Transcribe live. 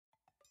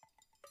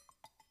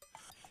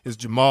It's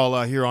Jamal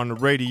out here on the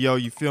radio,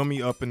 you feel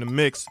me? Up in the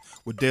mix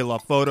with De La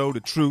Photo, the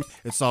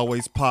truth. It's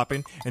always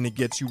popping and it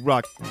gets you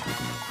rocked.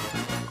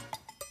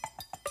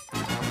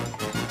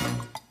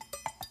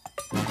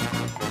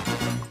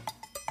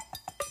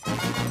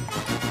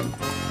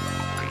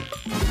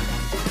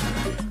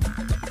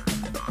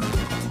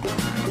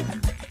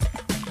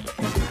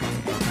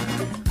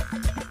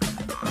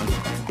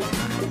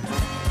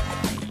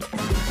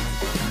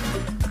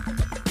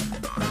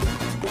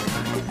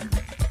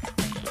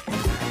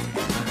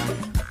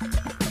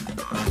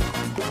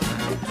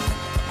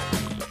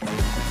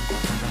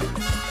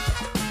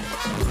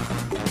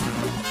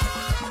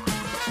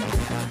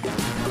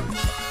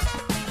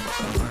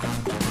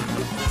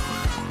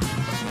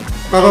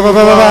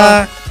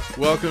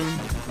 Welcome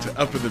to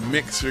Up in the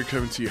Mix. We're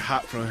coming to you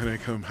hot from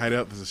Honeycomb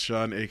Hideout. This is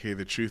Sean, a.k.a.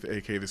 The Truth,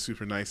 a.k.a. The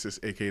Super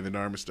Nicest, a.k.a. The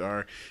Narma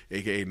Star,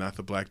 a.k.a. Not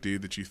the Black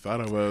Dude that you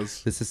thought I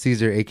was. This is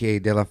Caesar, a.k.a.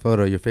 De La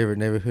Photo, your favorite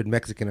neighborhood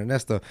Mexican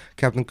Ernesto,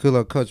 Captain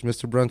Culo, Coach,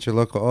 Mr. Brunch, your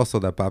local also,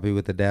 that Bobby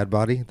with the dad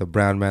body, the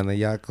brown man, the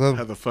yacht club.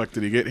 How the fuck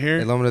did he get here?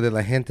 El hombre de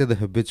la gente, the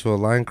habitual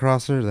line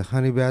crosser, the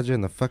honey badger,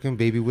 and the fucking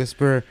baby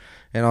whisperer,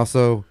 and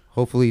also,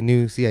 hopefully,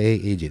 new CIA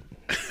agent.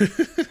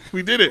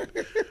 We did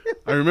it.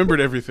 I remembered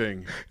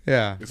everything.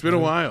 Yeah. It's been a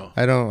while.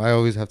 I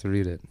always have to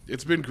read it.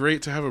 It's been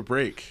great to have a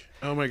break.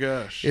 Oh my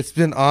gosh. It's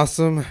been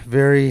awesome.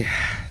 Very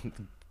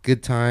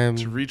good time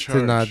to recharge.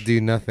 To not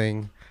do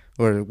nothing.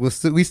 Or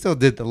we still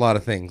did a lot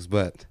of things,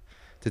 but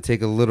to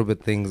take a little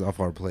bit things off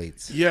our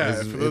plates. Yeah,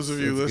 for those of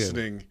you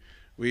listening, good.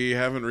 We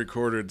haven't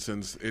recorded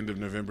since end of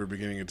November,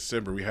 beginning of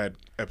December. We had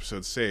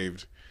episodes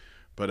saved,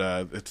 but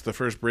it's the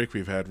first break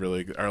we've had,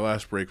 really. Our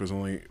last break was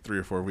only 3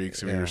 or 4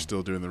 weeks, and we were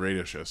still doing the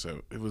radio show,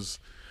 so it was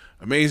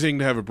amazing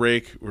to have a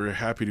break. We're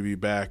happy to be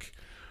back.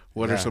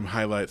 What are some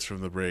highlights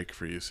from the break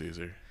for you,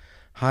 Caesar?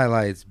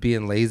 Highlights,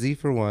 being lazy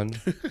for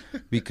one,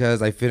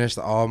 because I finished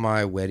all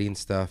my wedding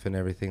stuff and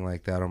everything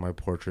like that on my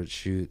portrait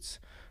shoots.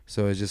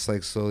 So it's just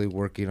like slowly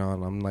working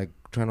on, I'm like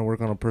trying to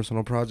work on a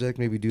personal project,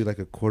 maybe do like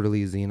a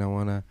quarterly zine. I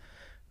want to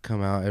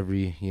come out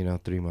every,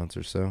 3 months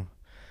or so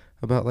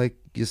about like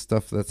just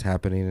stuff that's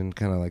happening and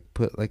kind of like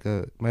put like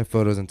my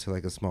photos into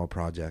like a small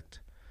project.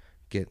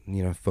 Get,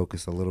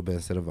 focus a little bit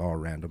instead of all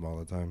random all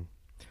the time.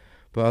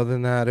 But other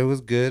than that, it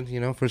was good.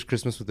 First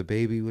Christmas with the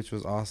baby, which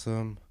was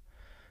awesome.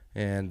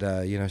 And,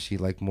 she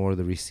liked more of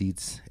the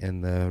receipts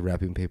and the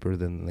wrapping paper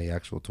than the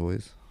actual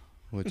toys,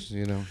 which,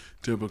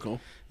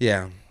 Typical.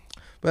 Yeah.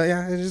 But,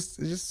 yeah, it's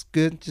just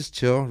good. Just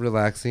chill,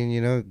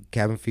 relaxing.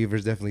 Cabin fever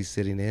is definitely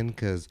sitting in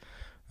because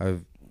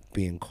I've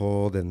being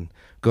cold and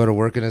go to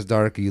work and it's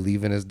dark. You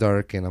leave and it's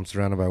dark and I'm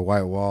surrounded by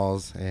white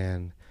walls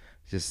and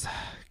just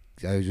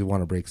I just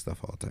want to break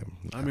stuff all the time.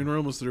 I mean, we're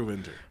almost through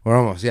winter. We're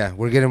almost, yeah.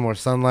 We're getting more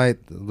sunlight,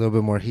 a little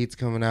bit more heat's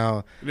coming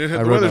out. The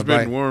weather's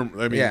been warm.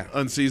 I mean,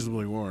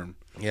 unseasonably warm.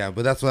 Yeah,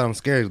 but that's what I'm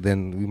scared.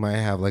 Then we might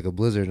have like a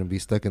blizzard and be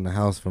stuck in the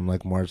house from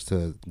like March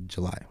to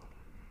July.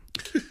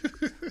 I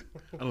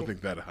don't think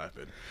that'll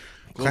happen.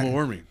 Global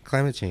warming.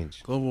 Climate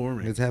change. Global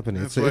warming. It's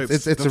happening. That's why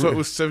it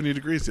was 70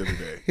 degrees the other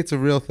day. It's a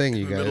real thing,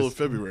 you guys. In the middle of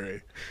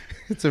February.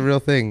 It's a real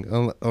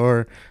thing.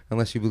 Or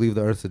unless you believe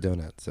the Earth's a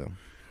donut, so.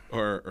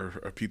 Or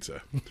a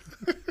pizza.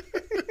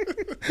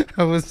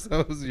 How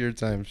was your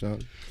time,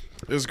 Sean?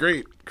 It was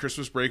great.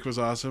 Christmas break was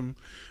awesome.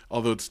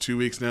 Although it's 2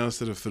 weeks now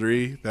instead of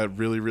 3. That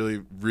really,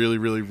 really, really,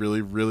 really,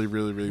 really, really,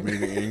 really, really made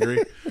me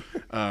angry.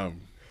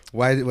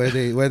 Why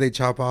they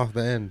chop off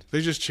the end? They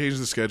just changed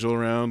the schedule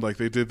around. Like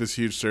they did this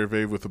huge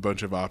survey with a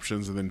bunch of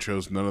options and then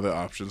chose none of the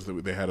options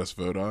that they had us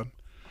vote on.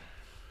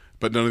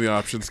 But none of the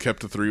options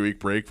kept the 3-week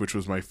break, which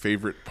was my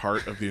favorite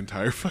part of the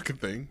entire fucking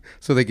thing.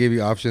 So they gave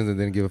you options and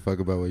didn't give a fuck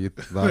about what you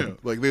thought. Yeah,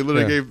 like they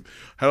literally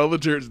had all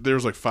the there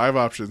was like 5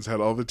 options,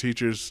 had all the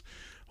teachers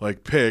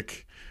like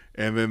pick,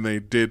 and then they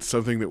did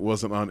something that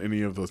wasn't on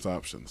any of those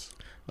options.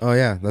 Oh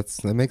yeah,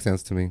 that makes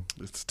sense to me.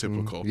 It's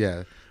typical.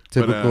 Yeah,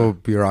 typical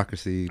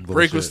bureaucracy bullshit.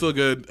 Break was still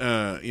good.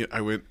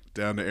 I went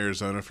down to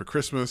Arizona for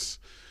Christmas,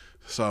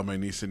 saw my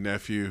niece and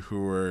nephew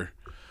who were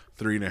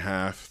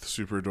 3.5,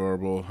 super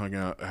adorable. Hung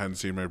out. I hadn't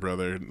seen my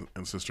brother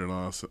and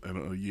sister-in-law in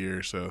a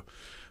year, so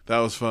that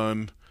was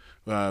fun.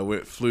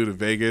 Flew to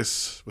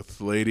Vegas with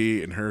the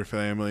lady and her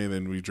family, and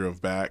then we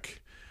drove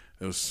back.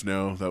 It was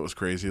snow. That was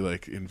crazy,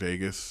 like in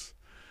Vegas.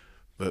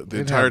 The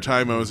entire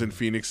time I was in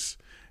Phoenix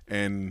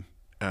and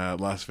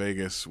Las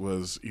Vegas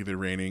was either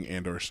raining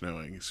and or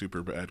snowing.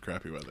 Super bad,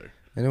 crappy weather.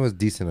 And it was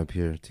decent up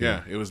here, too.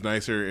 Yeah, it was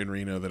nicer in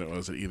Reno than it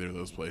was at either of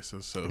those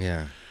places. So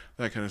yeah.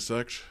 That kind of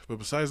sucked. But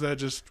besides that,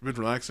 just been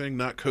relaxing,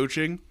 not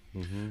coaching.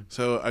 Mm-hmm.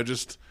 So I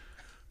just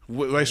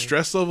my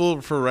stress level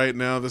for right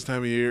now this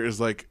time of year is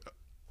like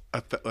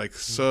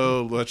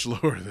so much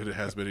lower than it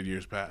has been in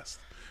years past.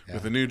 Yeah.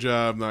 With a new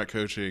job, not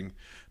coaching,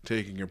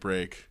 taking a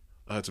break.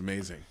 Oh, that's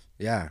amazing.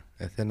 Yeah.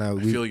 And then, I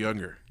feel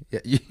younger.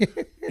 Yeah.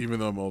 Even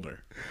though I'm older.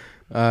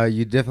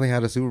 You definitely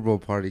had a Super Bowl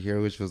party here,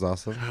 which was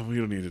awesome. We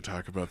don't need to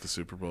talk about the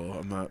Super Bowl.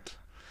 I'm not.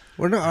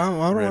 I don't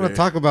want to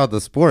talk about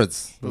the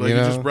sports. But you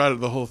just brought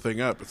the whole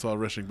thing up. It's all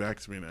rushing back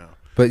to me now.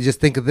 But just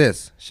think of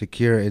this: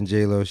 Shakira and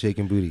J-Lo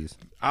shaking booties.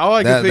 All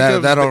I can think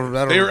of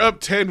is they were up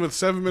 10 with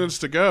 7 minutes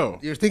to go.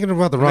 You're thinking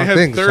about the They wrong had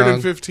thing, third Sean.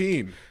 and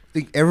 15.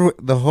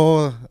 The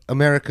whole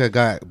America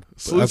got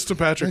Salutes to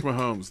Patrick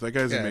Mahomes. That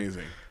guy's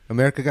amazing.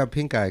 America got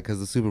pink eye because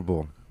of the Super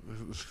Bowl.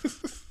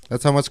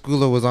 That's how much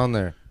Gula was on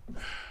there.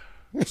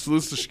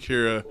 Salutes to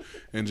Shakira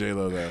and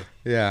J-Lo, though.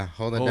 Yeah,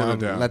 holding Holding down.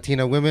 it down.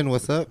 Latina women,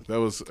 what's up? That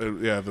was,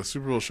 the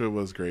Super Bowl show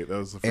was great. That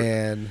was the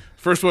And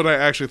first one I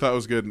actually thought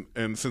was good,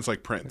 and since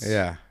like Prince.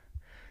 yeah,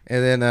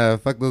 and then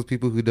fuck those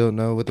people who don't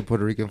know what the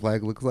Puerto Rican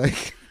flag looks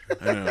like.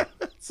 I know.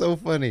 So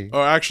funny.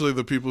 Oh, actually,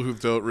 the people who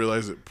don't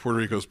realize that Puerto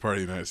Rico's part of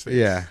the United States.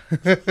 Yeah.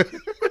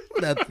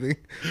 That thing.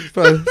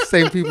 Probably the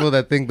same people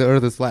that think the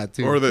earth is flat,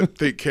 too. Or that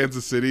think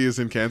Kansas City is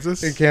in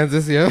Kansas. in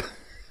Kansas, yeah.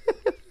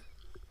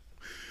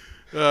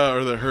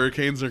 Or the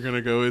hurricanes are going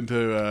to go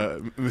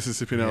into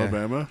Mississippi and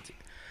Alabama.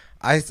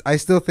 I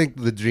still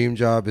think the dream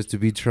job is to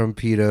be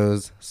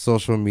Trumpito's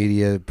social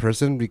media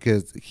person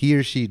because he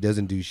or she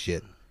doesn't do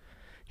shit.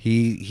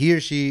 He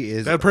or she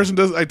is That person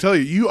does. I tell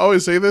you, you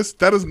always say this.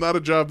 That is not a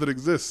job that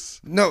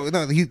exists. no.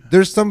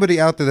 There's somebody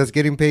out there that's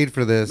getting paid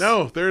for this.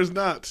 No, there is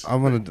not.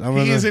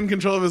 He is in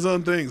control of his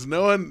own things.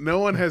 No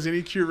one has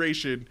any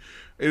curation.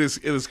 It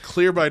is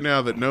clear by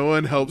now that no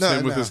one helps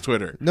him with his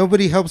Twitter.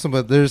 Nobody helps him,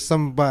 but there's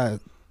some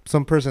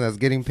person that's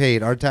getting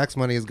paid. Our tax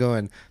money is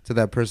going to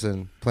that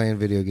person playing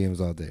video games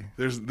all day.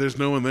 There's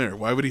no one there.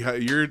 Why would he?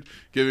 You're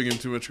giving him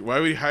too much. Why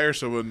would he hire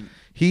someone?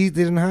 He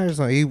didn't hire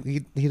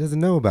someone. He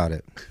doesn't know about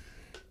it.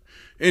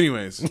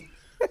 Anyways,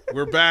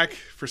 we're back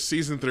for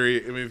season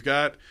 3, and we've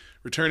got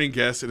returning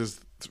guests. It is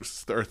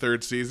our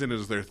third season. It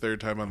is their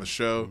third time on the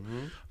show.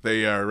 Mm-hmm.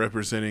 They are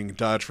representing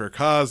Dodge for a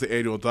Cause, the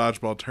annual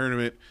dodgeball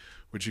tournament,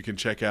 which you can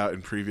check out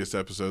in previous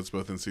episodes,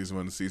 both in season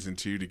 1 and season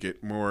 2, to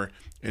get more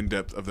in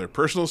depth of their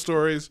personal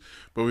stories.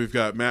 But we've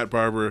got Matt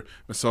Barber,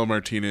 Marcel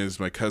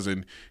Martinez, my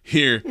cousin,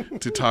 here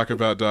to talk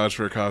about Dodge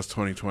for a Cause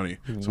 2020.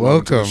 So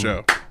welcome to the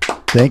show.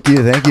 Thank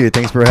you.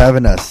 Thanks for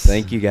having us.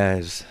 Thank you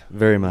guys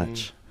very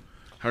much.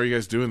 How are you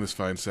guys doing this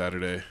fine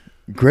Saturday?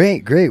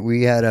 Great.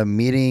 We had a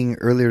meeting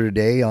earlier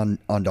today on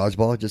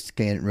dodgeball, just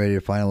getting ready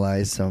to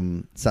finalize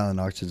some silent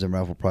auctions and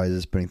raffle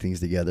prizes, putting things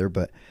together.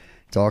 But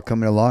it's all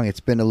coming along. It's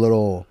been a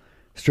little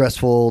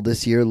stressful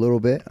this year, a little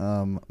bit.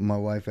 My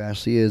wife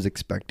Ashley is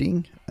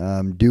expecting,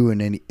 due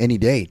in any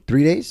day.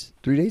 3 days?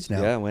 3 days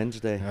now. Yeah,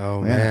 Wednesday.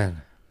 Oh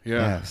man.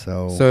 Yeah.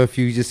 So if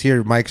you just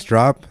hear mics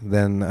drop,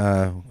 then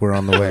we're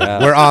on the way.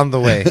 We're on the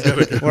way.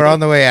 We're on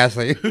the way,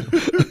 Ashley.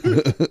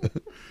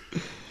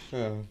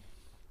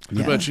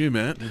 What about you,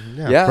 Matt?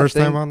 Yeah, first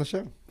time on the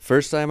show.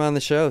 First time on the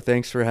show.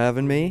 Thanks for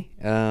having me.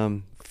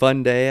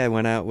 Fun day. I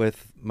went out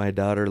with my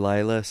daughter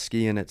Lila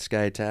skiing at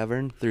Sky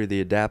Tavern through the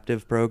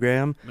adaptive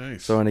program.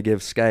 Nice. So I want to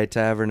give Sky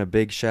Tavern a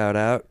big shout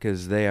out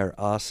because they are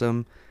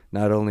awesome,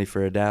 not only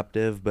for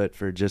adaptive, but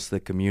for just the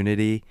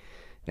community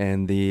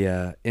and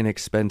the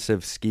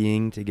inexpensive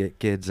skiing to get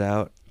kids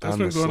out. That's on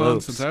been the going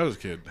slopes. on since I was a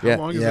kid. How Yeah.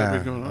 long has that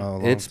been going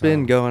on? It's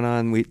been going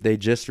on. They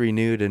just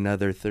renewed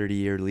another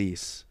 30-year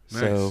lease.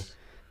 Nice. So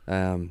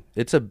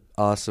it's a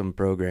awesome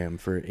program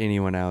for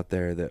anyone out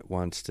there that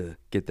wants to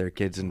get their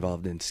kids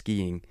involved in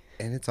skiing.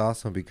 And it's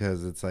awesome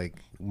because it's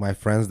like my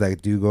friends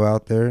that do go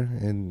out there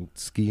and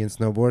ski and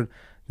snowboard,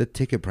 the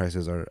ticket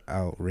prices are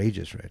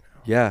outrageous right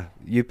now. Yeah,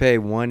 you pay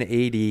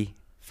 $180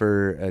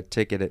 for a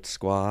ticket at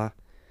Squaw.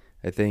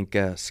 I think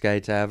Sky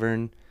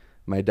Tavern.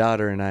 My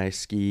daughter and I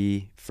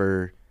ski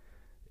for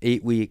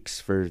 8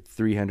 weeks for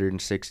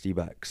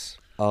 $360,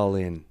 all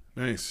in.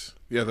 Nice.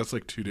 Yeah, that's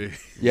like 2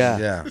 days.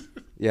 Yeah.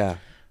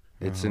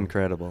 It's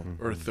incredible.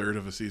 Or a third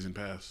of a season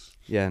pass.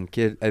 Yeah, and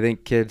I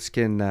think kids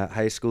can,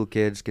 high school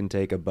kids can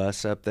take a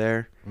bus up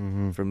there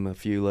from a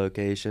few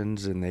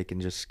locations, and they can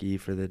just ski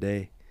for the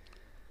day.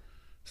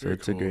 So Very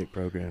it's cool. a great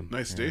program.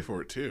 Nice day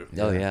for it, too.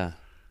 Oh, yeah.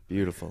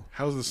 Beautiful.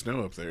 How's the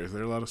snow up there? Is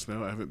there a lot of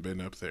snow? I haven't been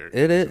up there.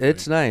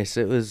 It's nice.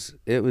 It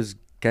was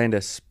kind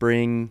of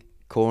spring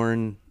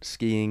corn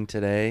skiing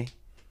today,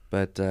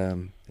 but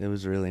it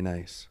was really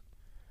nice.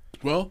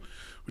 Well,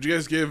 would you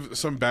guys give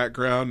some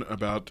background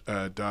about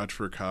Dodge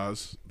for a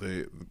Cause,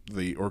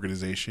 the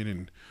organization,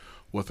 and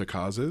what the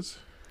cause is?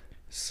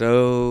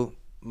 So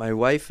my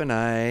wife and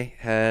I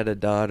had a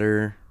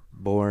daughter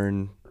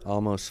born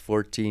almost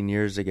 14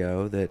 years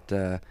ago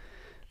that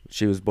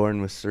she was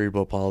born with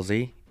cerebral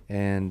palsy,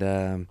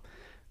 and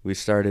we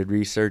started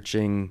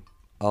researching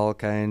all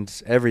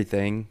kinds,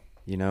 everything,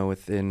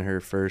 within her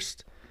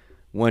first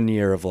 1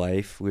 year of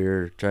life. We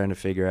were trying to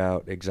figure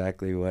out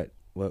exactly what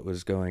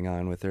was going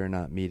on with her,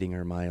 not meeting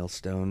her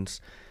milestones.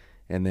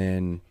 And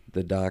then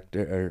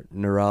the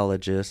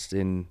neurologist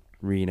in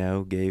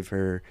Reno gave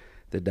her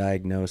the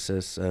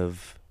diagnosis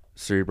of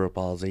cerebral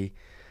palsy.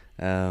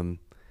 And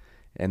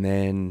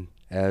then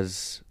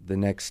as the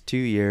next 2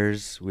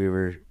 years, we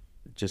were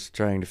just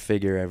trying to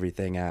figure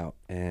everything out.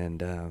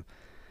 And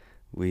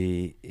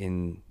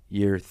in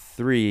year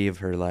 3 of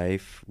her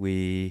life,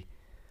 we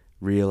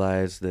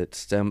realized that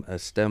a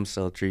stem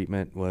cell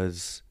treatment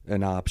was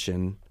an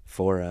option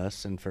for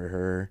us and for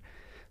her.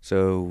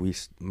 So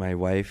my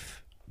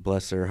wife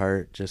bless her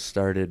heart, just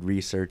started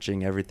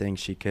researching everything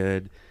she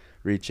could,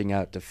 reaching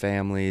out to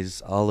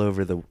families all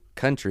over the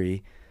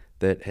country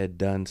that had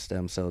done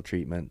stem cell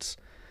treatments.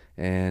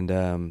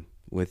 And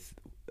with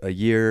a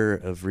year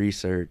of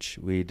research,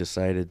 we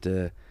decided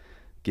to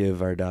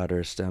give our daughter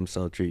a stem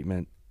cell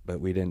treatment,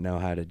 but we didn't know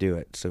how to do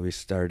it. So we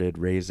started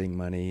raising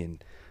money,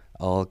 and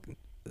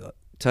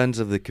tons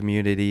of the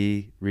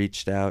community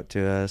reached out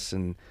to us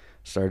and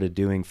started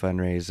doing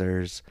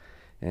fundraisers.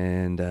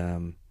 And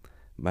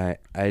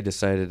I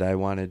decided I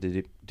wanted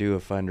to do a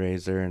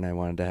fundraiser, and I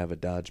wanted to have a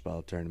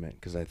dodgeball tournament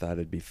because I thought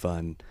it'd be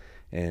fun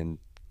and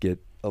get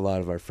a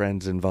lot of our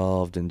friends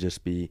involved and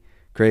just be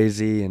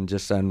crazy and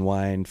just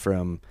unwind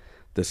from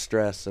the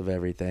stress of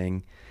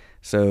everything.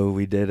 So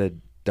we did a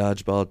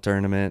dodgeball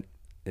tournament.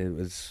 It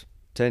was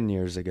 10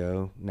 years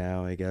ago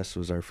now, I guess,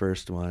 was our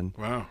first one.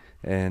 Wow.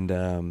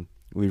 And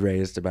we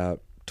raised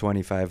about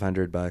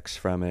 $2,500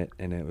 from it,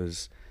 and it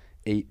was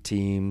 8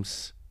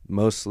 teams.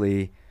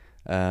 Mostly,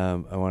 I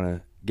want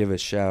to give a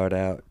shout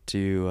out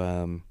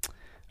to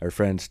our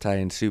friends Ty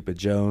and Supa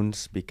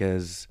Jones,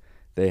 because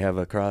they have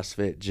a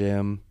CrossFit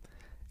gym,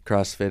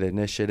 CrossFit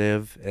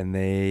Initiative, and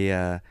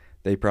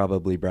they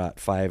probably brought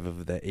 5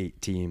 of the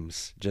 8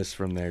 teams just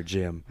from their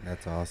gym.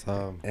 That's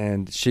awesome.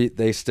 And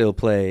they still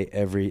play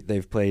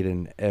they've played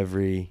in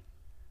every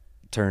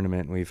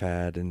tournament we've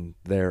had, and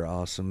they're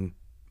awesome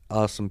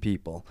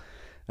people.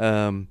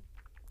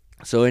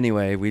 So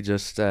anyway,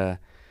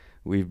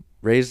 we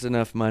raised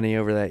enough money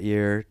over that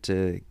year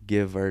to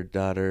give our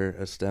daughter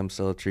a stem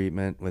cell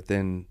treatment.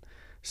 Within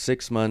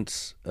 6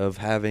 months of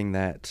having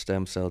that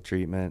stem cell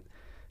treatment,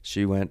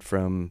 she went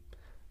from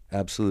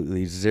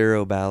absolutely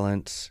zero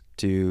balance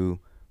to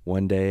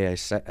one day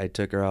I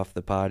took her off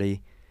the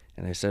potty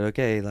and I said,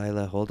 "Okay,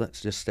 Lila, hold on,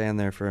 just stand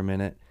there for a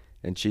minute."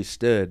 And she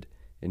stood.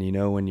 And you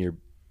know, when you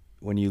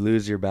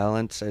lose your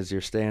balance as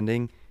you're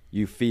standing,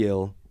 you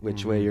feel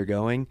which way you're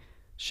going.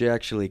 She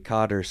actually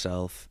caught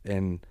herself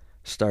and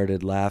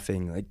started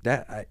laughing like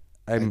that.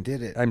 I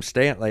did it. I'm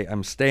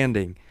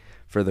standing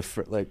for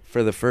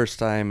the first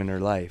time in her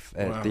life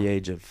at the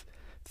age of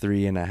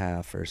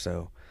 3.5 or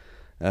so.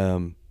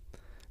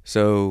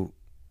 So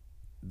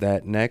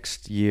that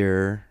next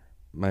year,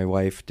 my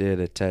wife did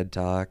a TED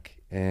Talk,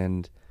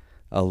 and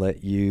I'll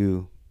let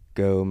you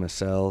go,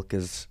 Marcel,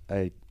 because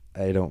I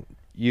don't.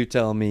 You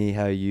tell me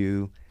how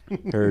you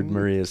heard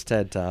Maria's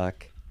TED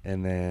Talk,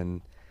 and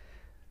then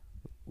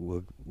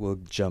we'll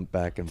jump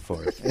back and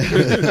forth.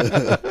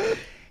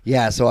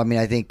 Yeah, so I mean,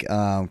 I think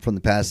from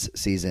the past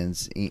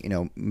seasons, you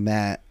know,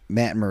 Matt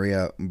and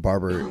Maria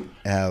Barber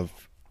have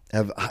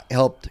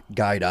helped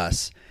guide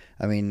us.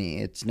 I mean,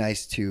 it's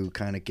nice to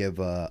kind of give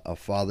a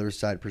father's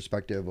side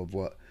perspective of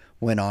what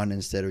went on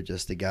instead of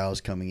just the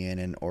gals coming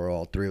in or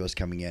all 3 of us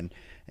coming in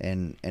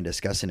and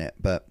discussing it.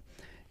 But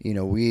you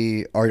know,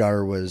 our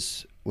daughter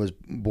was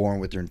born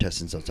with her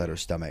intestines outside her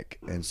stomach,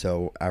 and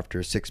so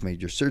after 6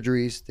 major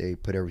surgeries, they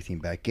put everything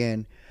back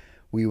in.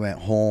 We went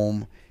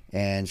home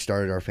and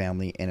started our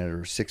family, and at her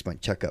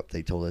 6-month checkup,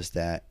 they told us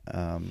that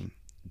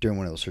during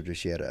one of those surgeries,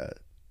 she had a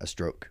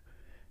stroke,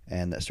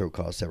 and that stroke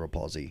caused cerebral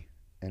palsy,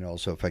 and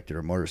also affected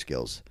her motor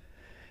skills.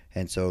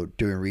 And so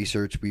doing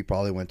research, we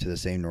probably went to the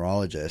same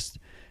neurologist,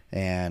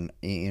 and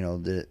you know,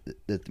 the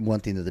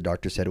one thing that the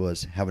doctor said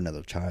was, have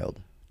another child.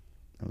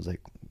 I was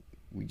like,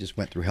 we just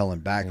went through hell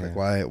and back. Yeah.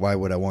 Like, why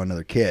would I want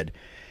another kid?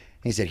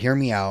 And he said, hear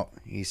me out.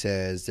 He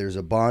says, there's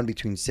a bond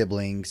between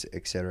siblings,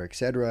 et cetera, et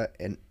cetera.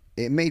 And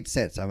it made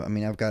sense. I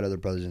mean, I've got other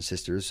brothers and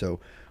sisters, so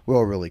we're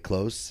all really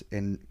close.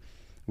 And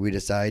we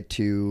decided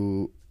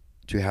to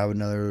have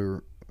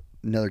another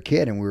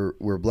kid. And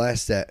we're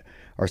blessed that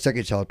our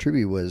second child,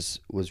 Truby, was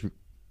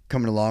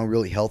coming along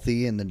really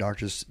healthy. And the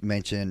doctors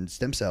mentioned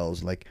stem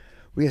cells. Like,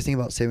 what do you guys think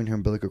about saving her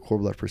umbilical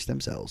cord blood for stem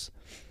cells?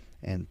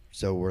 And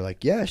so we're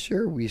like, yeah,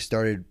 sure. We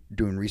started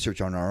doing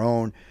research on our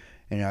own.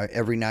 And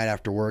every night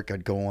after work,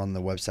 I'd go on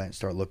the website and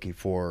start looking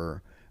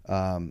for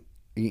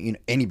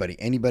anybody,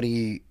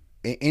 anything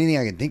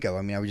I can think of.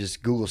 I mean, I would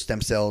just Google stem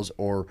cells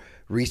or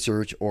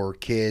research or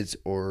kids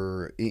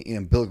or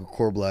umbilical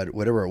cord blood,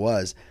 whatever it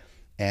was.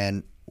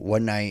 And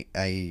one night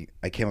I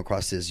came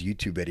across this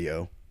YouTube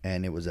video,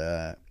 and it was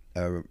a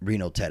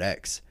renal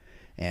TEDx.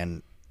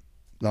 And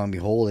lo and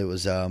behold, it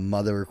was a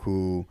mother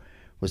who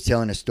was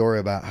telling a story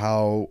about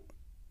how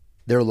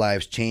their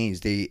lives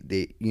changed. They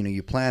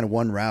you plan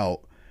one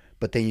route,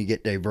 but then you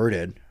get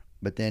diverted.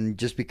 But then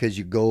just because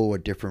you go a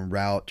different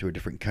route to a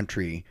different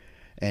country,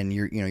 and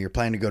you're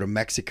planning to go to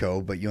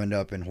Mexico, but you end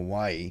up in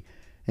Hawaii,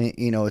 and,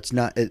 it's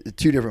not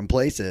 2 different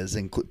places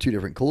and 2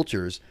 different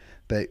cultures,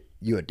 but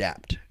you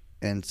adapt.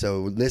 And so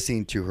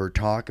listening to her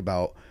talk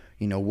about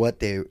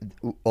what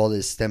all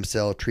this stem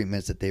cell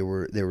treatments that they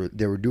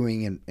were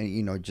doing,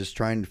 and just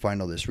trying to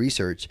find all this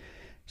research.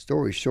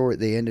 Story short,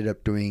 they ended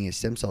up doing a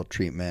stem cell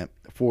treatment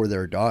for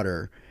their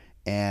daughter,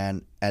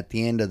 and at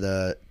the end of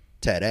the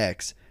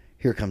TEDx,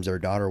 here comes their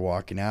daughter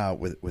walking out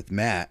with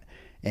Matt,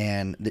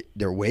 and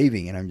they're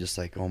waving, and I'm just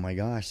like, oh my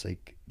gosh,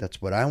 like,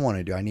 that's what I want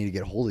to do. I need to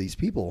get a hold of these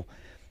people.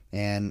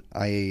 And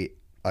I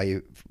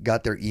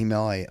got their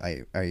email.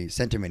 I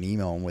sent them an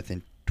email, and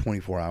within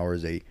 24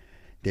 hours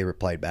they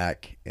replied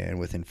back, and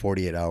within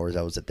 48 hours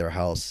I was at their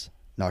house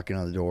knocking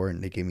on the door,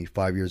 and they gave me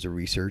 5 years of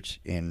research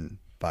in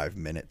 5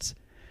 minutes.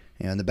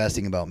 And the best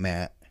thing about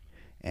Matt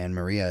and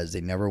Maria is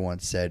they never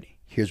once said,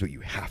 here's what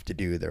you have to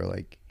do. They're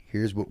like,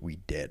 here's what we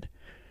did,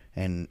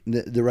 and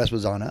the rest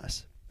was on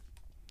us.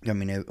 I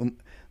mean,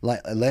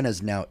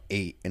 Lena's now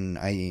 8, and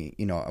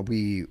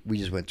we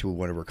just went to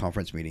one of her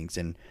conference meetings,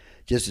 and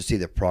just to see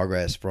the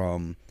progress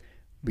from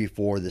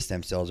before the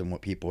stem cells and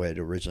what people had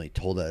originally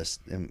told us,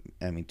 and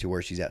I mean, to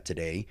where she's at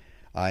today,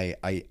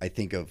 I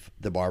think of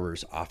the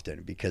barbers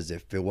often, because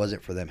if it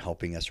wasn't for them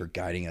helping us or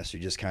guiding us or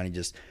just kind of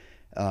just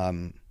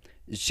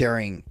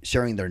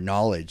sharing their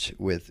knowledge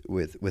with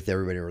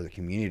everybody or the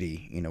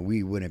community,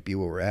 we wouldn't be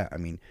where we're at. I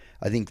mean,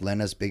 I think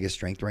Lena's biggest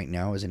strength right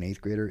now as an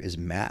 8th grader is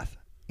math.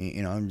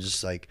 I'm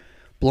just like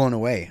blown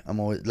away. I'm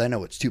always, Lena,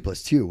 what's 2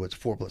 + 2? What's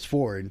 4 +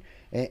 4?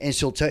 And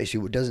she'll tell you, she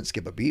doesn't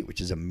skip a beat,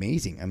 which is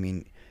amazing. I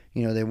mean,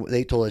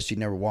 they told us she'd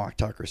never walk,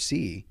 talk, or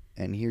see,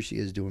 and here she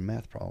is doing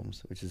math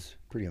problems, which is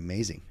pretty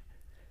amazing.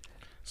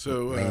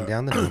 So Laying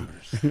down the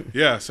numbers.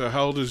 yeah. So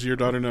how old is your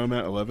daughter now,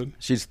 Matt? 11.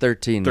 She's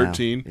 13 now.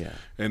 13. Yeah.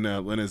 And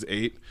Lena's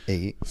 8.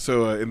 8.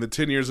 So in the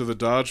 10 years of the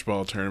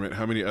dodgeball tournament,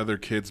 how many other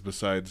kids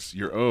besides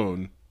your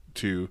own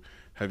two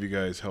have you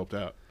guys helped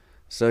out?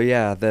 So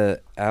yeah,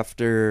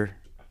 after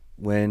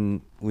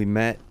when we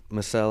met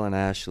Marcel and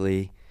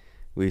Ashley,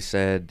 we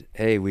said,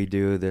 hey, we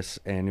do this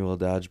annual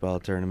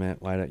dodgeball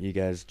tournament. Why don't you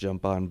guys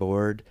jump on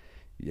board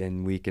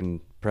and we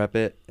can prep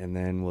it, and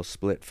then we'll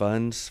split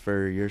funds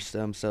for your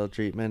stem cell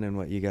treatment and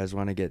what you guys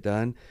want to get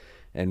done.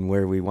 And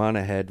where we want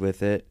to head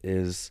with it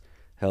is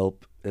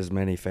help as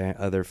many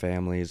other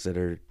families that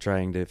are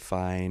trying to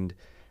find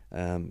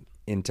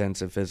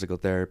intensive physical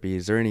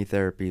therapies or any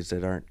therapies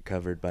that aren't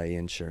covered by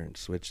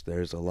insurance, which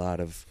there's a lot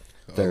of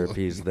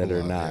therapies that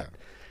are not.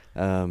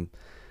 Yeah.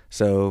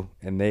 So,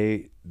 and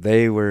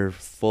they were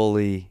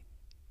fully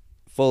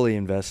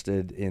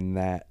invested in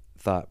that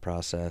thought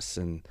process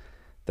and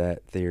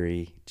that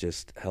theory,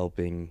 just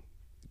helping.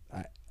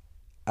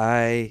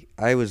 I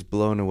was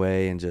blown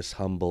away and just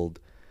humbled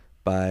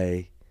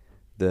by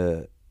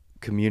the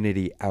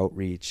community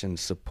outreach and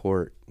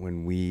support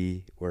when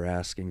we were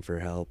asking for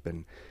help.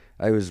 And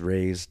I was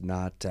raised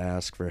not to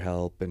ask for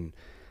help, and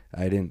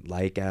I didn't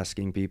like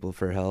asking people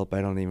for help.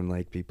 I don't even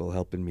like people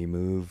helping me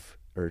move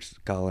or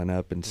calling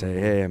up and say,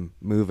 hey, I'm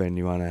moving,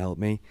 you want to help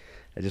me?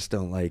 I just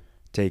don't like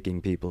taking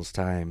people's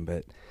time.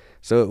 But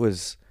so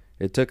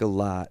it took a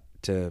lot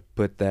to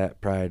put that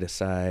pride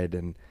aside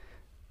and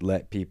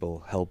let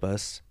people help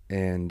us.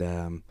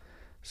 And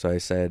so I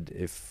said,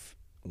 if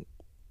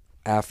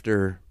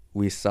after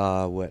we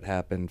saw what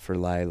happened for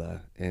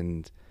Lila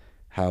and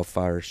how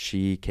far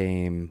she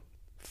came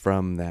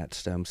from that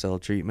stem cell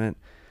treatment,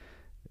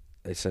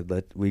 I said,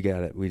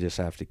 we just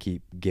have to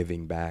keep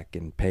giving back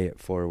and pay it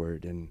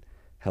forward and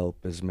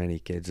help as many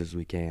kids as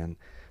we can.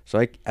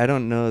 So I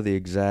don't know the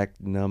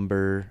exact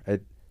number.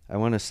 I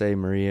want to say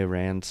Maria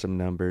ran some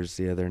numbers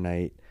the other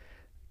night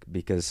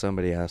because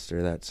somebody asked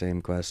her that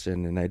same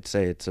question, and I'd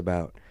say it's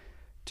about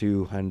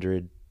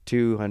 200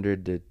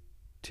 to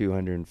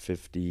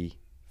 250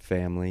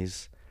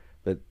 families.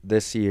 But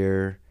this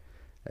year,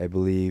 I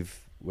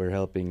believe we're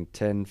helping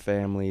 10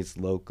 families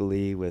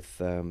locally with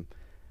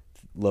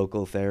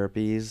local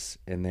therapies,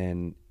 and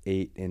then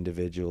 8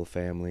 individual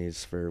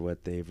families for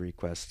what they've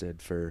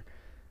requested for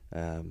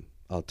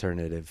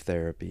alternative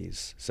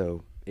therapies.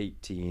 So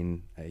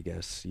 18, I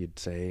guess you'd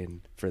say,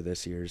 and for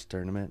this year's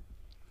tournament.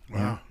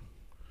 Wow.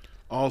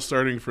 All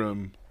starting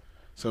from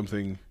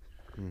something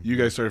you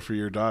guys started for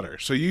your daughter.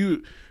 So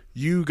you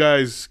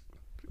guys,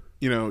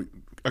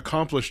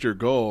 accomplished your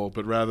goal,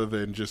 but rather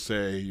than just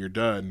say you're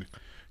done,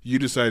 you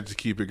decided to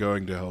keep it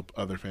going to help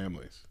other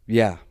families.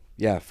 Yeah,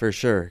 for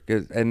sure.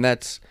 And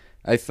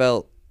I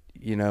felt,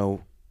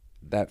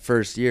 that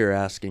first year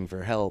asking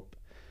for help,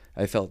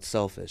 I felt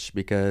selfish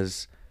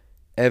because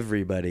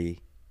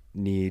everybody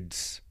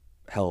needs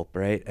help,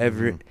 right?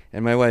 And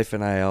my wife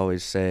and I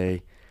always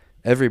say,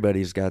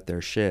 everybody's got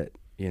their shit,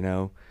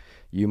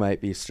 You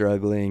might be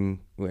struggling,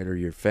 or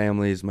your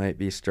families might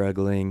be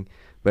struggling,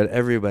 but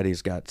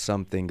everybody's got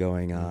something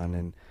going on.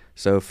 And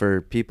so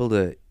for people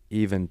to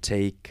even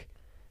take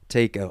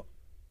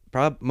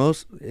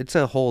it's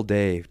a whole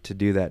day to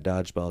do that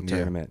dodgeball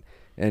tournament,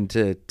 and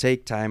to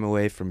take time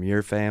away from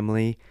your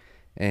family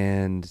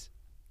and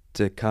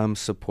to come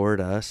support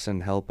us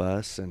and help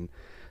us.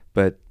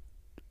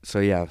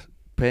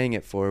 Paying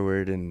it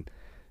forward, and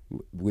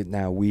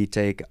now we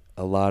take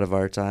a lot of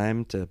our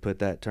time to put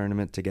that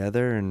tournament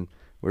together, and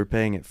we're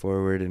paying it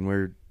forward, and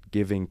we're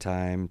giving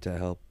time to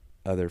help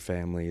other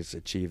families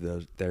achieve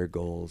their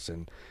goals.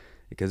 And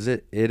because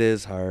it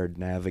is hard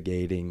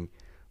navigating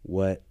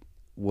what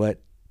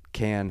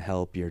can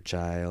help your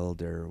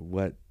child or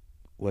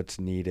what's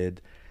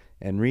needed.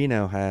 And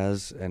Reno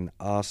has an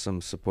awesome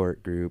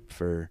support group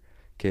for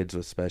kids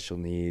with special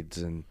needs,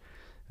 and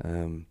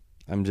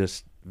I'm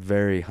just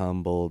very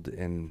humbled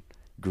and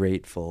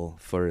grateful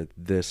for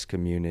this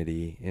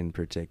community in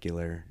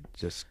particular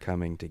just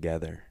coming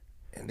together.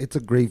 And it's a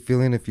great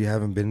feeling if you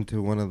haven't been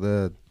to one of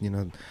the,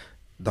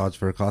 Dodge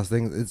for a Cause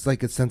things. It's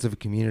like a sense of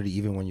community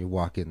even when you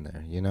walk in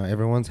there.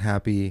 Everyone's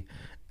happy.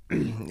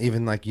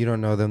 Even like you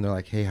don't know them, they're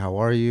like, hey, how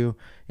are you?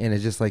 And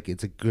it's just like,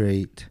 it's a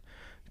great,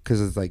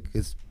 because it's like,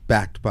 it's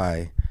backed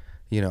by,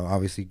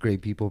 obviously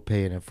great people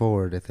paying it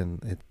forward. And then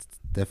it's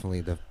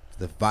definitely the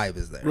vibe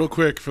is there. Real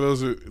quick, for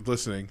those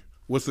listening,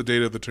 what's the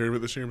date of the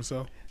tournament this year,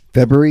 Marcel?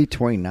 February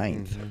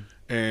 29th. Mm-hmm.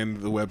 And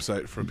the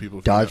website for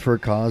people.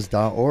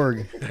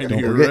 DodgeForACause.org. I knew Don't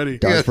you were forget, ready.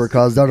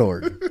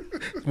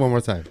 DodgeForACause.org. One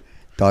more time.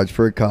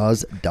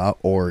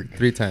 DodgeForACause.org.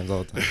 3 times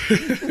all the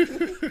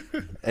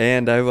time.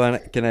 And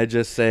can I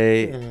just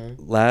say,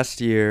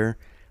 last year,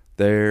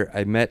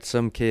 I met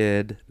some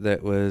kid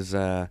that was,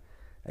 I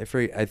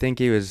think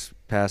he was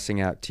passing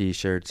out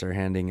T-shirts or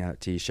handing out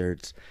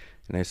T-shirts.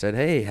 And I said,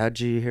 hey, how'd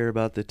you hear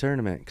about the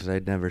tournament? Because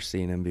I'd never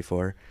seen him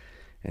before.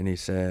 And he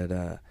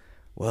said,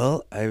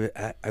 well,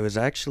 I was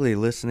actually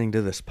listening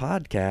to this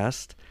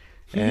podcast.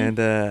 And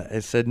I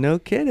said, no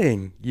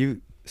kidding.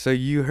 You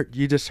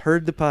just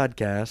heard the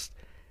podcast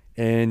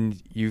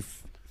and you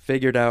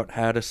figured out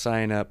how to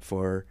sign up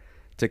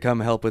to come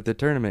help with the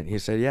tournament. He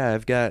said, yeah,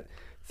 I've got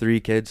 3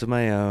 kids of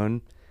my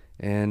own.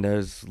 And I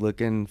was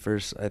looking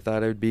I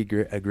thought it would be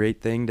a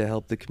great thing to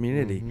help the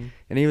community. Mm-hmm.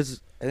 And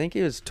I think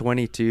he was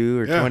 22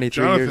 or 23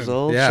 Jonathan. years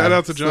old. Yeah. Shout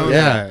out to Jonathan.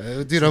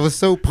 Yeah, dude, I was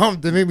so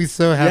pumped. It made me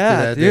so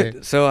happy that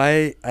day. So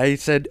I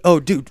said, oh,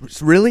 dude,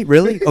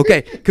 really?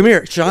 Okay, come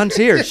here. Sean's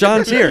here.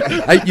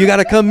 You got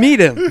to come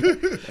meet him.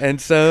 And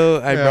so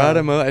I brought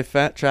him over. I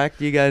tracked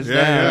you guys down.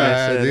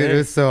 Yeah, I said, dude, it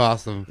was so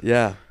awesome.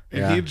 Yeah.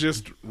 And he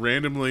just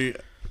randomly...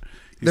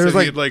 There was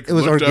it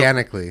was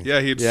organically. He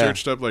had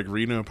searched up like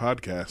Reno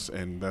podcasts,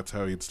 and that's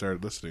how he'd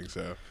started listening.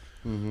 So,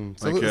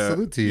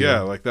 salute to you. Yeah,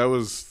 like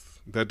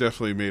that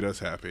definitely made us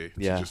happy to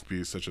just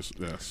be such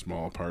a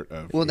small part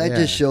of. Well, that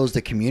just shows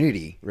the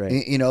community, right?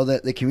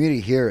 That the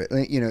community here.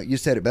 You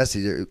said it best.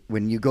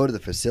 When you go to the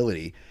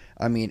facility,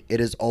 I mean, it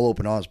is all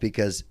open arms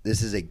because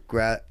this is a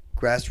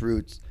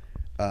grassroots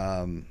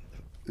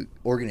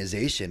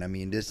organization. I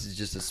mean, this is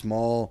just a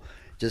small,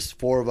 just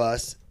 4 of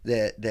us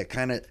that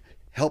kind of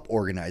help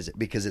organize it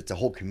because it's a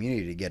whole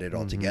community to get it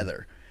all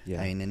together. Yeah.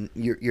 I mean, and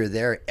you're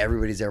there,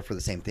 everybody's there for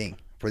the same thing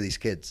for these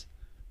kids.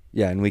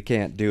 Yeah, and we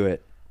can't do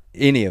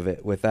any of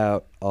it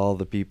without all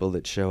the people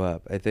that show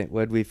up. I think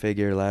what we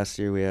figure last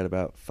year we had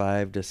about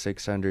 500 to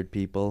 600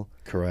 people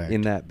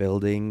in that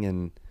building.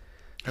 And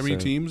how many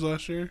teams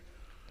last year?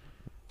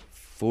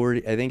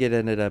 40. I think it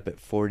ended up at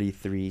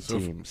 43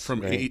 teams.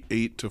 From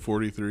 8 to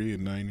 43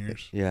 in 9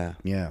 years. Yeah.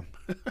 Yeah.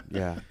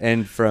 Yeah,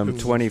 and from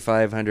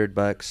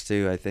 $2,500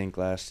 to I think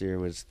last year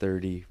was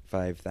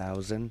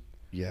 $35,000.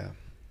 Yeah,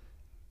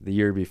 the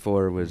year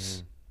before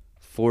was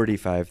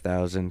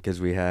 $45,000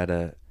 because we had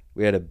a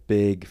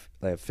big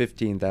like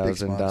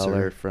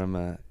 $15,000 from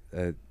a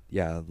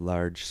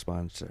large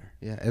sponsor.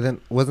 Yeah, and then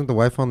wasn't the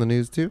wife on the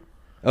news too?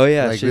 Oh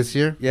yeah, like this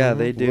year. Yeah,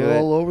 they do. We're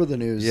all over the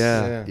news.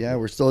 Yeah.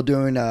 We're still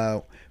doing.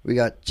 We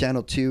got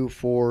Channel 2,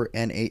 4,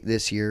 and 8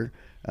 this year.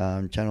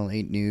 Channel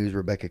 8 News,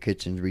 Rebecca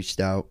Kitchens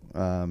reached out.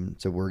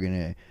 So we're going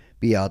to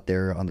be out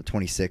there on the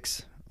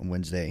 26th on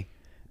Wednesday.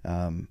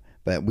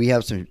 But we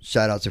have some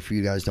shout-outs if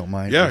you guys don't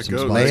mind. Yeah, some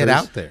go. Lay it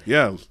out there.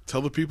 Yeah,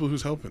 tell the people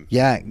who's helping.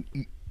 Yeah,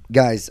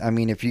 guys, I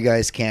mean, if you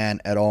guys can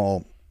at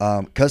all,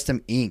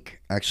 Custom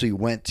Ink actually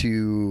went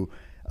to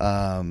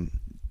the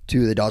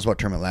Dodgeball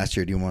tournament last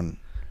year. Do you want...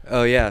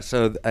 Oh, yeah.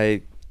 So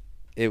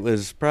it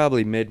was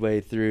probably midway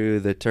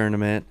through the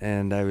tournament,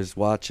 and I was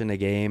watching a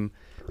game,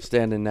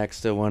 standing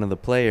next to one of the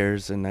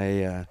players, and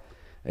I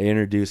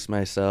introduced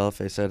myself.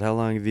 I said, "How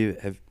long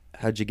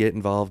how'd you get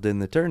involved in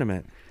the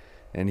tournament?"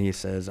 And he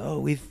says, "Oh,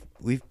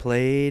 we've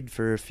played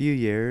for a few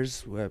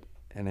years."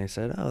 And I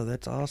said, "Oh,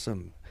 that's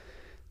awesome.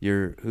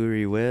 Who are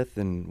you with,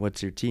 and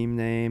what's your team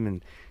name?"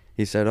 And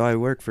he said, "Oh, I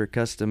work for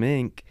Custom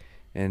Ink."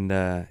 And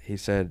he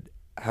said,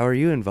 "How are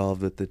you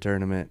involved with the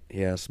tournament?"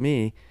 He asked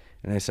me,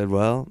 and I said,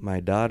 "Well,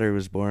 my daughter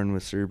was born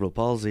with cerebral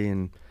palsy,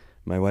 and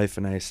my wife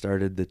and I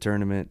started the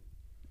tournament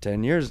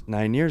 9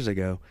 years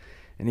ago."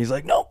 And he's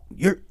like, "No,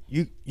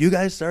 you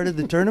guys started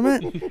the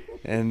tournament?"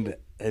 And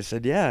I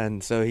said, "Yeah."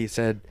 And so he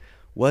said,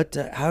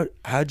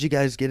 how'd you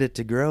guys get it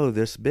to grow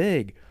this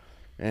big?"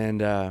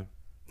 And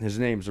his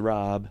name's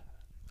Rob,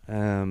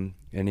 and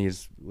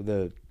he's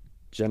the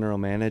general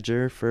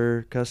manager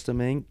for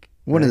Custom Ink.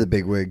 One of the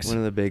big wigs. One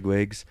of the big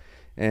wigs.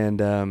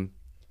 And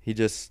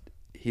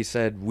he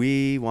said,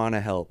 "We want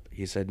to help."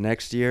 He said,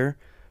 "Next year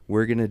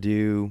we're going to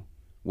do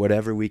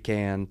whatever we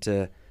can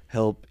to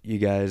help you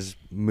guys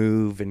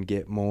move and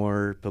get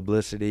more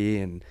publicity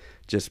and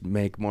just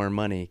make more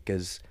money,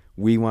 because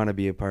we want to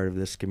be a part of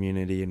this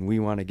community and we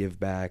want to give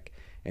back,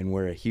 and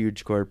we're a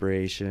huge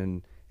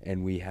corporation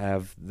and we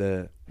have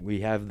the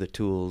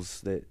tools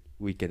that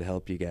we could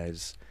help you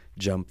guys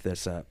jump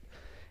this up."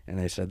 And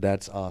I said,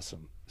 "That's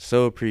awesome.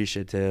 So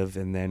appreciative."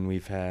 And then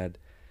we've had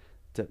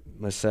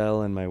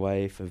Marcel and my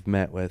wife have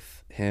met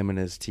with him and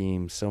his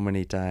team so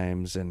many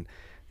times, and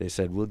they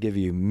said, "We'll give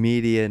you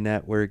media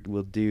network.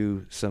 We'll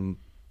do some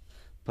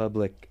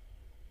public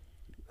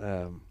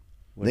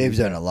They've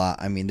done a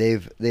lot. I mean,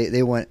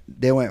 they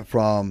went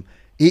from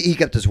he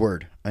kept his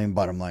word. I mean,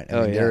 bottom line.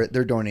 I mean,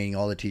 they're donating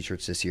all the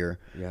T-shirts this year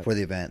for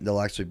the event.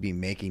 They'll actually be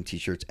making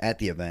T-shirts at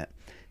the event.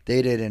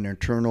 They did an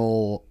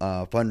internal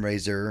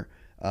fundraiser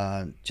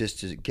just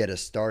to get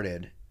us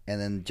started,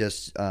 and then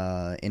just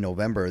in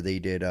November they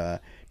did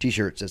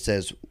T-shirts that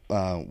says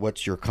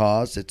 "What's your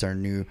cause?" It's our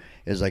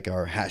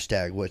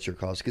hashtag "What's your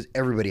cause?" Because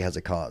everybody has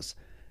a cause.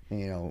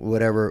 You know,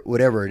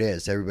 whatever it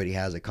is, everybody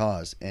has a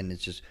cause, and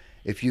it's just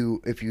if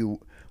you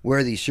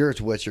wear these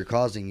shirts, what's your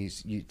cause? And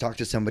you talk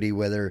to somebody,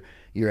 whether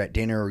you're at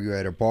dinner or you're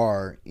at a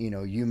bar, you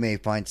know, you may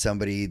find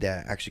somebody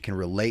that actually can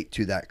relate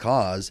to that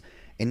cause,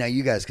 and now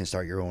you guys can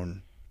start your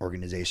own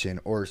organization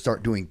or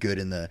start doing good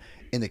in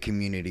the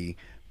community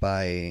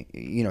by,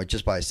 you know,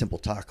 just by a simple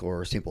talk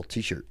or a simple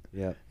T-shirt.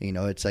 Yeah. You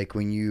know, it's like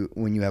when you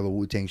have a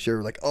Wu-Tang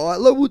shirt, like, oh, I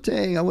love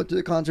Wu-Tang, I went to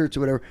the concerts or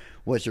whatever.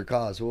 What's your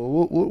cause? Well,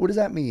 what does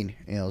that mean?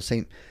 You know,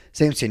 same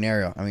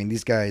scenario. I mean,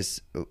 these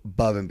guys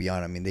above and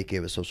beyond. I mean, they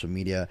gave us social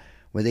media.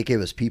 When they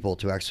gave us people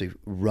to actually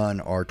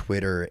run our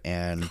Twitter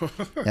and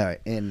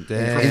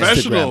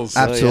professionals.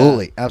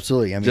 Instagram.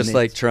 Absolutely. I mean, just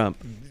like Trump.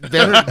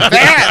 Even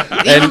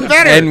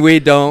better. And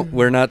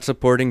we're not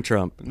supporting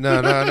Trump. No.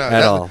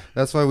 At all.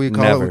 That's why we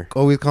Never.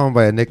 always call him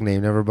by a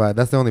nickname, never by.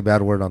 That's the only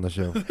bad word on the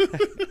show.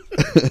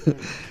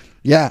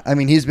 Yeah, I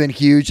mean, he's been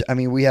huge. I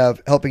mean, we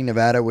have Helping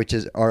Nevada, which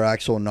is our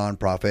actual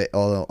nonprofit.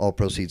 All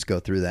proceeds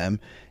go through them.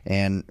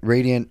 And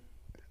Radiant,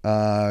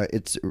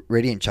 it's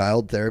Radiant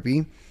Child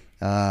Therapy.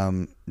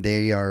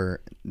 They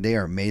are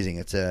amazing.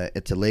 It's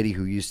a lady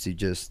who used to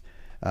just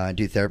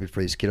do therapy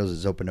for these kiddos.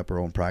 Has opened up her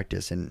own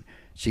practice, and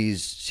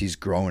she's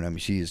grown. I mean,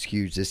 she is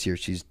huge. This year,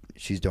 she's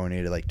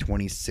donated like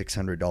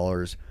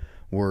 $2,600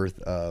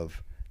 worth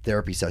of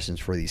therapy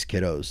sessions for these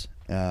kiddos.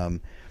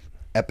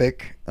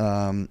 Epic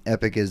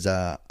is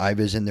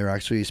iVision. They're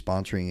actually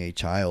sponsoring a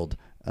child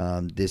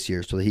this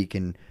year so that he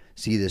can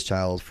see this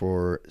child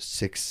for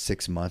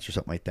six months or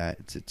something like that.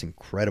 It's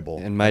incredible.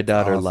 And my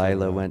daughter awesome.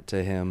 Lila went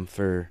to him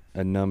for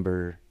a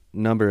number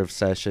of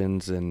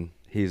sessions, and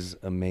he's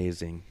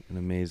amazing, an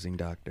amazing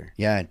doctor.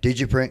 Yeah,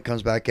 DigiPrint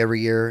comes back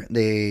every year.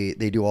 They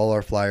do all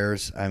our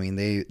flyers. I mean,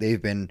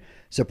 they've been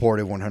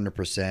supportive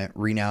 100%.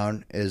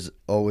 Renown is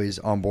always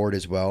on board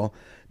as well.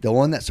 The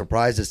one that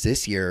surprised us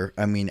this year,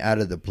 I mean, out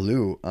of the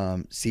blue,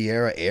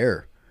 Sierra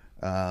Air.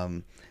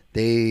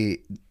 They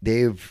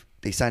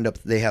signed up.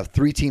 They have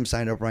 3 teams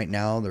signed up right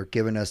now. They're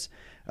giving us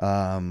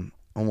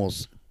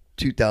almost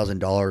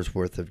 $2,000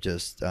 worth of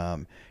just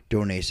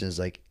donations,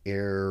 like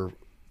air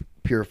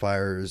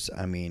purifiers.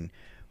 I mean,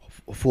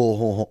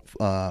 full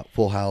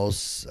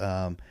house,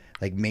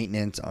 like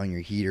maintenance on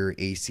your heater,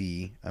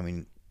 AC. I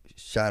mean,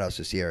 shout outs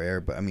to Sierra Air.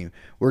 But I mean,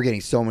 we're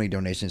getting so many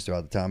donations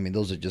throughout the time. I mean,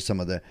 those are just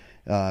some of the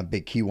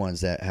big key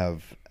ones that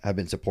have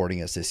been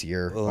supporting us this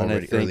year. Well, and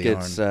I think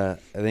I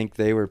think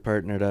they were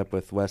partnered up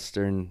with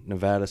Western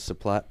Nevada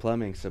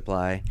Plumbing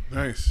Supply.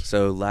 Nice.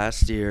 So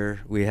last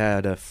year we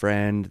had a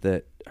friend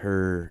that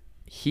her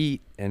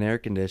heat and air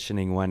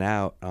conditioning went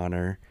out on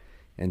her,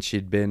 and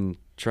she'd been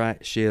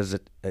she has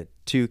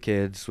 2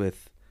 kids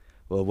with,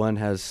 well, one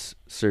has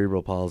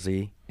cerebral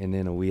palsy and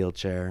in a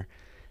wheelchair,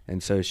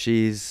 and so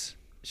she's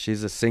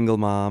a single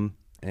mom,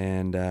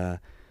 and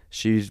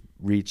she's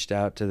reached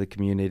out to the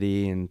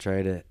community and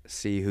tried to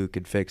see who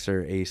could fix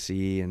her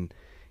AC and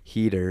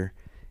heater.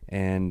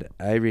 And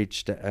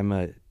I'm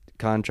a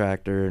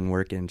contractor and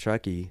work in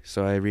Truckee,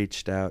 so I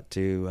reached out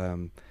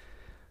to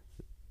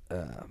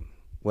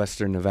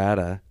Western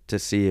Nevada to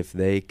see if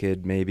they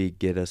could maybe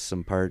get us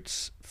some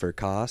parts for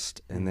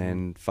cost, and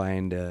then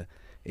find a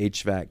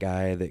HVAC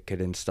guy that could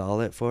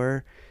install it for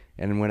her.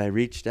 And when I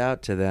reached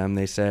out to them,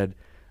 they said,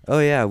 oh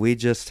yeah, we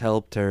just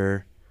helped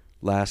her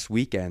last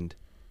weekend.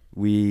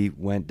 We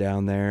went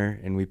down there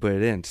and we put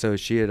it in. So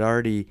she had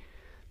already,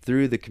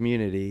 through the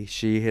community,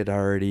 she had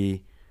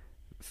already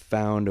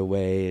found a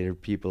way, or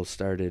people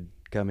started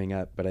coming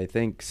up. But I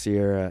think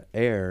Sierra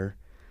Air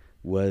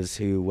was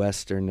who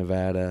Western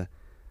Nevada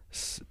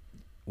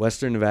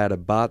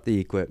bought the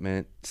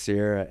equipment.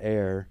 Sierra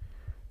Air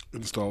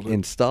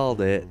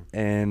installed it,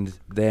 and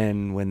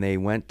then when they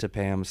went to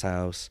Pam's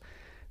house,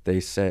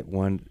 they said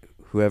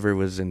whoever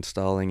was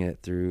installing it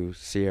through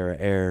Sierra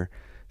Air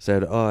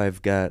said, oh,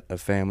 I've got a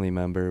family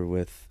member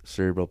with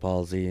cerebral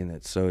palsy, and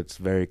it's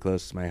very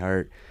close to my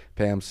heart.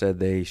 Pam said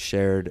they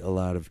shared a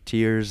lot of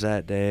tears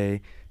that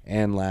day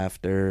and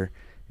laughter,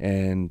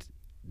 and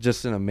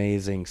just an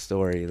amazing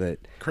story.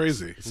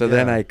 Crazy. So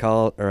then I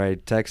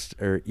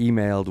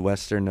emailed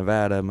Western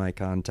Nevada, my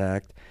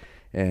contact,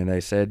 and I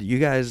said, you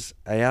guys,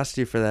 I asked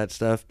you for that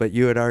stuff, but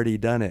you had already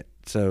done it,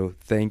 so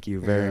thank you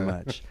very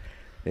much.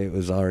 It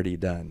was already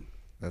done.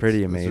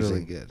 Pretty amazing. That's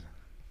really good.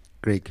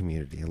 Great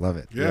community. I love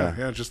it.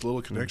 Yeah, just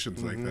little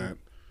connections like that.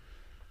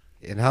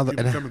 And how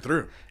coming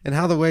through. And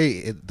how the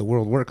way the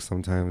world works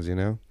sometimes, you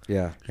know?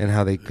 Yeah. And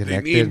how they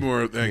connect. They need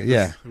more.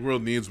 The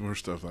world needs more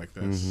stuff like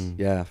this.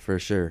 Mm-hmm. Yeah, for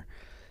sure.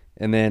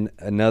 And then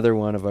another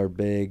one of our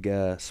big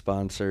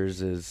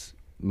sponsors is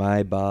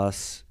my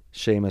boss,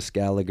 Seamus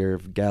Gallagher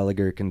of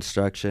Gallagher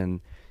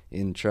Construction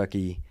in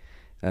Truckee.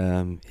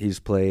 He's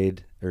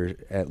played, or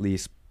at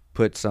least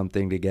put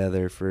something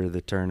together for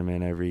the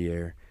tournament every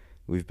year.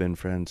 We've been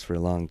friends for a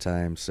long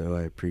time, so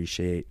I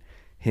appreciate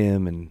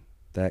him and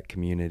that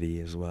community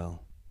as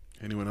well.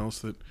 Anyone else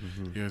that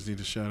you guys need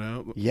to shout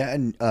out? Yeah,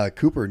 and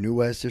Cooper, New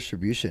West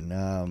Distribution,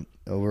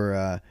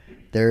 over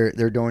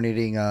they're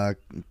donating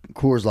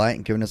Coors Light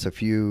and giving us a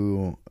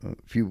few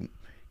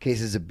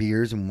cases of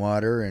beers and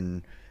water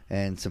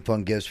and some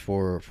fun gifts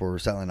for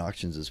silent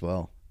auctions as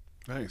well.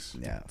 Nice.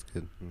 Yeah, That's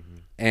good.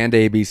 And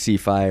ABC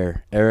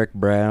Fire. Eric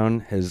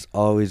Brown has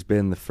always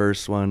been the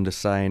first one to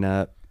sign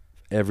up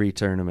every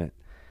tournament.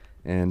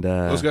 And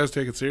Those guys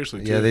take it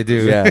seriously, too. Yeah, they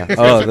do. yeah.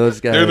 Oh,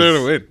 those guys. They're there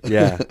to win.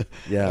 Yeah,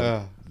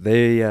 yeah.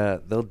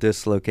 They'll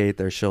dislocate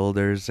their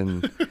shoulders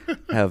and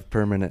have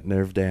permanent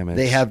nerve damage.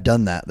 they have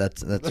done that.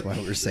 That's why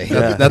we're saying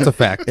Yeah. That's a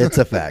fact. it's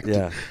a fact.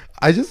 Yeah.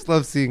 I just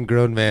love seeing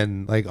grown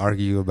men like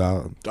argue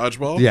about.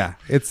 Dodgeball? Yeah,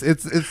 it's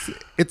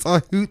a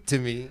hoot to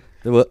me.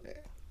 Well,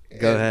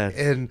 go ahead.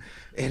 And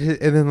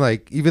then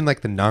like even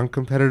like the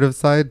non-competitive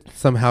side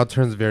somehow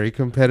turns very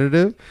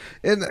competitive,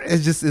 and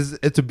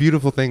it's a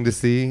beautiful thing to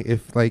see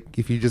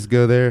if you just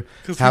go there,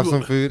 'Cause have people-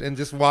 some food, and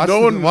just watch. I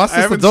Watch this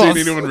haven't adults.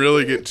 seen anyone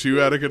really get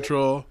too out of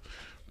control,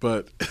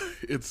 but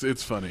it's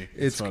funny.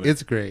 It's funny.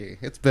 It's great.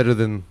 It's better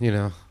than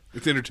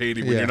It's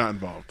entertaining when Yeah. you're not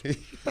involved.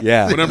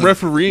 Yeah. When I'm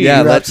refereeing,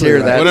 Yeah, You're let's hear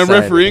absolutely that. when I'm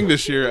side. refereeing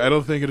this year, I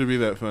don't think it'd be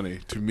that funny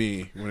to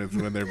me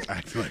when they're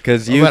acting like.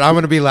 Because you, But I'm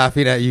gonna be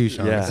laughing at you,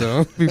 Sean. yeah,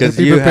 So because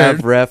be you prepared.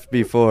 have ref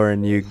before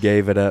and you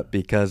gave it up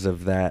because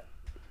of that.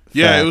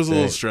 Yeah, it fact was a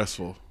little that-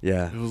 stressful.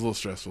 Yeah. It was a little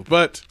stressful,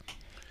 but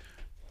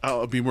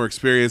I'll be more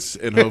experienced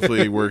and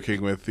hopefully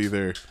working with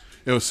either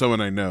someone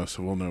I know,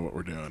 so we'll know what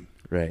we're doing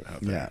Right.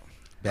 out there. Yeah.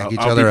 Back each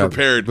I'll other be up.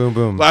 prepared. Boom,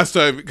 boom. Last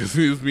time, because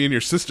it was me and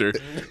your sister,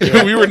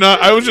 we were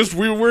not.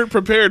 We weren't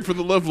prepared for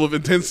the level of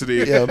intensity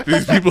Yeah.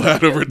 these people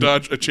had over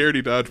a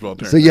charity dodgeball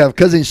tournament. So you have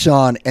cousin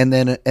Sean, and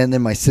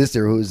then my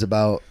sister, who's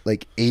about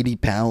like 80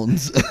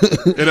 pounds,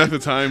 And at the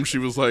time, she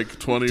was like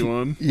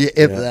 21, yeah,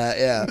 if that,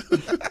 yeah.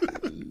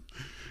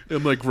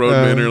 and like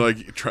roadmen are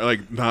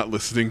like not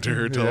listening to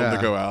her, tell them Yeah.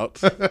 to go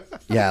out.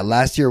 Yeah,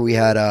 last year we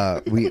had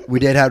we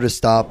did have to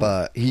stop.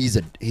 He's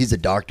a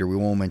doctor. We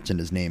won't mention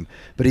his name,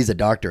 but he's a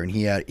doctor, and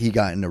he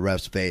got in the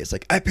ref's face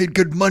like, I paid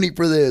good money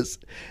for this,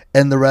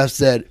 and the ref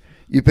said,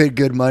 you paid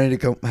good money to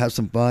come have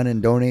some fun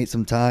and donate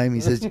some time. He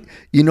says,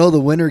 the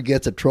winner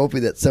gets a trophy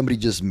that somebody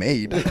just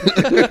made.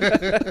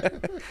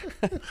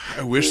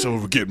 I wish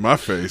someone would get in my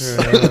face.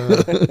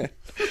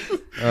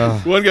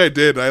 One guy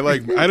did. I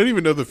don't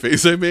even know the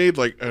face I made.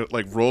 Like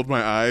rolled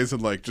my eyes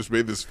and like just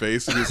made this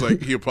face, and he's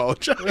like, he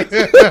apologized.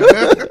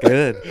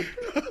 Good.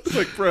 I was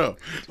like, bro,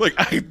 like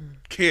I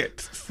can't.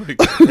 It's like,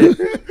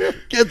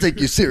 Can't take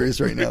you serious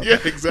right now. yeah,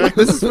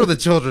 exactly. This is for the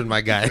children, my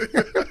guy.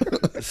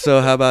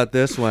 So how about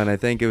this one? I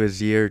think it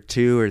was year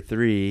 2 or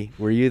 3.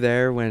 Were you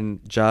there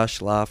when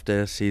Josh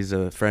Loftus, he's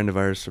a friend of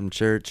ours from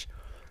church,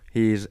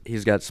 he's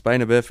got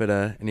spina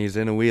bifida and he's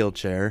in a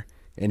wheelchair,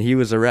 and he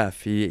was a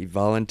ref. He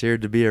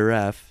volunteered to be a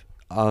ref.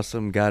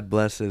 Awesome. God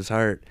bless his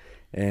heart.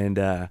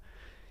 And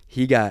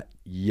he got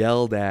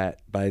yelled at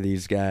by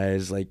these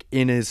guys like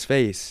in his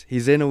face.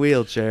 He's in a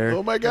wheelchair.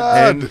 Oh my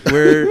God. And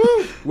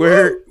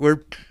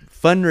we're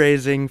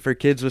fundraising for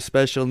kids with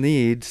special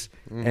needs,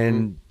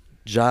 and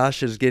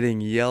Josh is getting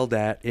yelled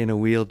at in a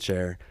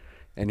wheelchair,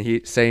 and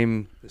he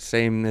same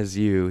as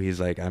you. He's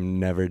like, I'm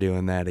never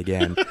doing that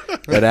again.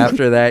 But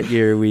after that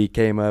year, we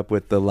came up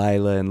with the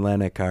Lila and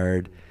Lena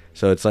card,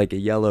 so it's like a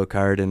yellow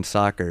card in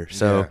soccer.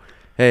 So Yeah.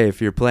 hey,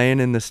 if you're playing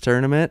in this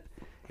tournament,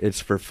 it's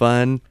for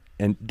fun,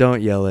 and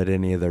don't yell at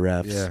any of the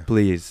refs, Yeah.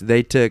 please.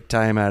 They took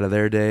time out of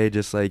their day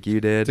just like you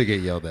did. To get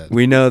yelled at.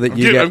 We know that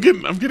you I'm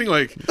getting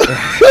like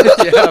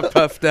yeah,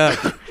 puffed up.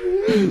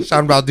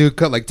 Sean Baldu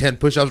cut like 10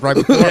 push-ups right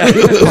before.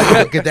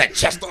 Get that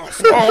chest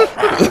off.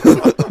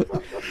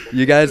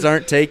 You guys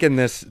aren't taking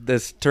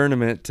this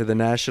tournament to the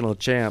national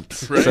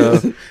champs, Right. so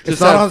just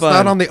It's not, have on, it's fun.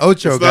 not on the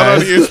Ocho, it's not on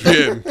guys.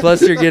 ESPN.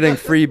 Plus, you're getting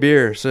free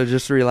beer, so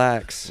just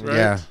relax. Right?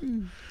 Yeah,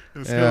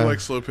 It's Yeah. kind of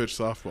like slow pitch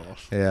softball.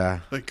 yeah.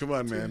 Like, come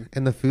on, man.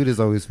 And the food is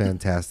always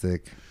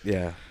fantastic.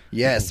 Yeah.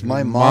 Yes,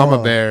 my mom.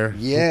 Mama Bear.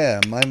 Yeah,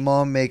 my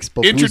mom makes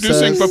pupusas.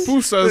 Introducing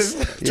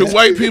pupusas to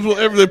white people,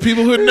 the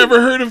people who had never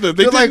heard of them.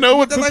 They They're didn't know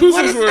what they're pupusas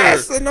what is were.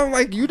 this? And I'm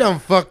like, you done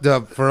fucked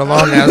up for a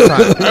long ass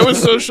time. I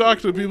was so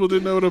shocked that people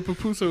didn't know what a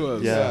pupusa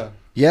was. Yeah.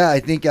 Yeah, I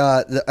think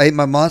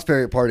my mom's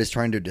favorite part is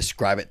trying to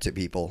describe it to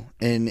people,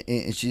 and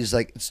she's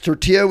like, it's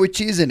tortilla with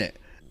cheese in it.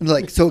 I'm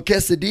like, so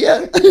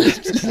quesadilla?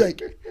 She's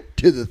like,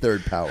 to the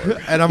third power.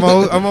 And I'm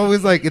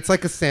always like, it's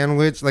like a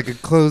sandwich, like a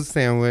closed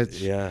sandwich.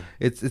 Yeah.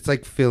 It's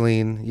like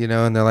filling,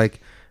 and they're like,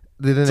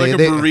 It's like a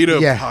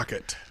burrito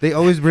pocket. They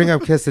always bring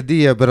up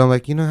quesadilla, but I'm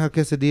like, you know how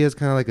quesadilla is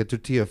kind of like a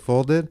tortilla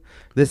folded?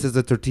 This is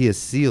a tortilla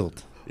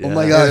sealed. Oh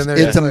my Yeah. gosh, And they're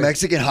it's just a like-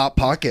 Mexican hot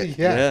pocket.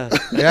 Yeah.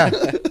 Yeah.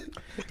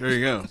 There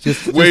you go.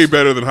 Just- Way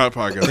better than Hot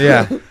Pockets.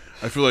 Yeah.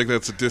 I feel like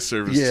that's a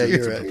disservice Yeah, to you're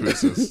to right.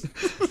 pupusas.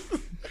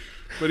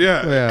 But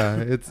yeah. Yeah.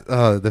 It's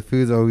the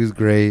food's always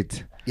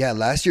great. Yeah,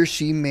 last year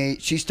she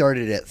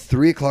started at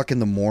 3:00 in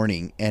the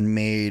morning and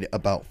made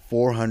about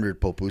 400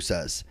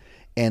 pupusas,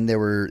 and they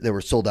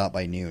were sold out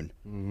by noon.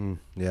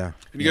 Yeah.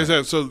 And you guys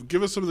have, so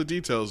give us some of the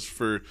details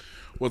for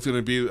what's going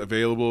to be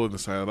available in the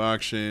silent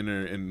auction,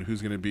 and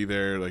who's going to be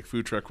there, like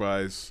food truck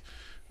wise,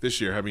 this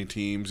year. How many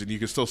teams? And you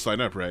can still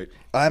sign up, right?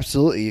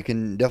 Absolutely, you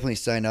can definitely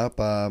sign up.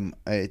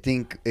 I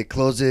think it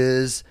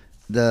closes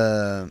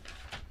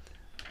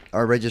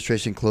our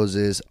registration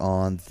closes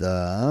on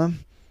the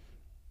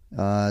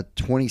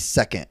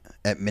 22nd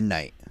at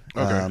midnight.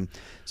 Okay.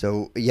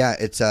 So yeah,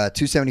 it's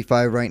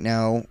 $275 right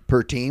now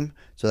per team.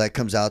 So that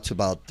comes out to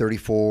about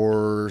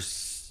 34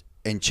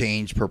 and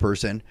change per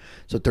person.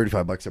 So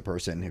 $35 a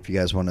person if you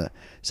guys want to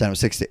sign up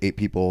 6 to 8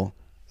 people.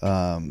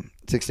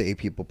 6 to 8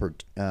 people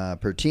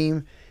per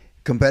team.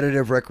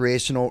 Competitive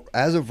recreational.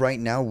 As of right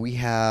now, we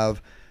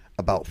have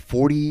about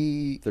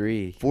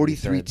 43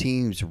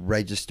 teams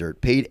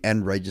registered, paid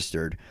and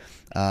registered.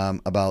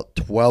 About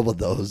 12 of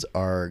those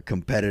are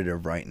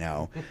competitive right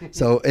now.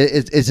 So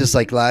it's just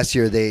like last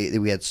year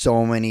we had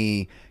so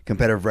many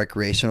competitive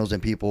recreationals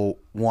and people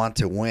want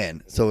to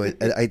win. So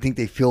I think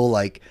they feel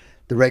like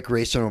the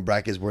recreational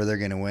bracket is where they're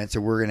going to win.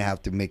 So we're going to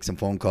have to make some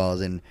phone calls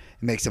and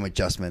make some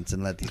adjustments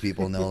and let these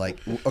people know, like,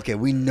 okay,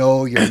 we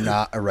know you're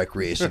not a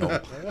recreational.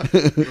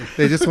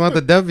 They just want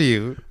the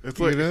W. It's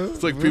like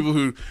it's like people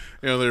who,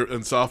 they're in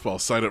softball,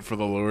 sign up for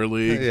the lower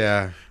league,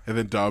 Yeah. and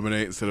then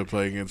dominate instead of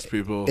playing against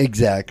people.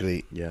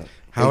 Exactly. Yeah.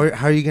 How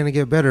are you going to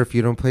get better if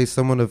you don't play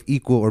someone of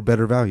equal or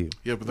better value?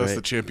 Yeah, but that's Right.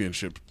 the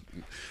championship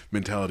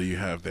mentality you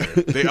have there.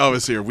 They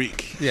obviously are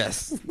weak.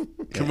 Yes.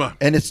 Come on.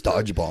 And it's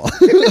dodgeball.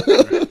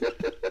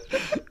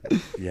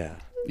 Yeah.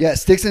 Yeah,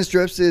 Sticks and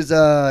Strips is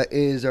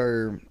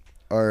our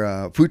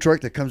food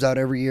truck that comes out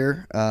every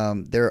year.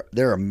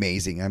 They're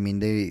amazing. I mean,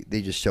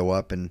 they just show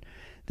up and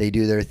they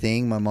do their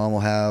thing. My mom will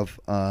have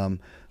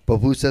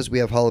pupusas. We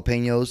have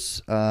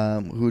jalapenos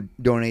who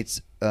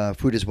donates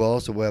food as well.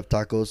 So we'll have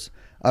tacos,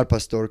 al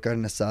pastor,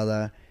 carne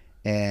asada,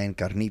 and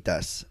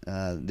carnitas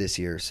this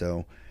year.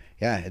 So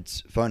yeah,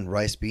 it's fun.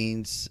 Rice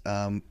beans.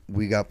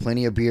 We got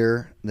plenty of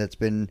beer that's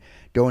been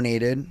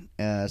donated.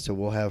 So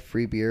we'll have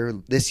free beer.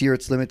 This year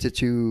it's limited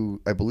to,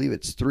 I believe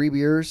it's 3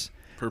 beers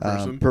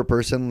Per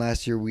person?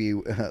 Last year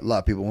a lot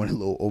of people went a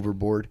little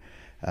overboard.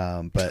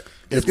 But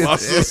It's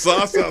lots of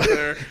sauce out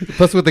there.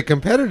 Plus, with the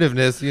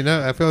competitiveness,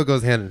 I feel it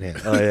goes hand in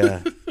hand. Oh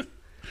yeah.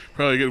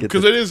 Probably good.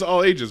 Because it is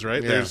all ages,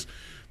 right?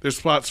 There's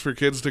spots for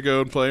kids to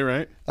go and play,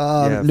 right?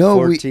 Yeah, no,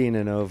 14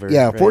 and over.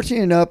 yeah, right?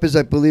 14 and up is,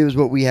 I believe, is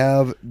what we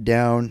have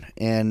down.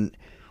 And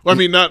Well, I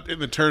mean, not in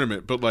the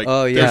tournament, but like,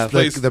 Oh, yeah. there's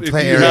place, The if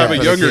play you area have a for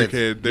the younger kids.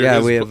 kid, there Yeah,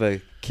 is we have a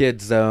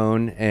kid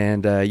zone,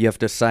 and you have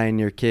to sign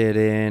your kid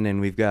in, and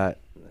we've got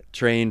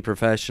trained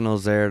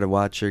professionals there to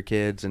watch your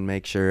kids and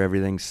make sure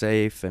everything's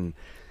safe, and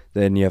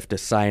then you have to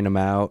sign them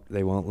out.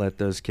 They won't let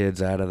those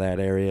kids out of that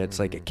area. It's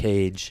like a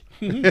cage.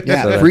 yeah,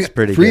 So that's free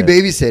pretty free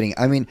good. babysitting.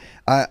 I mean,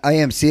 I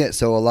MC it,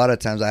 so a lot of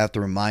times I have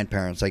to remind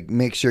parents, like,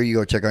 make sure you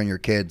go check on your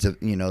kids.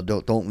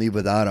 Don't leave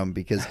without them,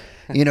 because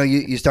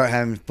you start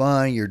having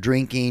fun. You're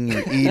drinking,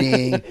 you're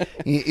eating,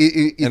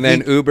 you And then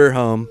think- Uber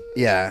home.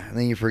 yeah, and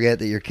then you forget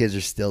that your kids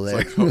are still there.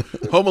 like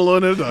Home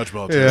Alone and a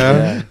dodgeball team.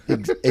 Yeah.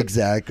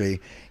 Exactly.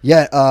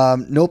 Yeah.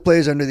 No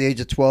players under the age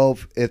of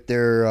 12. If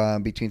they're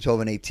between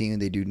 12 and 18,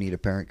 they do need a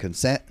parent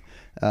consent.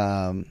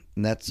 And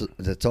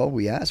that's all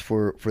we ask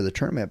for the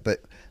tournament.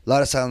 But a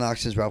lot of silent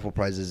auctions, raffle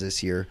prizes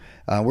this year.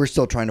 We're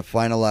still trying to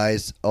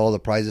finalize all the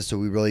prizes, so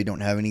we really don't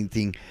have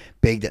anything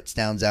big that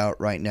stands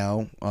out right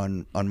now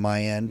on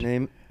my end.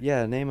 Name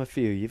a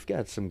few. You've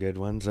got some good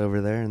ones over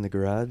there in the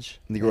garage.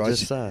 In the I garage,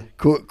 just saw.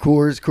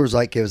 Coors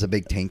Light gives a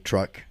big tank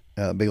truck,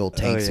 a big old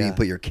tank, Oh, so you yeah. can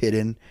put your kid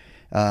in.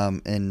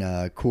 And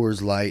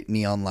Coors Light,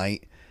 neon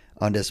light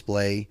on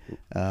display.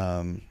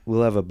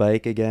 We'll have a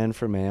bike again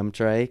from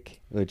Amtrike,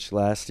 which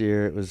last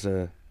year it was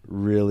a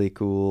really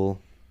cool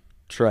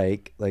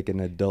trike, like an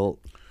adult.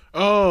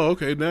 Oh,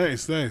 okay,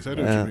 nice. I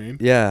know what you mean.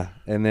 Yeah,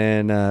 and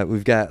then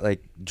we've got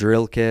like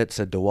drill kits,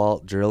 a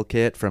DeWalt drill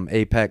kit from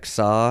Apex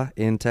Saw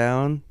in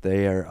town.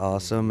 They are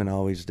awesome and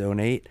always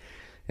donate.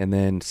 And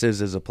then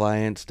Siz's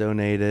Appliance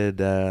donated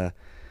a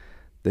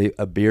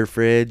beer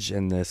fridge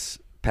and this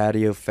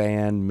patio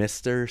fan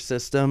mister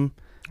system,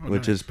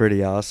 which is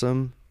pretty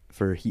awesome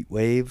for heat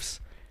waves.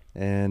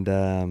 And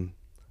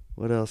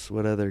what else?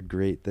 What other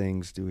great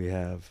things do we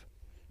have?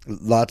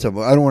 Lots of.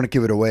 I don't want to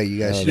give it away. You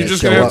guys. Oh, should You're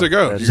just show going to have up. to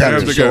go. You're Just going to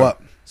have to show go.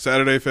 up.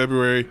 Saturday,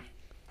 February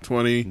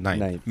 29th.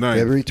 Ninth.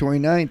 February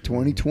 29th,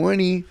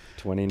 2020.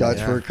 29.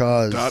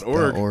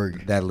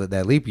 DodgeForACause.org.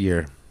 That leap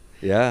year.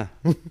 Yeah.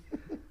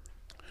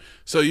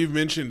 So you've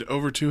mentioned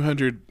over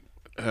 200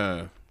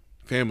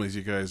 families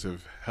you guys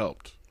have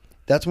helped.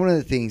 That's one of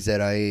the things that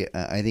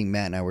I think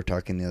Matt and I were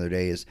talking the other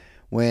day is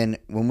when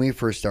we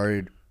first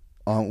started,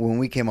 when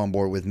we came on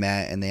board with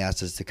Matt and they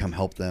asked us to come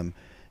help them,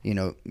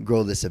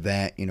 grow this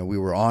event. We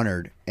were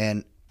honored.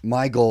 And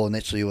my goal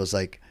initially was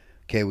like,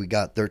 okay, we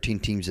got 13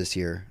 teams this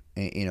year.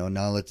 And,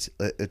 now let's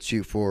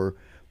shoot for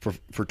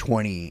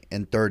 20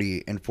 and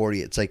 30 and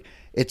 40. It's like,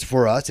 it's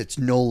for us. It's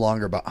no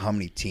longer about how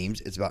many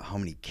teams. It's about how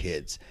many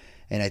kids.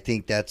 And I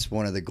think that's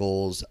one of the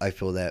goals I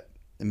feel that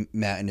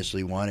Matt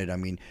initially wanted. I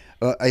mean,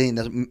 I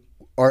think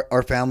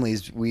our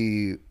families,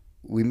 we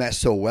mesh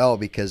so well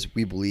because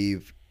we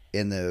believe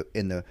in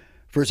the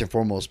first and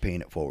foremost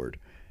paying it forward.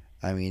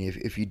 I mean,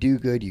 if you do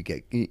good, you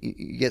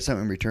get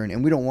something in return,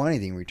 and we don't want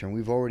anything in return.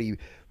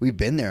 We've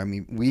been there. I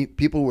mean,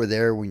 people were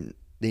there when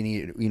they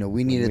needed,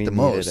 we needed it the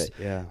most.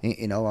 Yeah.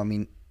 I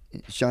mean,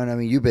 Sean, I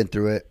mean, you've been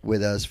through it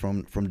with us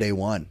from day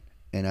one,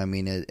 and I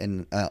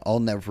mean, I'll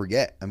never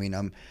forget. I mean,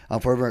 I'm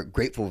forever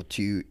grateful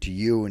to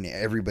you and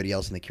everybody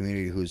else in the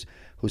community who's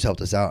helped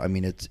us out. I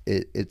mean,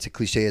 it's a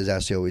cliche, as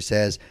Ashley always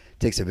says, it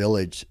takes a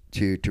village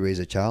to raise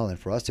a child, and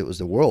for us, it was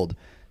the world.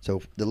 So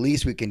the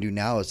least we can do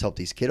now is help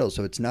these kiddos.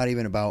 So it's not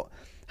even about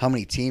how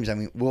many teams. I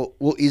mean, we'll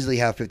easily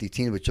have 50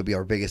 teams, which will be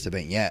our biggest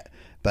event yet.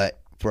 But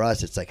for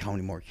us, it's like, how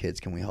many more kids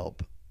can we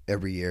help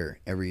every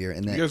year? And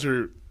then, you guys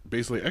are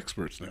basically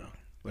experts now.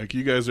 Like,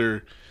 you guys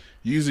are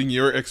using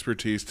your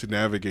expertise to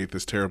navigate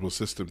this terrible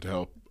system to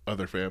help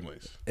other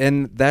families.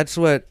 And that's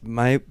what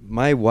my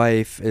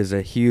wife is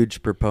a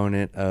huge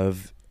proponent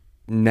of,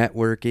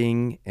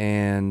 networking,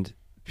 and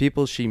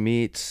people she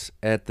meets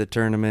at the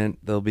tournament.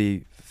 There'll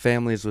be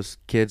families with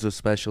kids with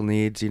special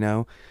needs.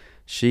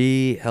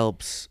 She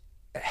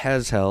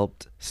has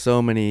helped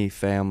so many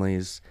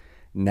families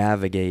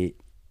navigate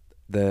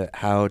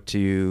how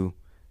to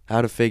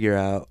figure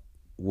out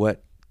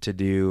what to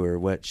do or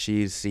what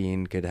she's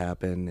seen could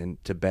happen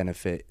and to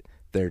benefit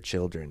their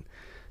children.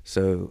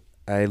 So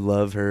I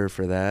love her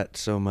for that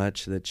so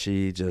much, that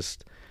she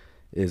just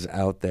is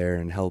out there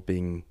and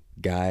helping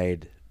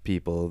guide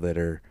people that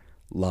are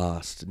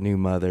lost, new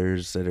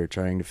mothers that are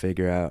trying to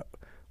figure out,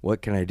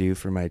 what can I do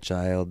for my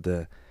child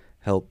to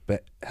help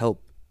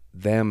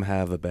them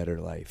have a better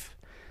life.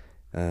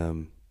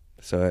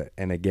 So,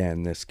 and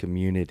again, this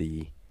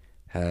community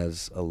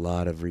has a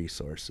lot of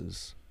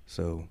resources.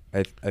 So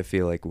I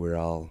feel like we're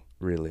all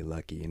really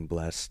lucky and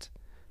blessed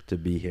to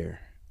be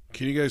here.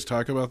 Can you guys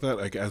talk about that?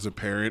 Like, as a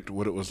parent,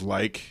 what it was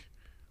like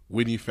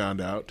when you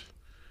found out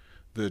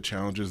the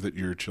challenges that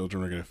your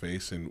children were going to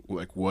face, and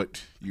like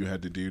what you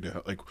had to do to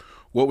help, like,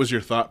 what was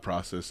your thought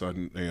process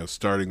on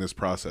starting this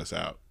process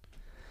out?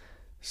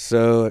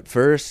 So at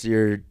first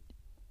you're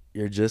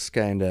just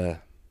kind of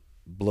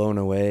blown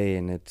away,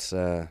 and it's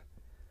you're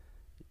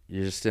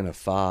just in a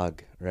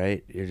fog,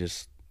 right? You're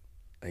just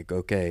like,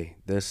 okay,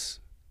 this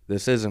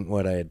isn't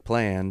what I had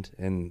planned.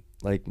 And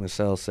like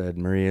Marcel said,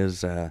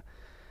 Maria's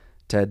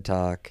TED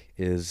Talk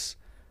is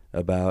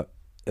about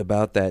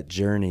that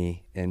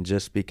journey. And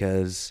just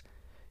because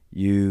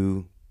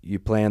you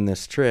plan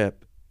this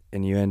trip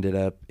and you ended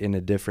up in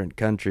a different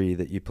country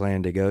that you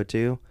planned to go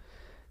to,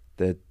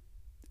 that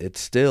it's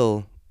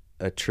still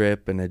a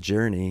trip and a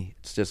journey.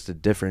 It's just a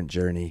different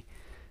journey.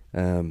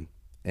 And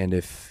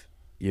if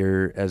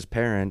you're, as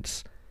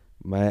parents,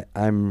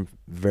 I'm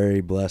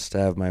very blessed to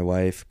have my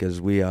wife,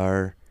 because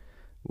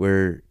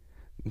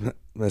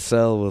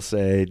Marcel will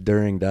say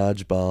during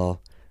dodgeball,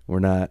 we're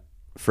not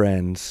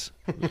friends,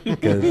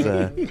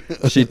 because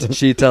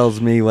she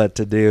tells me what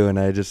to do, and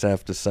I just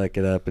have to suck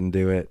it up and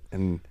do it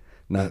and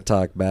not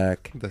talk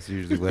back. That's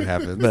usually what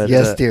happens. But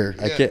yes, dear.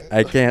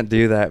 I can't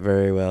do that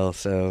very well,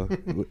 so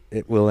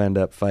it will end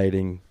up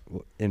fighting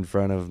in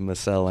front of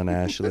Marcel and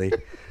Ashley.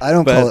 I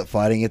don't call it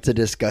fighting; it's a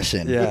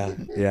discussion.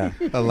 Yeah,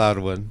 A loud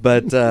one.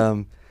 But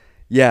so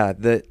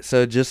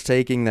just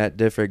taking that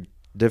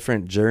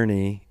different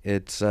journey,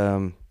 it's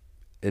a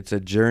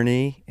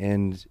journey,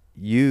 and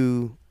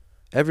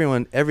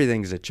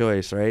everything's a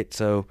choice, right?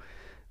 So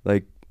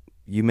like,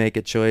 you make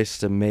a choice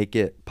to make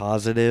it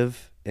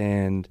positive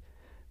and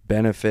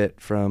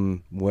benefit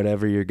from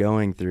whatever you're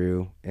going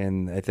through.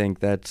 And I think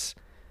that's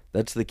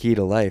the key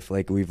to life.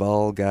 Like, we've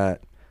all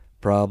got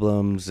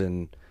problems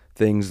and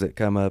things that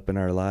come up in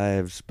our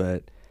lives,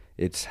 but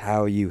it's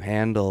how you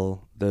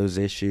handle those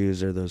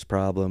issues or those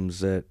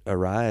problems that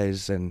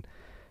arise, and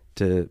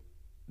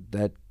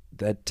that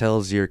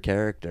tells your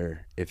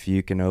character if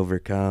you can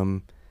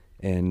overcome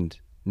and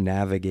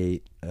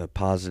navigate a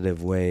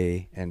positive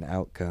way and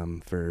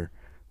outcome for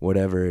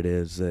whatever it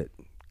is that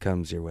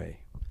comes your way.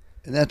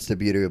 And that's the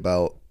beauty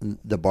about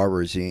the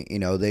barbers.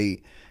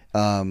 They,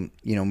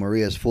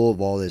 Maria's full of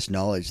all this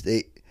knowledge.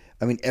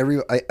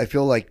 I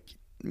feel like,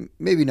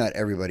 maybe not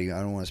everybody,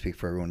 I don't want to speak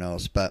for everyone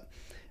else, but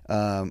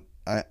I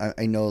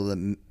know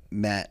that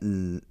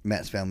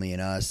Matt's family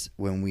and us,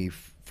 when we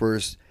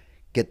first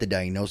get the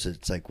diagnosis,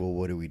 it's like, well,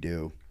 what do we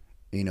do?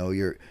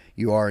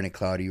 You are in a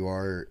cloud. You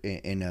are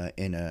in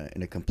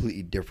a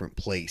completely different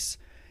place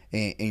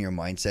in your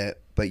mindset.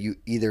 But you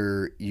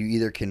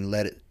either can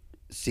let it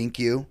sink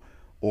you,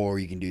 or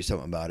you can do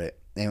something about it.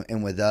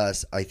 And with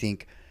us, I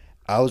think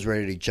I was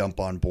ready to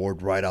jump on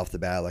board right off the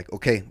bat. Like,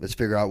 okay, let's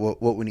figure out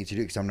what we need to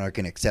do, because I'm not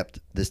going to accept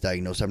this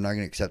diagnosis. I'm not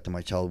going to accept that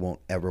my child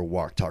won't ever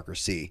walk, talk, or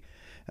see.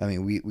 I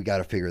mean, we got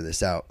to figure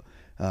this out.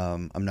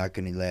 I'm not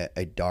going to let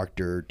a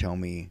doctor tell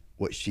me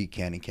what she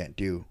can and can't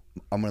do.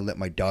 I'm going to let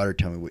my daughter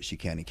tell me what she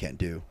can and can't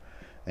do.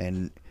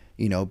 And,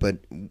 but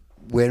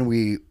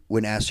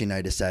when Ashley and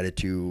I decided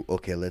to,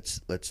 okay, let's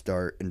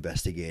start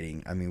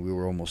investigating. I mean, we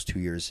were almost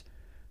 2 years.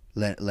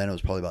 Lena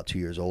was probably about 2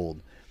 years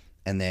old.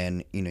 And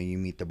then, you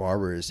meet the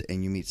barbers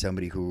and you meet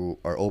somebody who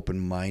are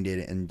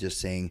open-minded and just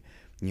saying,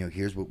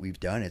 here's what we've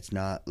done. It's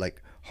not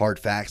like hard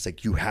facts,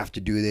 like you have to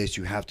do this,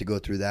 you have to go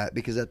through that,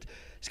 because that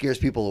scares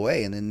people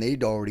away. And then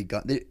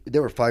they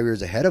were 5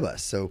 years ahead of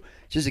us. So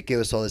just to give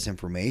us all this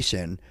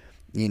information,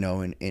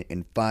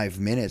 in 5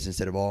 minutes,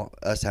 instead of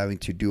us having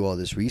to do all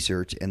this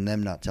research and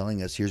them not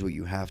telling us, here's what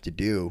you have to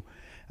do.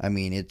 I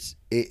mean,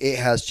 it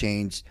has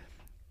changed.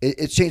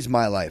 It's changed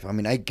my life. I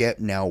mean, I get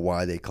now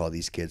why they call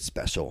these kids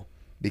special,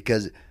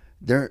 because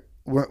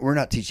we're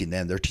not teaching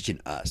them, they're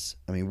teaching us.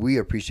 I mean,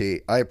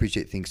 I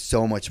appreciate things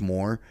so much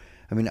more.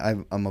 I mean,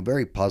 I'm a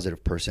very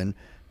positive person,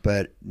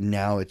 but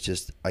now it's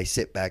just, I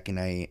sit back and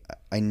I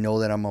know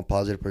that I'm a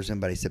positive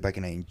person, but I sit back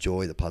and I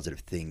enjoy the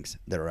positive things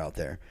that are out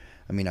there.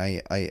 I mean,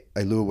 I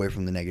lure away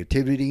from the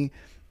negativity,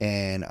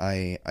 and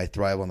I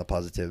thrive on the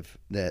positive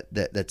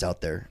that's out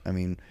there. I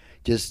mean,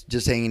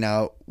 just hanging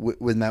out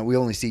with Matt, we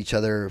only see each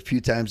other a few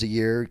times a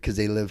year because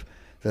they live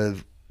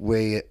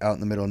way out in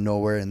the middle of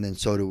nowhere, and then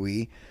so do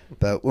we.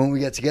 But when we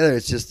get together,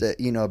 it's just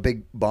a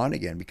big bond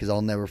again, because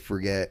I'll never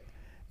forget,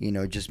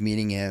 just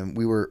meeting him.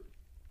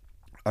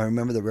 I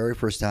remember the very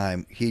first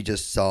time he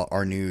just saw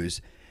our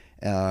news.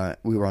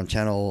 We were on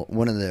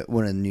one of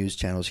the news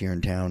channels here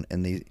in town,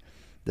 and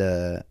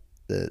the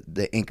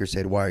anchor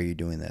said, "Why are you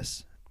doing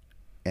this?"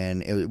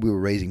 And we were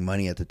raising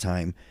money at the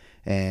time,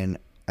 and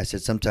I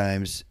said,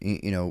 sometimes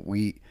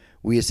we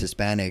as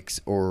Hispanics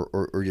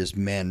or just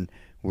men,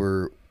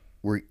 we're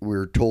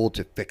told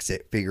to fix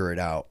it, figure it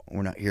out.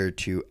 We're not here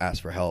to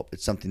ask for help.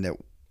 It's something that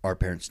our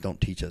parents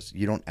don't teach us.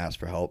 You don't ask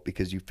for help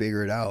because you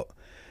figure it out.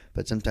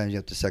 But sometimes you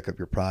have to suck up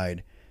your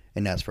pride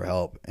and ask for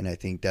help. And I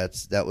think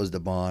that was the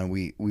bond.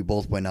 We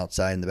both went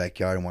outside in the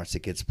backyard and watched the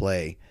kids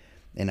play.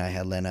 And I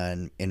had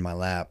Lena in my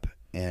lap,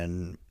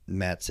 and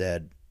Matt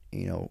said,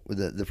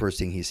 the first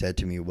thing he said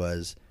to me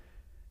was,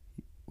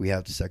 we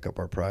have to suck up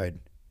our pride.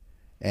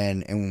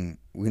 And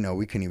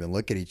we couldn't even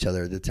look at each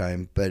other at the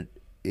time, but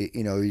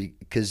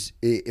because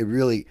it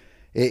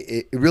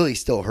really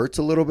still hurts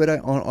a little bit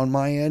on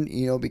my end,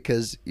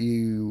 because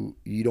you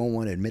don't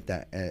want to admit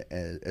that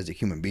as a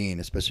human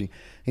being, especially,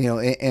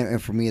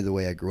 and for me, the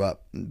way I grew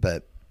up.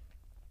 But,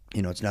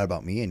 it's not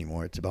about me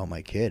anymore. It's about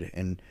my kid.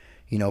 And,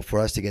 for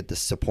us to get the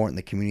support in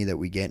the community that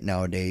we get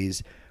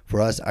nowadays, for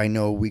us, I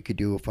know we could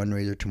do a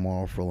fundraiser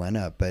tomorrow for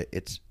Lena, but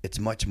it's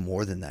much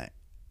more than that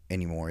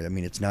anymore. I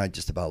mean, it's not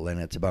just about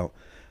Lena. It's about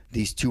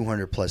these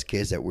 200 plus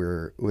kids that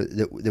we're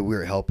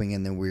helping,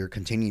 and then we're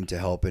continuing to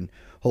help. And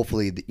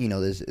hopefully,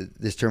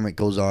 this tournament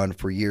goes on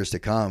for years to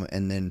come,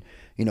 and then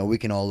we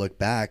can all look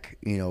back,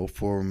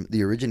 from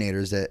the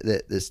originators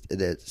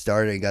that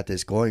started and got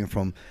this going,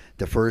 from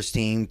the first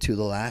team to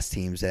the last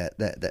teams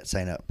that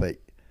sign up. But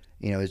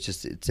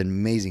it's an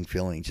amazing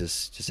feeling,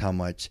 just how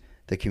much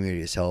the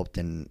community has helped,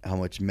 and how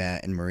much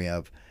Matt and Maria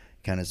have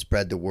kind of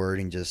spread the word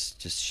and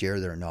just share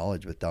their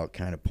knowledge without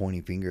kind of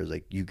pointing fingers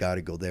like, you got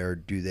to go there,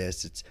 do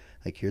this. It's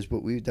like, here's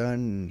what we've done,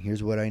 and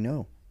here's what I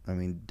know. I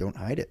mean, don't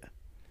hide it.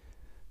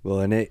 Well,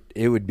 and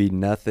it would be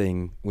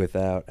nothing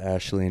without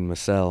Ashley and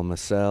Marcel.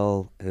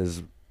 Marcel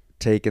has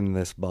taken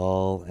this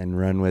ball and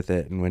run with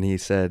it, and when he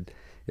said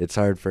it's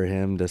hard for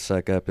him to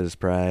suck up his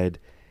pride,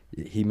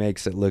 he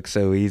makes it look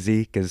so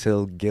easy, because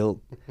he'll guilt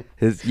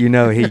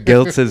he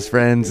guilts his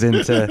friends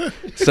into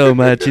so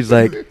much. He's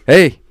like,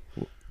 hey,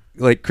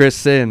 like Chris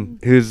Sin,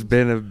 who's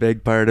been a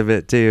big part of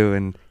it too,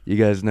 and you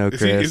guys know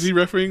Chris. Is he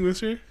refereeing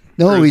this year?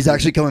 No, he's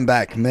actually coming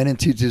back. Men in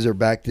Tutus are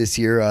back this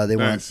year. They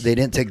Nice. they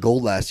didn't take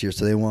gold last year,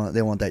 so they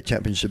want that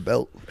championship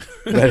belt.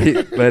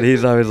 But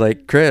he's always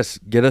like, Chris,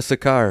 get us a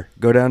car.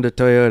 Go down to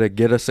Toyota,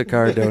 get us a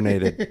car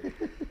donated.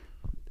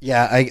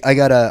 Yeah, I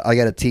got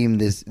a team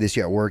this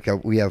year at work.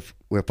 We have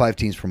 5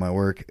 teams for my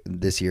work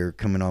this year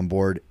coming on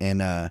board,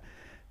 and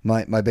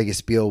my biggest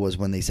spiel was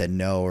when they said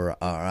no or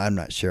I'm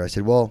not sure. I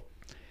said, well,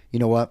 you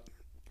know what?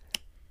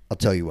 I'll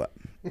tell you what.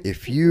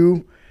 If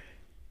you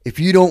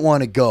don't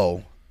want to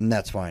go, then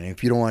that's fine.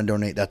 If you don't want to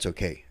donate, that's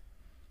okay.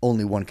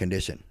 Only one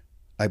condition.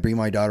 I bring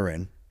my daughter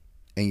in,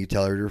 and you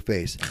tell her to her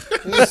face,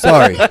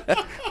 sorry,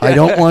 I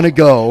don't want to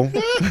go.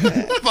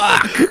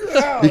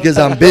 Fuck. Because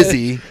I'm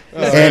busy,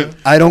 and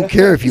I don't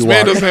care if you This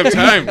want. man doesn't have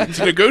time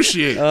to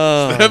negotiate.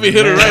 Oh, It's the heavy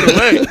hitter right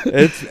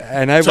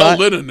away. Tell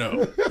Lena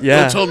no.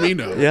 Yeah. Don't tell me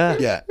no.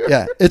 Yeah.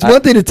 Yeah. It's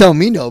one thing to tell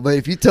me no, but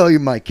if you tell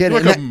my kid,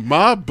 You're like a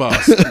mob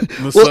boss,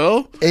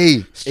 Marcel.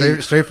 hey,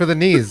 Straight for the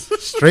knees.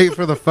 Straight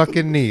for the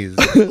fucking knees.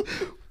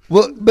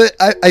 well, but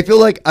I feel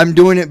like I'm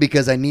doing it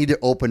because I need to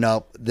open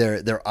up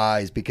their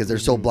eyes, because they're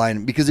so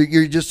blind, because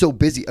you're just so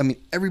busy. I mean,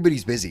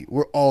 everybody's busy.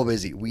 We're all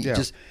busy. We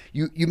just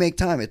you make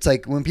time. It's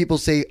like when people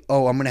say,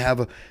 "Oh, I'm going to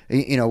have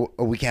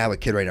we can't have a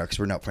kid right now because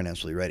we're not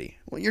financially ready."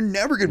 Well, you're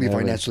never going to be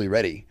financially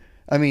ready.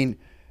 I mean,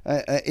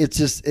 it's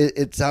just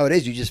it's how it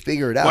is. You just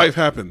figure it out. Life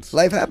happens.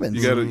 Life happens.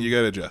 You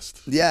gotta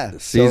adjust. Yeah.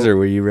 Caesar,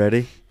 were you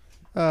ready?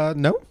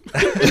 No.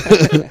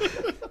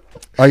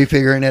 Are you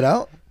figuring it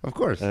out? Of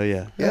course. Oh,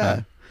 yeah.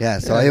 Yeah.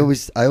 So I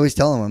always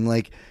tell them, I'm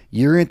like,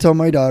 you're going to tell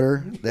my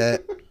daughter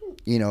that,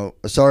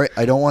 sorry,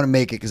 I don't want to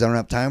make it because I don't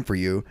have time for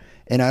you.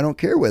 And I don't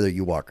care whether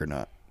you walk or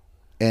not.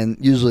 And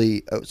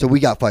usually, so we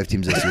got 5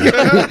 teams this year.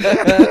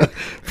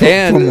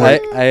 And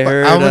I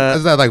heard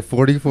is that like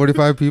 40,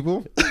 45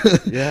 people?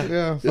 yeah.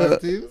 Yeah,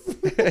 5 teams.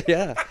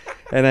 Yeah.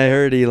 And I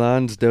heard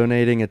Elon's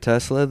donating a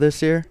Tesla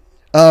this year.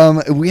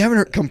 We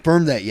haven't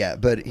confirmed that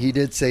yet, but he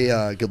did say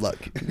good luck.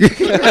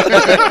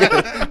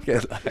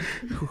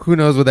 Who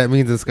knows what that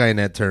means in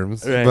Skynet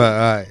terms? Right.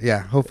 But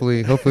yeah,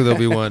 hopefully there'll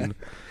be one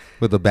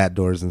with the bat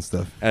doors and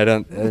stuff.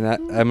 I'm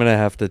gonna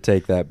have to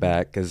take that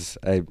back because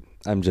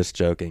I'm just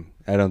joking.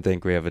 I don't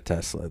think we have a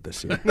Tesla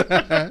this year.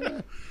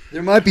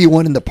 There might be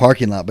one in the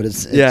parking lot, but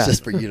it's Yeah.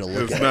 just for you to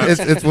look It's at.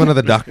 not- It's one of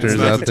the doctors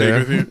It's not out to there.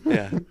 take with you.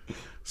 Yeah.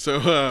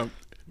 So,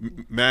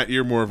 Matt,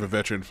 you're more of a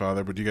veteran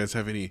father, but do you guys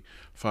have any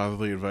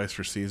fatherly advice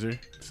for Caesar?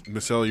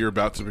 Marcel, you're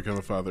about to become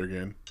a father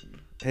again.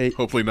 Hey.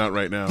 Hopefully not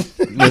right now.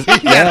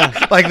 Yeah.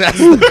 Like that's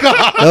the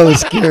God. That was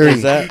scary.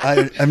 Is that-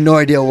 I have no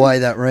idea why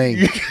that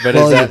rang. But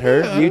Well, is that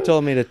her? You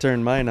told me to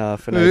turn mine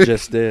off, and I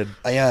just did.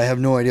 Yeah, I have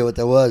no idea what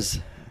that was.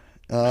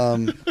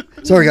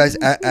 Sorry, guys.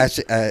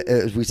 Ashley,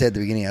 as we said at the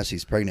beginning,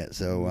 Ashley's pregnant,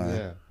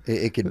 so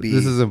it could be.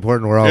 This is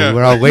important. We're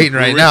Yeah. all waiting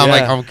right now. Yeah.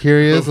 Like I'm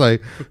curious.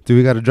 Like, do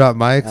we got to drop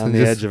mics On and the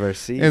just edge of our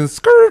seat. and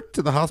skirt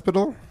to the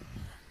hospital,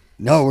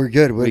 No, we're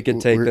good. We could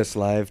take we're- this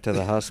live to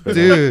the hospital.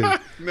 dude?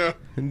 No.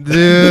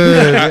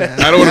 Dude.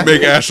 I don't want to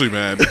make Ashley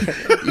mad.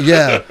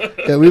 Yeah,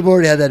 we've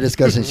already had that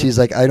discussion. She's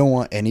like, I don't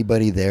want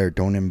anybody there.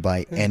 Don't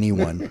invite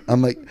anyone.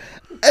 I'm like,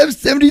 I have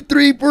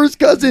 73 first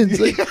cousins.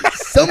 Like,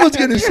 someone's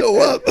gonna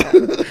show up.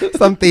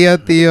 Some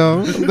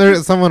Theo.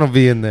 Someone will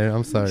be in there.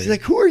 I'm sorry. She's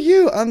like, who are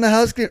you? I'm the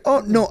house cleaner. Oh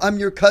no, I'm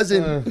your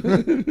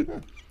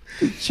cousin.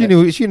 She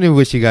knew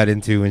what she got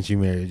into when she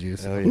married you.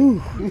 So.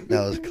 Oh, yeah.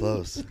 That was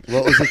close.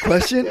 What was the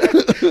question?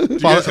 Do you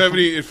guys have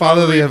any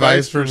fatherly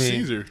advice for me.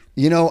 Caesar?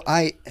 You know,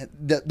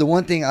 the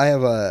one thing, I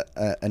have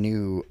a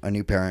new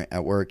parent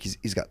at work.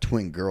 He's got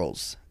twin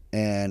girls,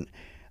 and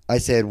I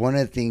said one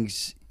of the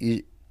things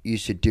you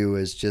should do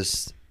is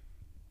just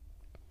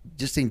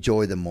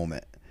enjoy the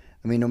moment.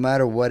 I mean, no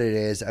matter what it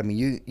is. I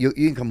mean, you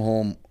can come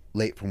home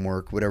late from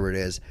work, whatever it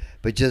is,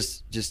 but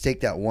just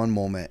take that one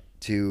moment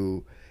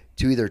to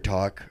either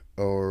talk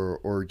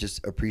or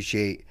just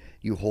appreciate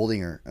you holding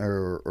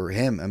her or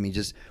him. I mean,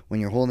 just when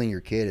you're holding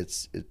your kid,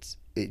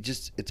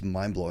 it's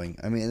mind blowing.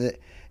 I mean,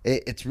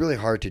 it's really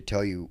hard to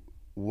tell you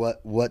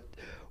what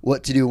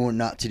to do and what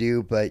not to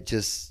do, but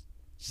just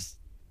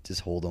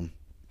hold them.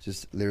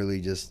 Just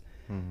literally just.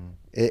 Mm-hmm.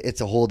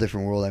 It's a whole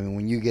different world. I mean,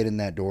 when you get in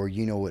that door,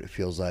 you know what it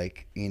feels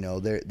like. You know,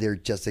 they're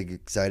just like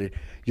excited.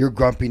 Your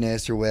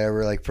grumpiness or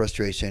whatever, like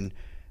frustration,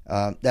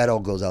 that all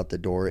goes out the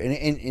door.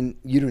 And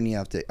you don't even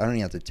have to. I don't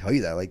even have to tell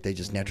you that. Like, they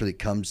just naturally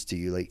comes to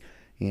you. Like,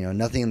 you know,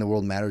 nothing in the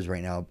world matters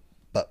right now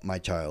but my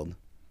child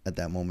at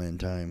that moment in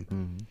time.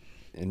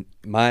 Mm-hmm. And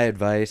my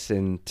advice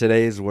in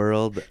today's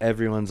world,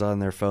 everyone's on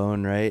their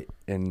phone, right?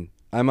 And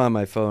I'm on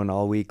my phone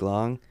all week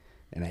long,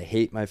 and I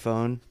hate my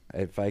phone.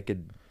 If I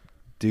could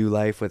do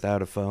life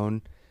without a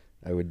phone,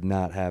 I would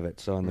not have it.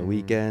 So on the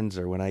weekends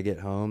or when I get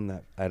home,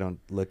 that I don't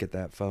look at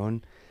that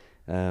phone.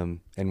 And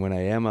when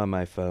I am on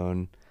my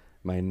phone,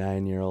 my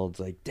 9-year-old's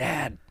like,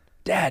 Dad,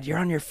 you're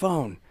on your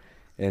phone.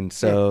 And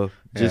so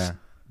just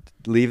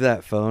leave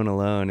that phone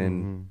alone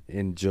and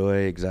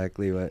enjoy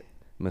exactly what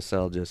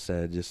Marcel just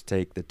said. Just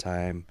take the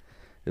time,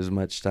 as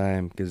much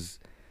time, because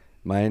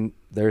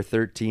they're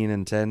 13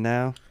 and 10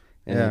 now.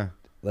 And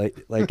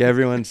like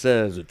everyone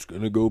says, it's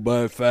going to go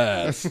by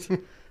fast.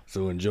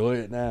 So enjoy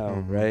it now,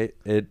 right?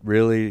 It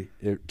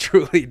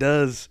truly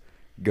does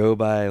go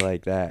by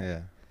like that. Yeah.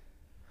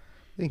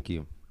 Thank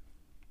you.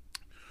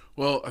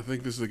 Well, I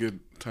think this is a good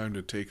time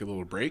to take a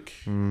little break.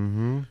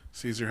 Mm-hmm.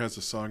 Caesar has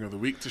a song of the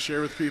week to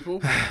share with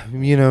people.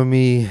 You know,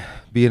 me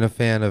being a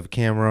fan of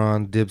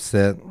Cameron,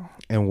 Dipset,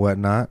 and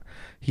whatnot,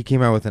 he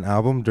came out with an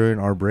album during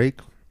our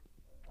break.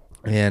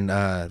 And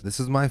this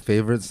is my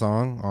favorite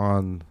song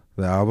on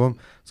the album.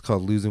 It's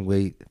called Losing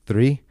Weight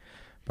 3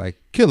 by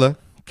Killa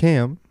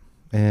Cam.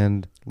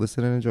 And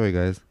listen and enjoy,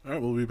 guys. All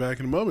right, we'll be back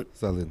in a moment.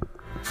 Solid.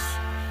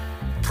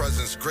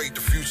 Present's great,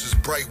 the future's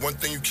bright. One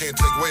thing you can't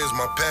take away is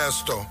my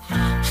past, though.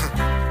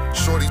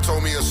 Shorty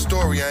told me a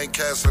story, I ain't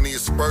cast any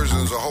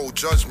aspersions or hold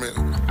judgment.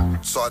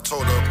 So I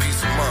told her a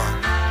peace of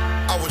mind.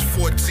 I was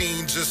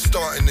 14, just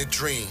starting to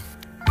dream.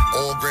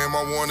 All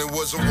grandma wanted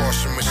was a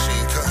washing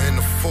machine, couldn't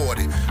afford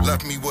it.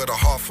 Left me with a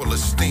heart full of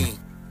steam.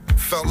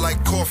 Felt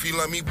like coffee,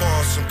 let me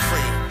borrow some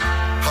cream.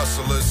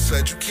 Hustlers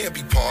said you can't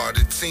be part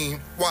of the team.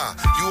 Why?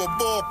 You a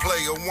ball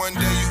player, one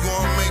day you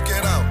gonna make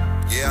it out.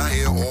 Yeah, I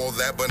hear all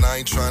that, but I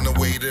ain't trying to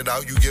wait it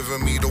out. You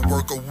giving me the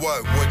work or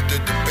what? What the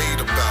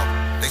debate about?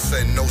 They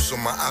said no, so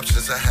my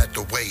options, I had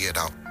to weigh it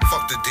out.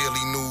 Fuck the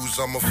daily news,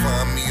 I'ma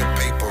find me a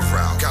paper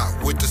route. Got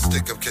with the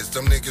stick up kids,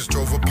 them niggas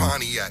drove a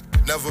Pontiac.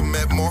 Never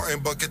met Martin,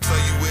 but could tell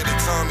you where the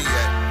Tommy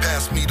at.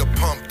 Pass me the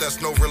pump,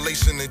 that's no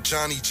relation to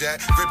Johnny Jack.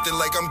 Gripped it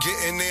like I'm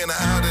getting in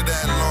and out of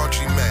that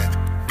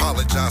laundromat.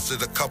 Apologize to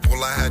the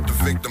couple I had to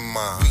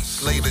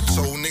victimize. Laid a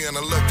toe near and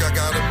look, I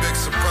got a big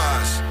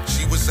surprise.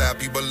 She was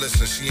happy, but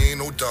listen, she ain't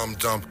no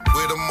dum-dum.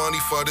 Where the money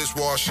for this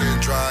washer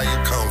and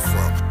dryer come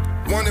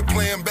from? Wanted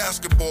playing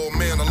basketball,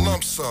 man, a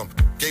lump sum.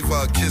 Gave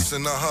her a kiss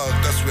and a hug,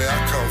 that's where I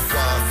come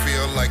from. I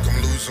feel like I'm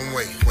losing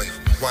weight.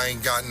 I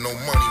ain't got no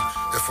money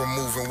if I'm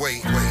moving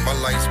weight. My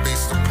life's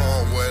based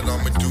upon what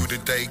I'ma do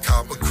today.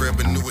 Cop a crib,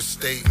 a new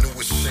estate, new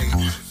estate.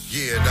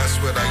 Yeah,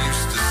 that's what I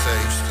used to say.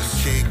 You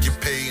can't get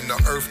paid in the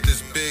earth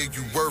this big,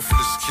 you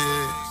worthless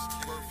kid.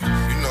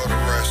 You know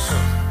the rest.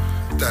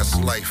 That's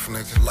life,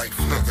 nigga. Life,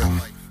 nigga.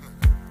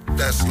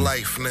 That's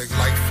life, nigga.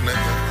 Life,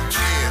 nigga.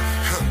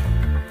 Yeah.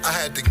 I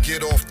had to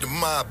get off the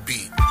mob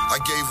beat. I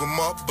gave him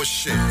up, but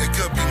shit, it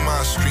could be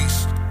my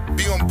streets.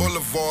 Be on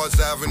boulevards,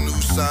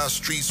 avenues, side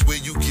streets where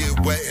you get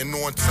wet and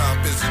on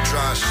top is a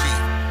dry sheet.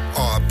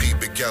 R.I.P.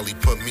 Big Ellie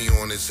put me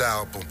on his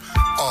album.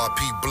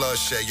 R.I.P.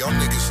 Bloodshed, y'all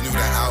niggas knew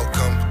the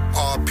outcome.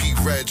 R.I.P.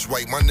 Reg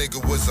White, my nigga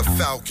was a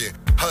Falcon.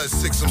 HUD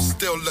 6, I'm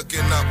still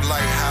looking up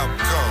like how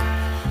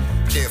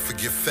come. Can't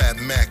forget Fat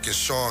Mac and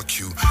Sean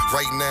Q.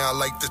 Right now I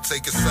like to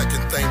take a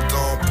second, thank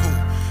Don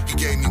Pooh. He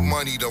gave me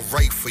money to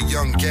write for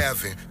young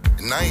Gavin.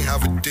 And I ain't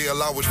have a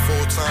deal, I was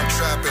full-time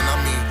trapping. I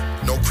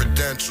mean, no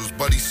credentials,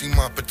 but he see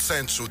my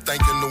potential.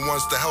 Thanking the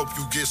ones to help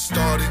you get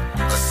started,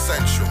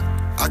 essential.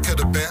 I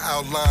could've been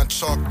outlined,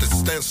 chalked the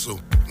stencil.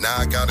 Now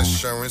I got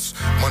insurance,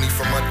 money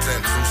from my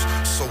dentals.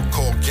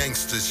 So-called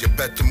gangsters, you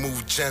better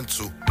move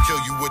gentle. Kill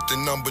you with the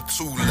number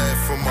 2 lead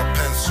from my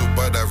pencil.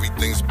 But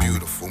everything's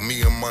beautiful,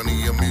 me and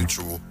money are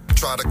mutual.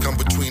 Try to come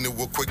between it,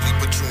 will quickly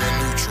put you in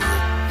neutral.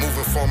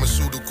 Moving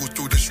pharmaceutical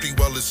through the street,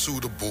 well it's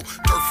suitable.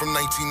 Dirt from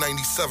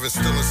 1997,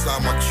 still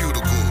inside my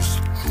cuticles.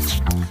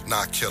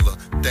 Nah, killer,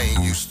 they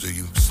ain't used to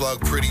you.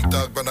 Slug pretty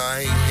thug, but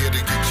I ain't here to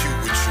get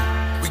cute with you.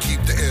 We keep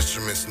the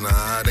instruments,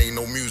 nah, it ain't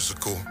no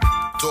musical.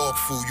 Dog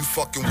food, you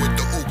fucking with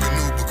the Ooga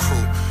Nooba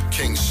crew.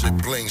 King shit,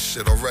 bling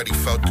shit, already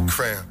felt the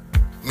crown.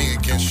 Me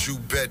against you,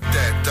 bet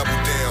that, double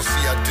down.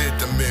 See, I did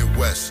the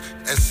Midwest,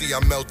 and see,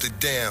 I melted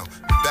down.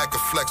 Back a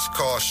flex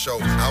car show,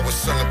 I was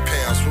selling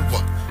pounds.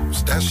 What?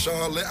 Was that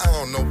Charlotte? I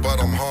don't know,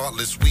 but I'm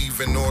heartless.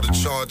 Weaving all the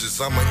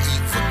charges, I'ma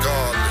eat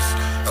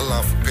regardless. A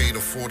line for paid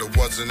in full that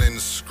wasn't in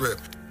the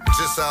script.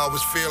 Just how I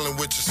was feeling,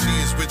 what you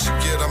see is what you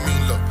get. I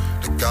mean, look,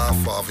 the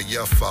Godfather,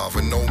 your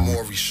father, no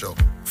Maury show.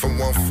 From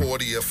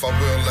 140, if I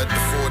will, let the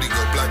 40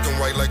 go. Black and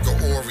white like an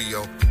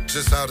Oreo.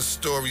 Just how the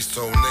story's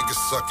told.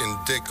 Niggas sucking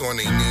dick on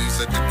their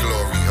knees at the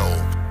glory hole.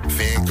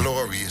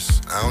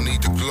 Vainglorious, I don't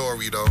need the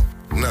glory though.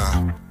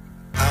 Nah,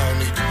 I don't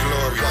need the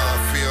glory. Why I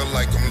feel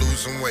like I'm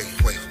losing weight.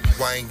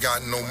 Why I ain't got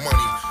no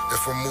money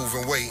if I'm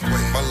moving weight.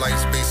 My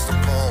life's based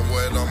upon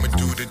what I'ma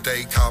do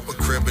today. Cop a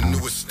crib, a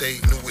new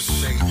estate, new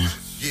estate.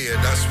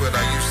 Yeah, that's what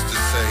I used to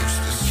say.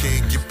 You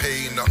can't get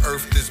paid in the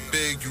earth this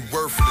big, you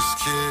worthless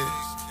kid.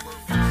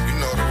 You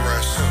know the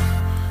rest.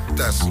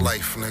 That's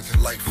life,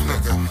 nigga. Life,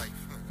 nigga.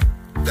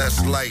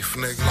 That's life,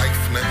 nigga.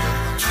 Life, nigga.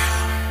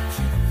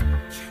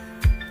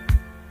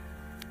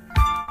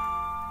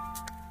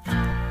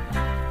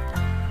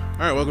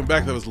 All right, welcome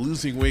back. That was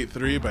Losing Weight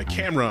 3 by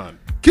Cameron.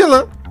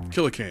 Killer.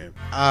 Killer Cam.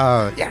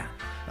 Yeah.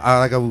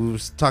 Like I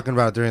was talking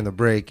about during the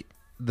break,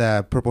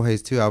 the Purple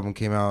Haze 2 album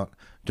came out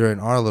during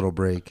our little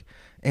break,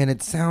 and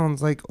it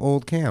sounds like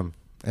old Cam,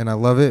 and I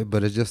love it,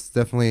 but it's just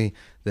definitely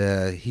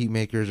the Heat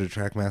Makers or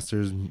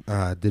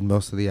Trackmasters did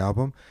most of the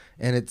album,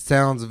 and it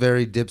sounds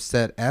very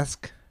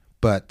Dipset-esque,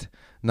 but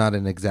not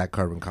an exact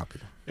carbon copy.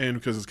 And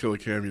because it's Killer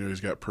Cam, you know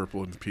he's got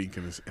purple and pink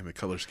in the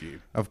color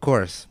scheme. Of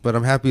course, but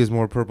I'm happy it's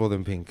more purple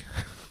than pink.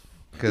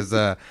 Because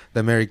the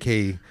Mary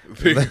Kay,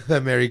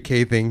 the Mary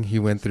Kay thing he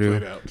went through,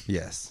 played out.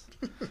 Yes.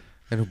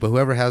 But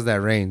whoever has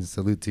that range,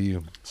 salute to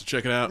you. So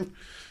check it out,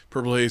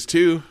 Purple Haze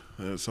 2.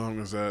 The song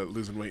is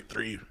Losing Weight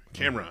 3,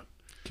 Cameron.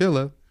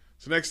 Killer.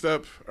 So next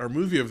up, our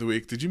movie of the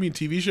week. Did you mean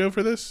TV show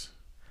for this?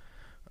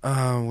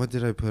 What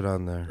did I put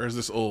on there? Or is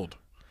this old?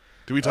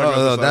 Did we talk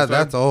about this last time?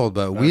 That's old,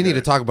 but we need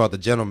to talk about The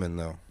Gentleman,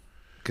 though.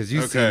 Because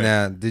you've seen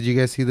that. Did you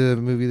guys see the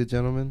movie The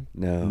Gentleman?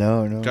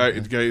 No. Are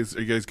you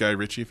guys Guy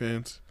Ritchie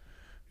fans?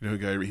 You know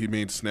who he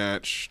made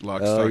Snatch,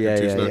 Lock, Stock, and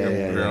Two Smoking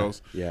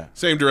Barrels. Yeah.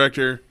 Same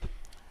director,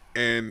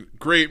 and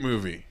great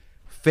movie.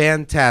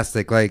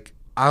 Fantastic. Like,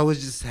 I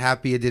was just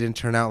happy it didn't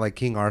turn out like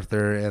King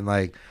Arthur and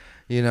like,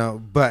 you know,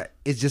 but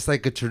it's just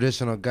like a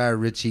traditional Guy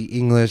Ritchie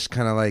English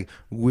kind of like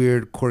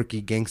weird,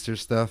 quirky gangster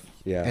stuff.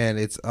 Yeah. And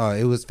it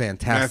was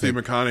fantastic.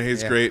 Matthew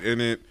McConaughey's great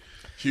in it.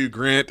 Hugh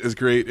Grant is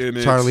great in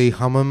it. Charlie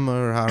Hunnam,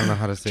 or I don't know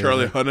how to say it.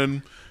 Charlie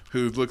Hunnam,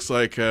 who looks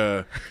like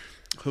our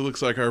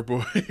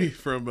boy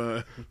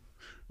from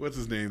what's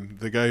his name?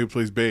 The guy who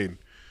plays Bane.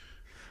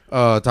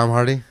 Oh, Tom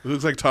Hardy? It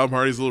looks like Tom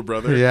Hardy's little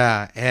brother.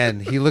 Yeah,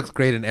 and he looks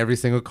great in every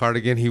single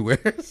cardigan he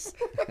wears.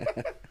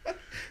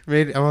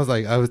 I told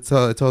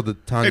the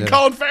Tanya. And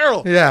Colin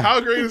Farrell. Yeah.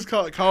 How great is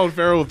Colin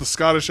Farrell with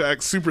the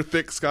super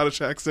thick Scottish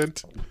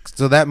accent?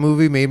 So that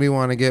movie made me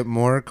want to get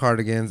more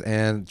cardigans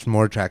and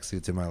more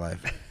tracksuits in my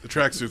life. The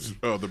tracksuits.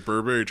 Oh, the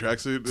Burberry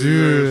tracksuit.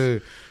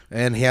 Dude.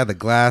 And he had the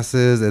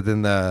glasses and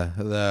then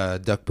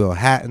the duckbill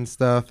hat and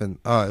stuff. And,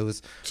 it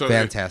was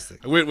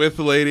fantastic. I went with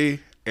the lady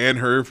and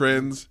her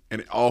friends,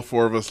 and all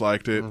four of us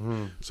liked it.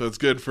 Mm-hmm. So it's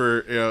good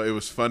for, it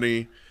was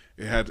funny.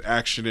 It had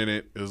action in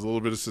it. There was a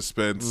little bit of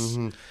suspense,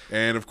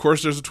 and of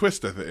course, there's a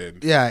twist at the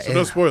end. Yeah, so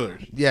no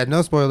spoilers. Yeah,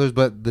 no spoilers,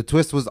 but the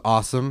twist was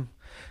awesome.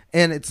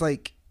 And it's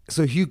like,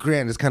 so Hugh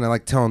Grant is kind of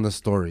like telling the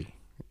story,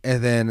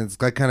 and then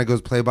it's like kind of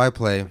goes play by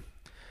play,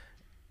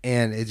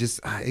 and it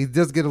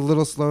does get a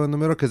little slow in the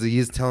middle because he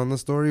is telling the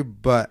story,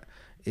 but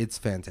it's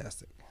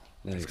fantastic.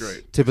 Nice. It's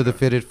great. Tip of the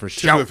fitted for Tip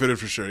of the sure. fitted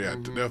for sure. Yeah,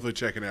 definitely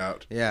check it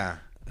out. Yeah.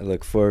 I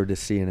look forward to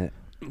seeing it.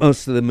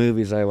 Most of the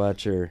movies I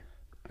watch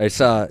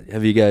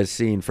have you guys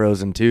seen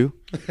Frozen 2?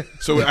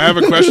 So I have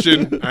a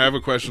question. I have a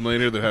question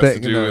later that has to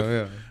do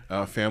No,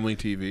 with family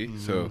TV.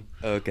 So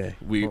Okay.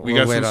 we We'll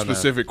got wait some on that.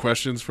 specific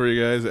questions for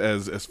you guys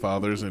as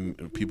fathers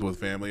and people with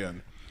family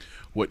on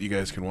what you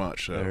guys can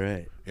watch. So, All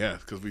right. yeah,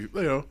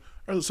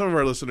 because some of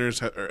our listeners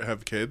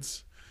have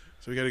kids,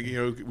 so we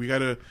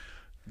gotta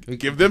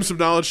give them some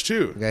knowledge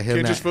too. gotta hit Can't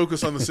them just at-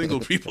 focus on the single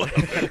people.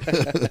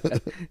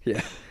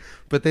 Yeah.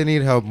 But they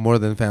need help more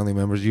than family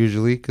members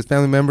usually, because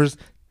family members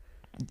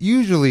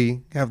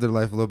usually have their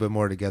life a little bit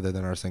more together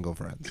than our single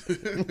friends.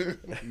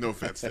 No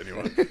offense to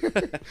anyone.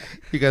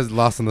 You guys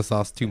lost in the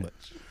sauce too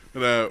much.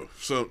 But,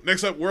 so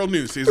next up, world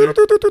news, Caesar.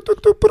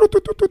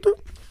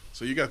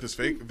 So you got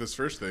this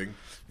first thing,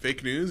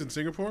 fake news in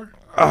Singapore.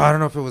 I don't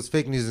know if it was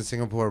fake news in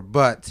Singapore,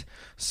 but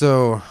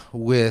so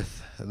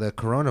with the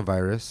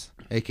coronavirus,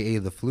 aka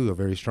the flu, a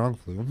very strong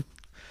flu,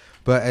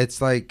 but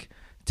it's like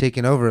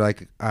taking over.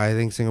 Like I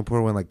think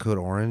Singapore went like code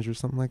orange or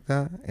something like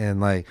that, and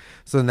like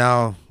so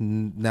now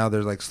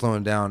they're like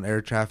slowing down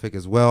air traffic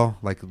as well,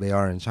 like they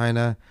are in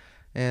China,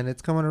 and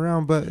it's coming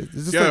around. But it's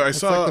just Yeah, like, I it's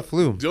saw like the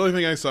flu. The only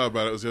thing I saw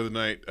about it was the other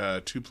night.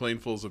 2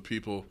 planefuls of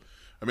people,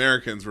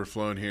 Americans, were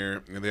flown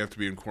here, and they have to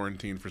be in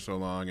quarantine for so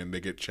long, and they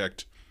get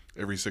checked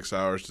every 6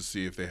 hours to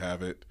see if they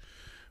have it.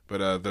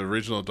 But the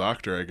original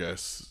doctor, I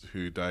guess,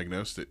 who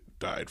diagnosed it,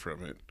 died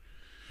from it.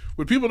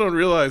 What people don't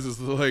realize is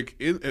that,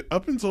 like,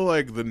 up until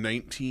like the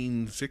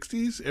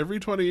 1960s, every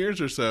 20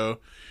 years or so,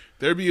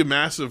 there'd be a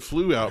massive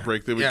flu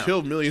outbreak that would Yeah.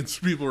 kill millions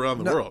of people around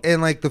the No, world.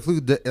 and like the flu,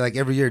 like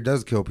every year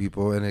does kill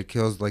people, and it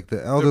kills like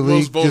the elderly,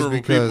 Most vulnerable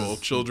just because, people,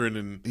 children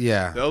and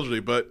Yeah. the elderly.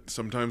 But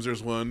sometimes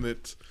there's one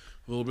that's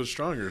a little bit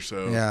stronger.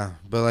 So Yeah,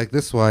 but like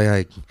this is why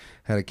I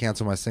had to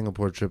cancel my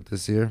Singapore trip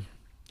this year.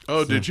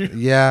 Oh, did you?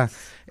 Yeah,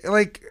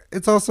 like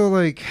it's also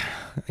like,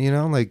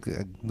 like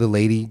the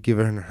lady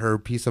giving her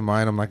peace of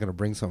mind. I'm not gonna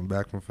bring something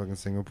back from fucking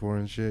Singapore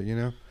and shit,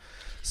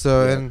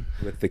 So Yeah, and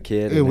with the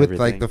kid and with everything.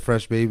 like the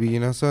fresh baby,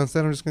 So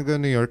instead, I'm just gonna go to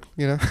New York,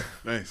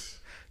 Nice.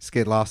 just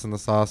get lost in the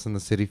sauce in the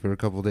city for a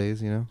couple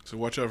days, So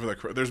watch out for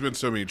that. There's been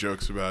so many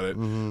jokes about it.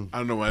 Mm-hmm. I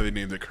don't know why they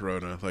named it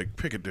Corona. Like,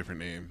 pick a different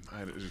name. I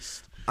don't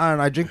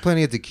know. I drink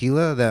plenty of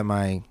tequila that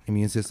my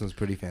immune system's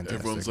pretty fantastic.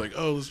 Everyone's like,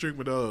 oh, let's drink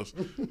Modelo's.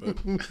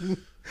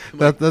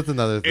 But, that's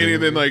another thing.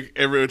 and then, like,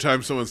 every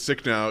time someone's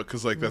sick now,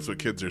 because, like, that's what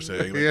kids are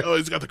saying. Like, Yeah. oh,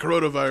 he's got the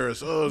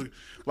coronavirus. Oh,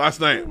 last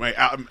night,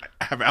 I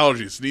have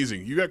allergies,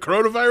 sneezing. You got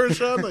coronavirus,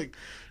 Sean? Like,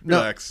 No,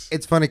 relax.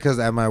 it's funny because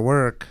at my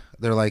work,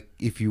 they're like,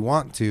 if you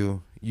want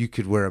to, you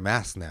could wear a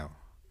mask now.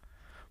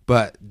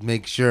 But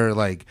make sure,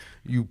 like,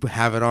 you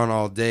have it on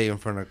all day in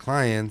front of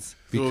clients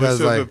Well, because,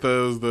 they said like,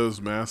 that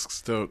those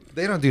masks don't.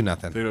 they don't do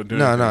nothing. They don't do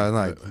no, anything.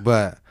 like,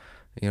 but,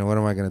 what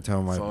am I going to tell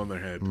It's my... all in their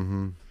head.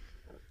 Mm-hmm.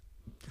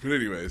 But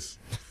anyways,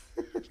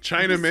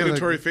 China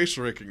mandatory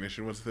facial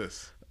recognition. What's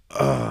this?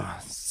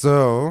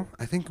 So,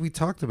 I think we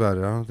talked about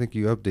it. I don't think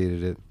you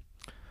updated it.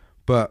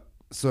 But,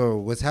 so,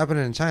 what's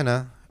happening in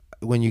China,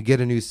 when you get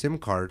a new SIM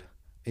card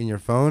in your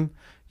phone,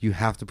 you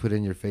have to put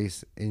in your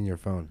face in your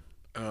phone.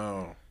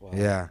 Oh,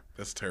 Yeah.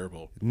 that's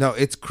terrible. No,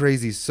 it's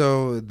crazy.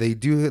 So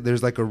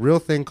there's like a real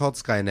thing called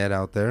Skynet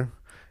out there,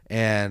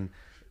 and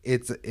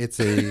it's a it's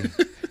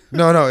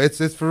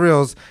for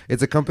reals.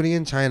 It's a company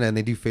in China, and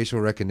they do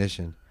facial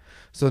recognition.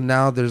 So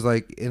now there's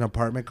like in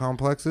apartment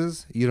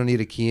complexes, you don't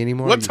need a key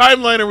anymore. What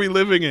timeline are we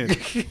living in?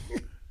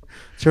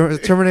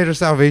 Terminator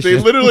Salvation. They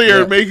literally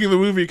are making the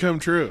movie come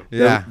true.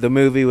 Yeah. The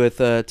movie with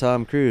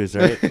Tom Cruise,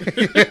 right?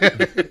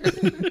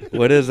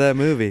 What is that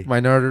movie?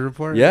 Minority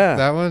Report. Yeah.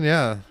 That one.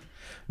 Yeah.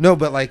 No,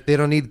 but like they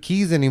don't need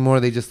keys anymore.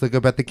 They just look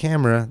up at the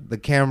camera. The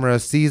camera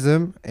sees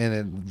him and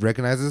it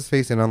recognizes his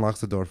face and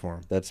unlocks the door for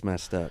him. That's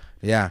messed up.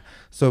 Yeah.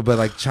 So, but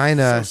like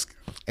China, So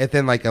and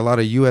then like a lot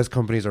of U.S.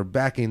 companies are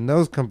backing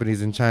those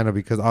companies in China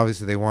because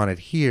obviously they want it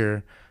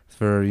here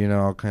for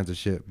all kinds of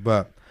shit.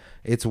 But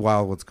it's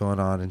wild what's going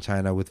on in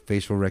China with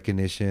facial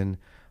recognition.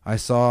 I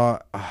saw,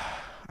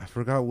 I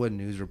forgot what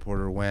news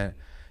reporter went,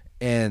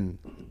 and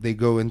they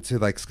go into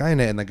like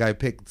Skynet, and the guy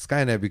picked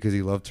Skynet because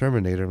he loved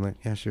Terminator. I'm like,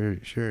 yeah, sure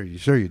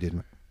you did.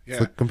 Man. Yeah.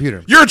 It's like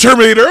computer. You're a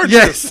Terminator, aren't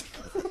Yes.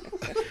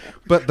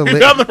 But the you? You're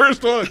not the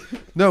first one.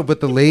 No, but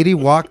the lady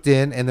walked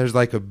in and there's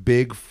like a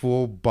big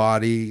full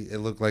body. It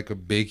looked like a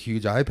big,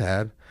 huge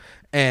iPad.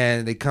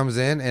 And it comes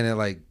in and it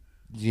like,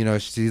 she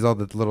sees all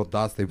the little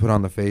dots they put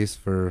on the face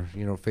for,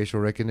 facial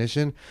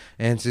recognition.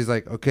 And she's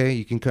like, okay,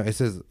 you can come. It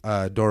says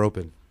door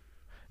open.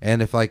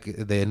 And if like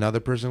another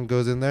person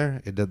goes in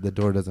there, the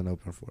door doesn't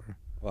open for her.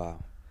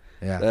 Wow.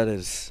 Yeah. That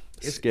is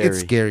It's scary.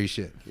 scary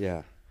shit.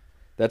 Yeah.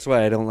 That's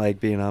why I don't like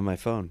being on my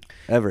phone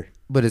ever.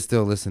 But it's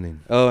still listening.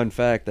 Oh, in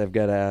fact, I've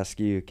got to ask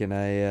you. Can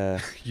I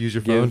Use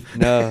your phone.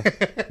 No,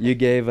 you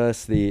gave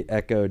us the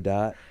Echo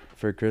Dot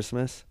for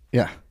Christmas.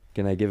 Yeah.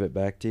 Can I give it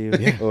back to you,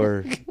 Yeah.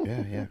 or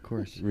Yeah, of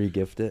course.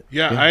 re-gift it?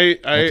 Yeah,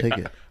 I'll take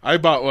it. I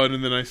bought one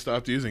and then I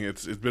stopped using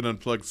it. It's been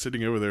unplugged,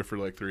 sitting over there for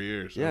like 3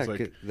 years. I Yeah, was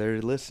like,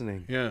 they're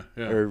listening yeah.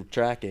 or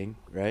tracking,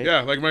 right?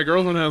 Yeah, like my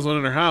girlfriend has one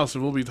in her house,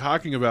 and we'll be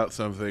talking about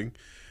something,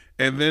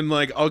 and then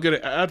like I'll get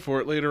an ad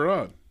for it later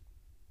on,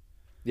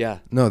 Yeah.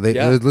 No,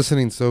 they're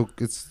listening. So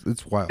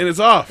it's wild. and it's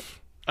off.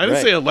 I didn't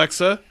Right. say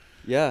Alexa,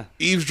 Yeah.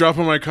 eavesdrop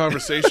on my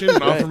conversation,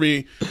 and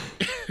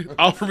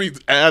offer me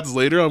ads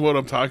later on what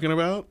I'm talking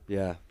about.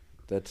 Yeah.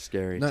 That's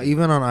scary. No,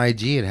 even on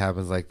IG it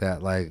happens like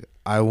that. Like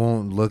I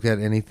won't look at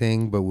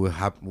anything, but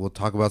we'll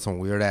talk about some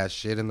weird ass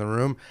shit in the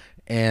room,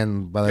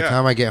 and by the Yeah.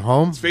 time I get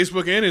home, It's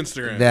Facebook and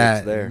Instagram.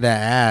 that there.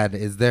 ad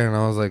is there, and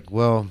I was like,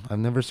 well, I've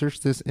never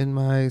searched this in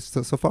my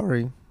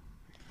Safari.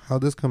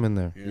 How'd this come in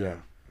there?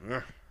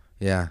 yeah.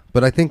 Yeah,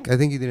 but I think you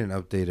didn't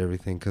update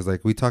everything because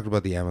like we talked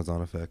about the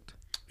Amazon effect.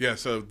 Yeah,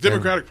 so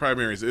Democratic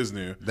primaries is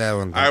new. That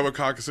one. Iowa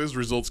caucuses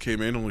results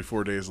came in only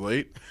 4 days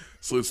late.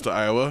 Salutes to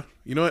Iowa.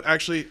 You know what?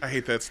 Actually, I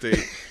hate that state.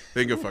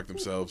 They can go fuck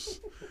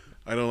themselves.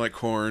 I don't like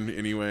corn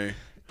anyway.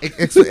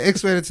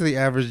 Explain it to the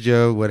average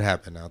Joe what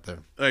happened out there.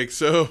 Like,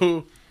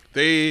 so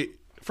they,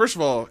 first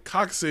of all,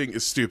 caucusing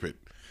is stupid.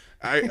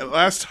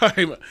 Last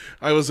time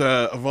I was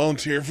a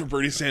volunteer for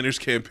Bernie Sanders'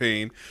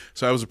 campaign,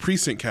 so I was a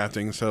precinct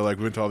captain. So like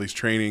we went to all these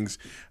trainings,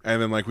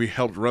 and then like we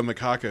helped run the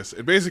caucus.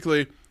 And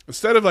basically,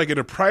 instead of like in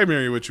a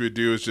primary, what you would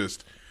do is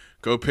just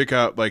go pick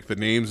out like the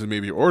names and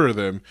maybe order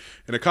them.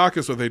 In a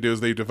caucus, what they do is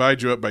they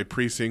divide you up by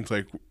precinct,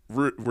 like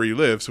where you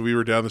live. So we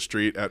were down the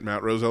street at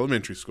Mount Rose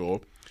Elementary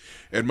School,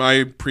 and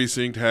my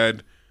precinct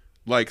had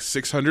like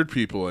 600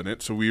 people in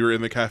it. So we were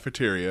in the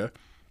cafeteria,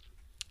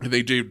 and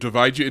they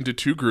divide you into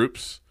two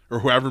groups, or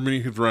however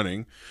many who's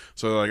running.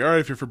 So they're like, all right,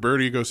 if you're for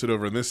Bernie, go sit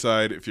over on this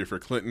side. If you're for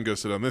Clinton, go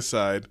sit on this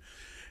side.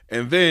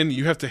 And then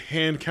you have to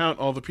hand count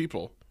all the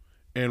people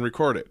and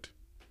record it.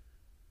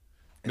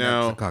 And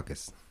Now, that's a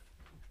caucus.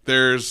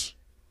 there's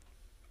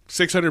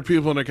 600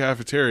 people in a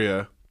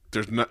cafeteria.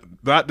 There's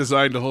not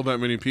designed to hold that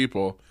many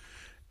people.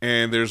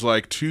 And there's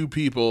like 2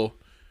 people,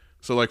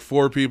 so like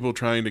 4 people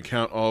trying to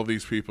count all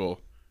these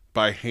people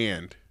by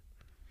hand.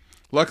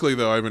 Luckily,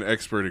 though, I'm an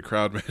expert at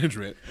crowd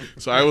management.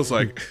 So I was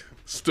like,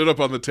 stood up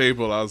on the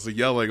table. And I was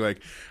yelling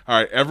like, all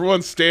right,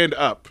 everyone stand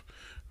up.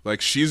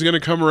 Like, she's going to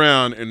come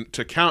around and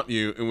to count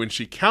you. And when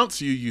she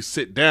counts you, you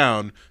sit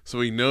down so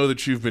we know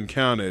that you've been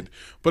counted.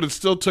 But it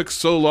still took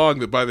so long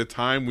that by the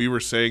time we were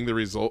saying the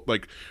result,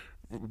 like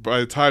by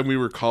the time we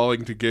were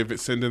calling to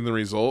send in the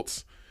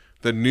results,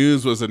 the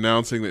news was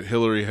announcing that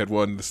Hillary had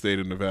won the state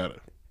of Nevada.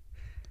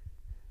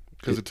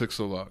 Because it took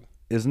so long.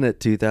 Isn't it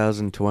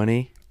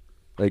 2020?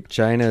 Like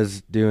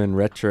China's doing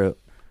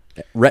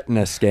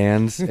retina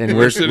scans, and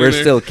we're sitting there-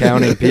 still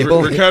counting people.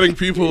 We're counting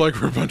people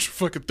like we're a bunch of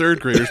fucking third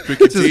graders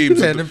picking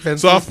teams pen in and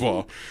pencils.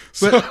 softball.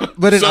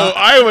 but in so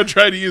Iowa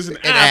tried to use an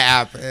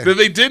app app. that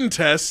they didn't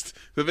test,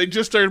 that they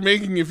just started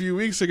making a few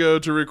weeks ago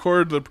to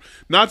record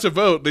not to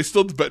vote. They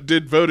still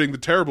did voting the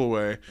terrible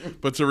way,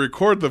 but to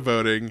record the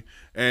voting,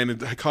 and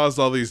it caused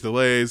all these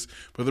delays.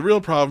 But the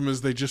real problem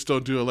is they just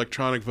don't do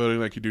electronic voting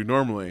like you do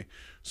normally.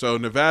 So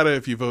Nevada,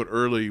 if you vote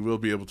early, you will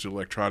be able to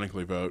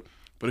electronically vote.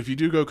 But if you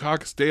do go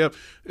caucus day up,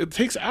 it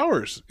takes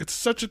hours. It's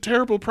such a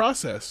terrible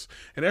process.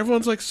 And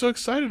everyone's like so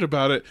excited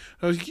about it.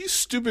 I was like, you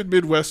stupid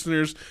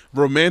Midwesterners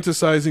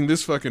romanticizing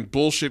this fucking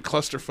bullshit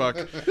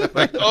clusterfuck.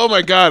 Like, oh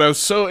my God, I was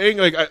so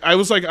angry. Like, I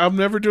was like, I'm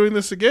never doing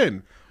this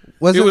again.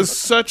 It was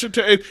such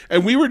a...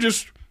 and we were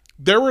just...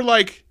 There were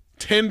like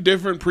 10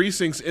 different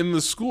precincts in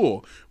the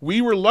school. We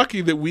were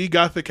lucky that we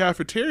got the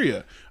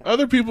cafeteria.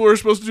 Other people were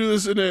supposed to do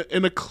this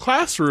in a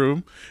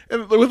classroom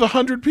and with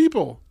 100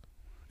 people.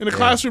 In a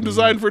classroom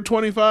designed for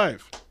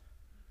 25.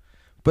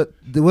 But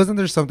wasn't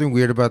there something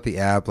weird about the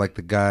app? Like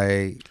the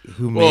guy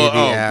who made the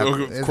app.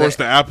 Of course,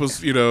 the app was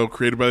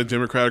created by the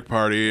Democratic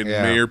Party, and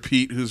Yeah. Mayor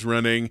Pete, who's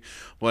running,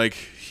 like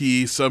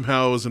he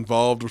somehow was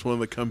involved with one of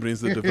the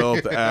companies that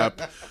developed the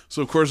app.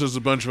 So of course, there's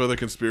a bunch of other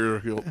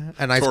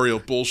conspiratorial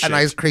bullshit. A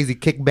nice crazy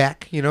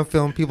kickback,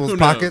 fill in people's Who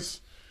pockets.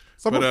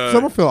 knows?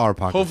 Some will fill our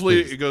pockets.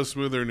 Hopefully, please. it goes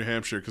smoother in New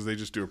Hampshire because they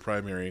just do a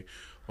primary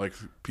like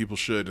people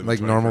should in Like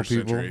the 21st normal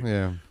people. century.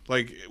 Yeah.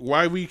 Like,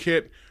 why we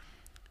can't...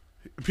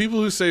 People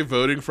who say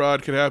voting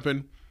fraud could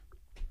happen,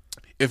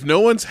 if no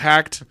one's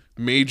hacked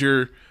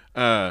major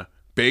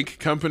bank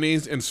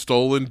companies and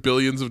stolen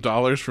billions of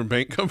dollars from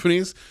bank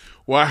companies,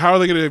 how are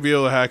they going to be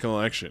able to hack an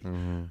election?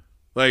 Mm-hmm.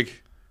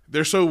 Like,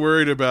 they're so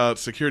worried about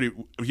security,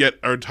 yet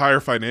our entire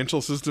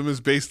financial system is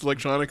based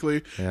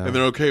electronically, Yeah. and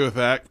they're okay with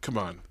that? Come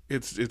on.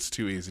 It's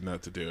too easy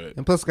not to do it.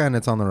 And plus,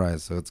 Skynet's on the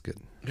rise, so it's good.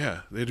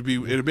 Yeah, it'd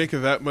make it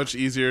that much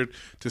easier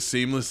to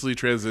seamlessly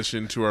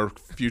transition to our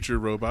future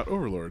robot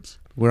overlords.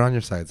 We're on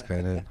your side,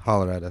 Skynet.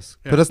 Holler at us.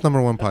 Yeah. Put us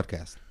 #1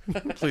 podcast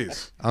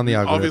Please. on the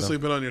algorithm. Obviously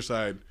been on your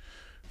side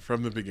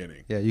from the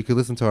beginning. Yeah, you could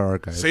listen to our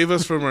archive. Save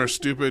us from our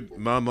stupid,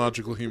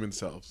 non-logical human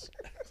selves.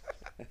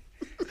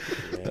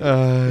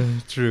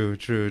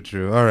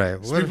 True. All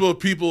right.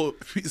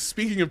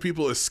 Speaking of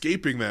people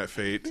escaping that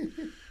fate,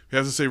 we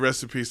have to say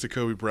rest in peace to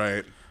Kobe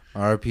Bryant.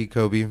 R.I.P.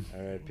 Kobe.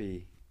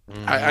 R.I.P.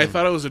 I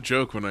thought it was a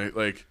joke when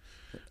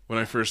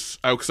I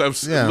first, because I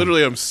was Yeah.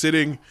 literally, I'm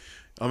sitting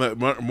on that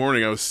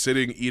morning. I was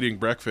sitting eating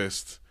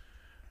breakfast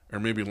or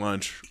maybe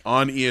lunch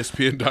on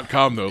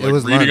ESPN.com though, like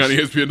was reading lunch. on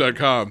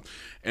ESPN.com,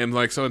 and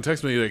like someone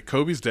texted me like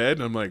Kobe's dead,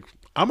 and I'm like,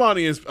 I'm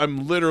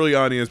literally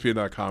on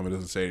ESPN.com. It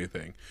doesn't say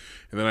anything,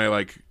 and then I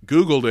like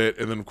Googled it,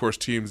 and then of course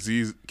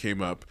TMZ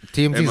came up.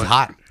 TMZ's And, like,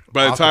 hot.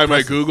 By the Off time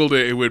I presses. Googled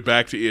it, it went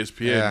back to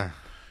ESPN. Yeah.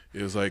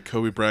 It was like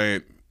Kobe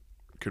Bryant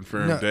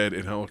confirmed No. dead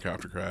in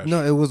helicopter crash.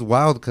 No, it was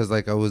wild because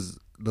like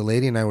the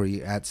lady and I were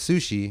at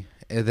sushi,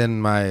 and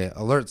then my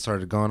alert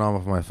started going on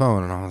with my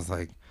phone, and I was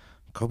like,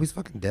 Kobe's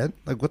fucking dead?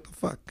 Like, what the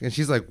fuck? And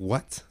she's like,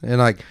 what? And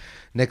like,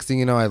 next thing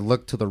you know, I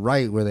look to the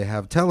right where they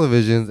have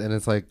televisions, and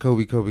it's like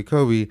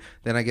Kobe.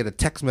 Then I get a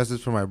text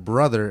message from my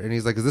brother, and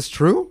he's like, is this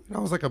true? And I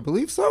was like, I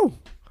believe so.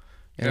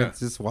 And Yeah. it's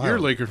just wild. You're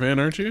a Laker fan,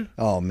 aren't you?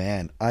 Oh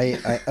man,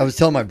 I was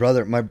telling my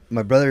brother. My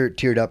brother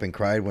teared up and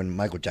cried when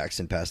Michael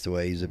Jackson passed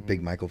away. He's a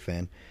big Michael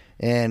fan,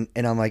 and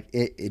I'm like,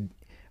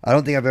 I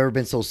don't think I've ever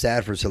been so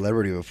sad for a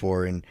celebrity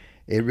before, and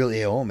it really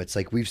hit home. It's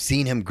like we've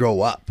seen him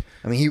grow up.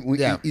 I mean,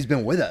 he's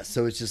been with us,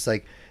 so it's just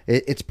like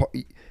it's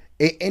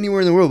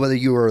anywhere in the world, whether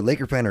you are a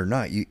Laker fan or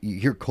not, you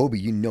hear Kobe,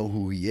 you know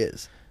who he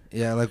is.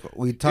 Yeah, like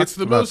we talked It's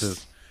the about most.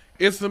 this.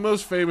 It's the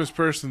most famous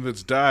person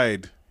that's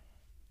died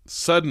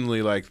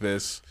suddenly like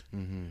this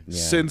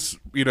since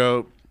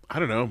I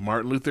don't know,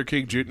 Martin Luther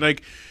King Jr.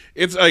 Like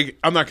it's like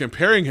I'm not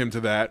comparing him to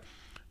that,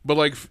 but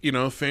like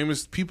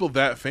famous people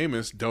that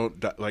famous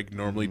don't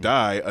normally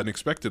die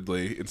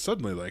unexpectedly and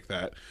suddenly like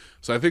that.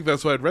 So I think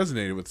that's why it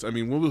resonated with. I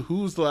mean, who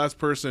was the last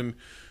person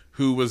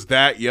who was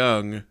that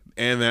young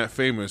and that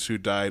famous who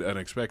died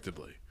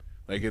unexpectedly?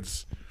 Like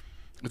it's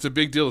a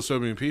big deal to so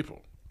many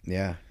people.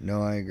 Yeah,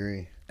 no, I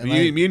agree.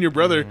 Me and your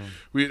brother,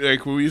 we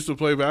like when we used to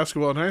play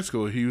basketball in high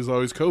school. He was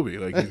always Kobe.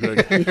 Like, he'd be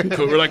like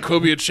we're like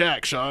Kobe and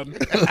Shaq, Sean.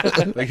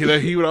 Like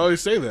he would always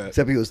say that.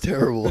 Except he was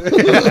terrible.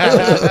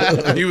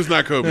 He was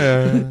not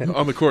Kobe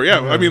on the court.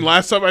 Yeah, I mean,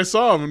 last time I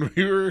saw him, and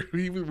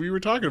we were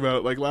talking about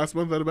it like last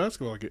month at a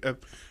basketball game, at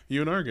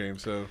UNR game.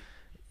 So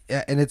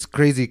Yeah, and it's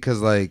crazy because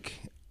like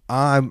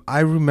I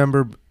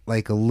remember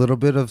like a little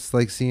bit of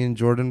like seeing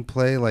Jordan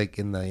play like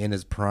in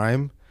his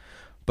prime,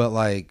 but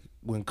like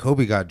when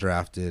Kobe got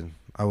drafted,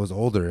 I was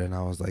older, and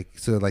I was like,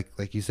 so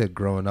like you said,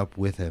 growing up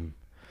with him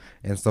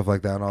and stuff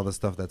like that, and all the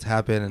stuff that's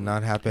happened and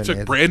not happened.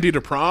 took Brandy to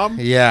prom.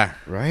 Yeah,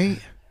 Right?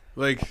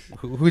 Like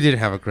who didn't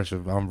have a crush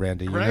on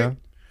Brandy? You Right. know,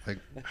 like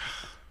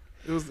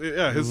it was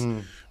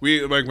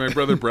we like my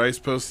brother Bryce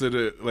posted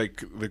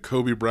like the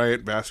Kobe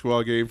Bryant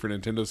basketball game for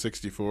Nintendo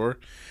 64.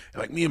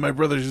 And, like me and my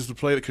brother used to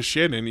play it because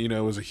Shannon,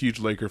 was a huge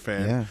Laker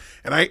fan, Yeah.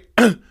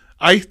 and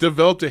I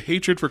developed a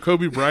hatred for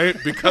Kobe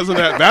Bryant because of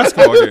that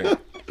basketball game.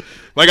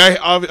 Like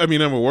I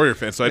mean, I'm a Warrior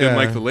fan, so I didn't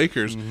Yeah. like the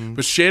Lakers.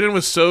 But Shannon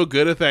was so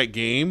good at that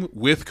game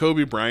with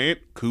Kobe Bryant,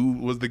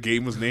 who the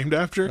game was named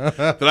after,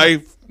 that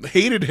I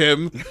hated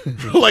him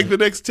for like the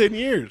next 10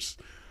 years.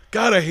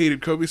 God, I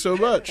hated Kobe so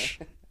much.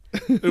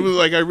 It was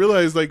like I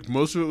realized like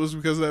most of it was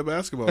because of that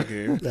basketball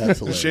game. That's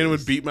And Shannon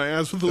would beat my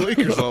ass with the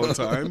Lakers all the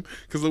time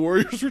because the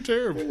Warriors were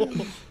terrible.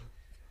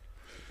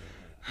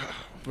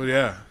 But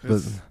yeah,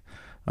 but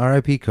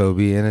R.I.P.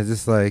 Kobe, and it's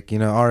just like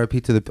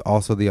R.I.P. to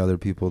also the other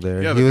people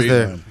there. yeah, he was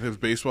there. his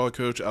baseball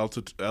coach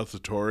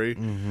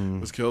Altidore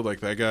was killed. Like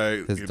that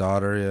guy, His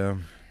daughter, yeah.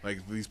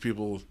 like these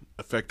people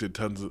affected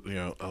tons of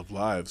of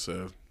lives.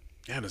 So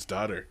yeah, and his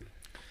daughter.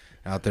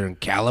 Out there in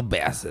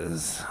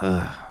Calabasas.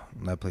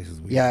 That place is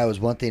weird. Yeah, it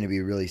was one thing to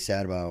be really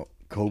sad about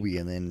Kobe,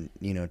 and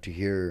then to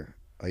hear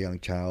a young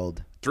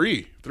child,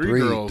 Three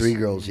girls. three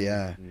girls.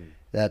 Yeah,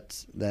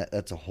 that's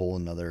a whole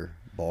another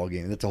ball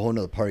game. That's a whole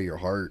another part of your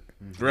heart.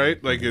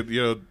 Right? Like when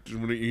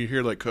you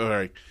hear like,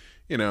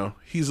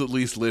 he's at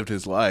least lived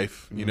his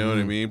life. You know what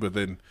I mean? But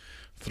then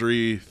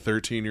 3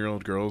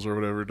 13-year-old girls or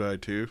whatever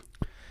died too.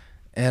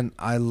 And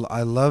I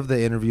love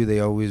the interview they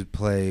always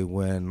play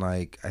when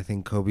like I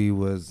think Kobe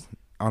was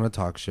on a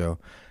talk show,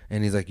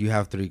 and he's like, you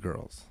have 3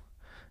 girls.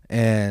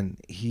 And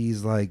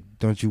he's like,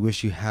 don't you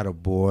wish you had a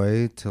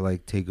boy to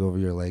like take over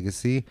your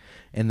legacy?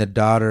 And the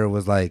daughter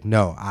was like,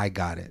 no, I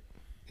got it.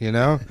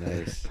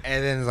 Nice.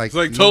 And then It's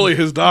like totally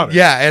his daughter.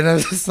 Yeah, and I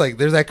was just like,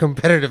 there's that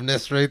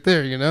competitiveness right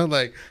there,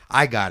 like,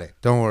 I got it.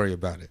 Don't worry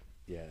about it.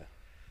 Yeah.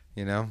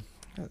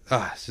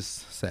 It's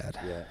just sad.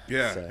 Yeah.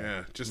 Yeah, Sad.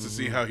 yeah. Just to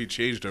see how he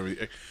changed over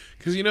the,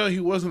 because he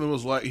wasn't the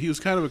most he was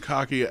kind of a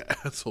cocky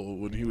asshole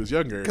when he was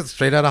younger.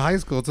 Straight out of high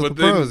school to But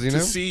the then pros, to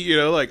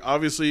see, like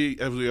obviously,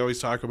 as we always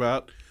talk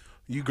about,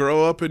 you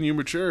grow up and you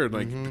mature and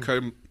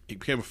like he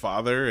became a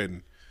father,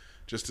 and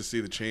just to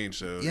see the change.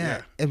 So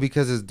Yeah, and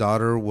because his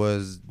daughter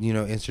was,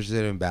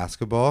 interested in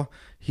basketball,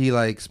 he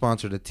like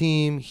sponsored a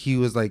team. He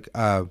was like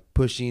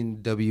pushing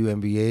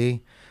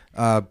WNBA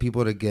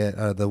people to get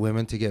the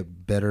women to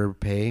get better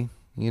pay,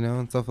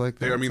 and stuff like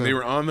that. they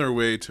were on their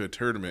way to a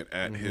tournament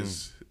at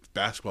his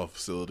basketball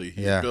facility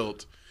he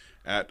built,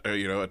 at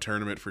a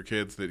tournament for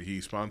kids that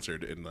he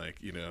sponsored, and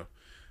like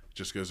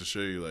just goes to show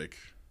you like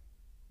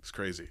it's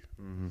crazy.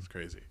 It's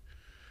crazy.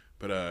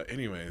 But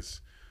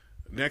anyways,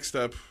 next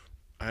up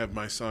I have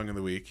my song of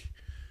the week.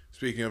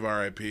 Speaking of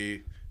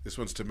R.I.P., this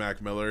one's to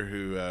Mac Miller,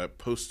 who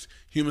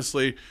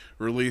posthumously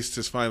released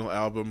his final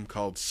album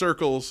called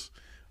Circles.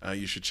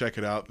 You should check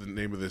it out. The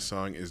name of this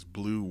song is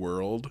Blue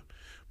World.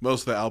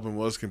 Most of the album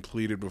was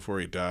completed before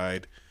he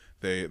died.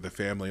 The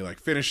family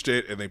finished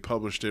it, and they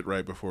published it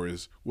right before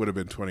his would have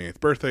been 28th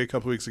birthday a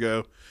couple weeks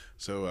ago.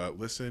 So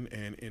listen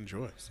and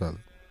enjoy. So.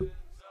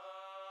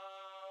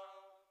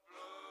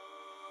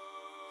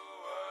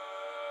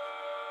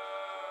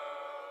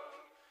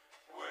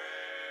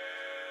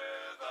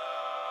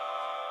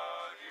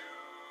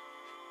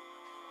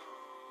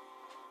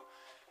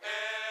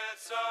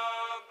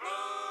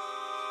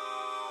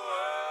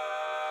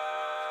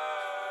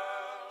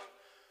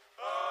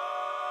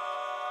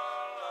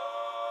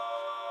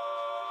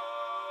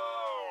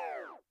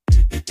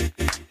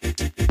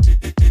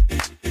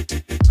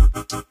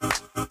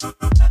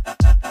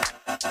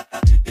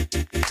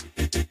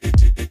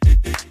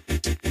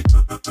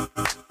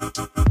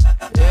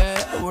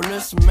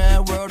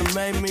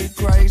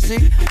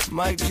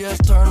 Might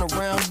just turn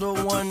around do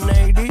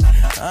 180.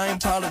 I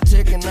ain't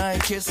politicking, I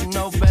ain't kissing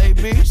no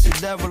babies. The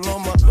devil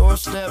on my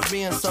doorstep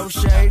being so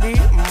shady.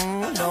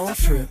 Don't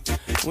trip.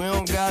 We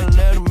don't gotta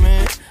let him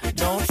in.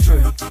 Don't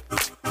trip.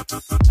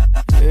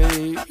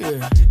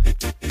 Yeah.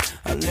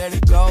 I let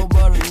it go,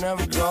 but I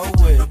never go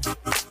with it.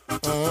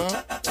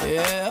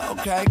 Yeah,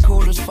 okay,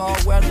 cool as fall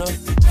weather.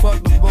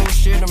 Fuck the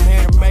bullshit, I'm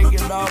here to make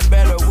it all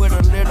better with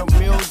a little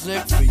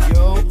music for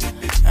you.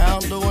 I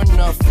don't do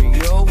enough for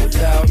you.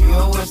 Without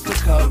you, it's the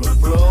color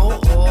blue.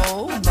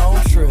 Oh,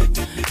 don't trip.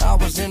 I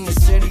was in the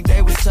city,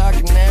 they was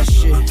talking that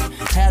shit.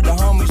 Had the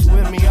homies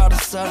with me, all of a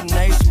sudden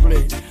they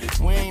split.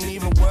 We ain't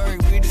even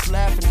worried, we just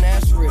laughing,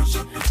 that's rich.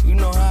 You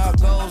know how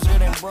it goes,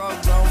 it ain't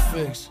broke, don't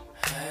fix.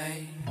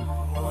 Hey,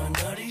 one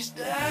of these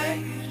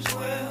days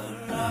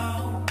we'll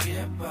all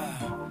get by.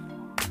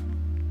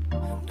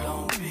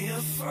 Don't be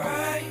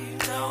afraid,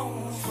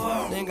 don't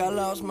fall. Think I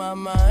lost my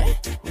mind.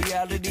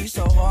 Reality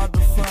so hard to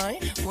find.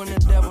 When the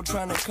devil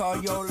tryna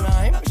call your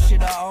line, but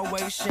shit, I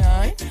always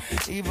shine.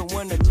 Even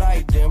when the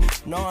light dim.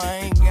 No, I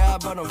ain't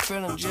God, but I'm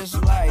feeling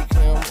just like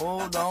him.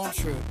 Oh, don't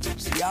trip.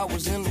 See, I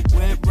was in the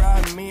whip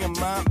riding me and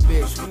my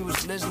bitch. We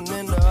was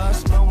listening to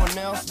us, no one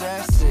else,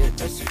 that's it.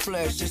 That's a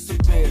flex, just a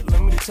bit.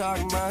 Let me talk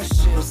my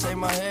shit, say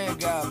my head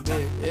got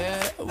big.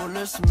 Yeah, well,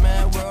 listen,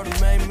 man, world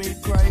it made me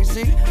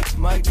crazy.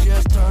 Might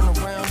just turn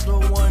around, do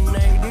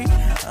 180.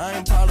 I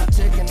ain't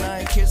politicking, I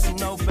ain't kissing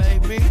no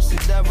babies. The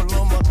devil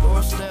on my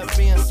doorstep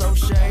being so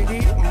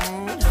shady.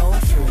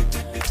 Don't trip.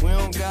 We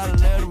don't gotta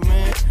let him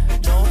in.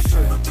 Don't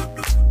trip.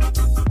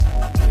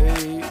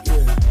 Yeah.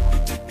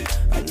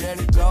 I let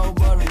it go,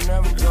 but I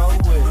never go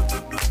with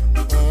it.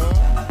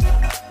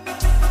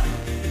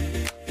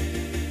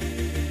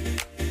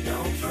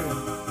 Don't trip.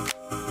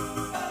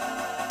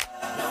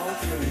 Don't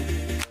trip.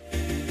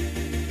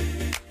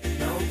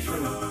 Don't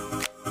trip.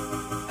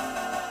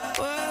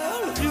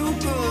 Well, if you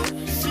could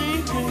see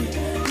me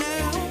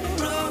now,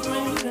 love me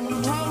and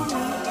hold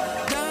me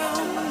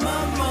down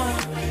my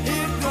mind.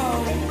 It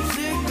goes.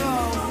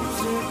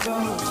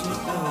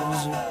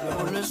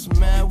 Well, this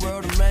mad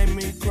world it made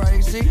me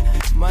crazy.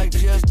 Might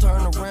just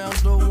turn around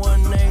to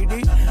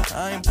 180.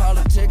 I ain't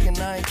politicking,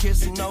 I ain't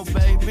kissing no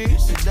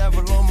babies. The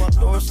devil on my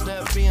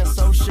doorstep being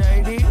so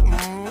shady.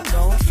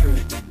 Don't trip.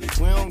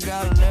 We don't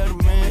gotta let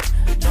him in.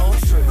 Don't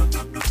trip.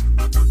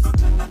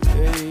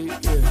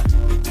 Yeah.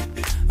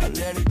 I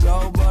let it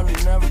go, but I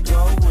never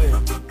go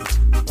with it.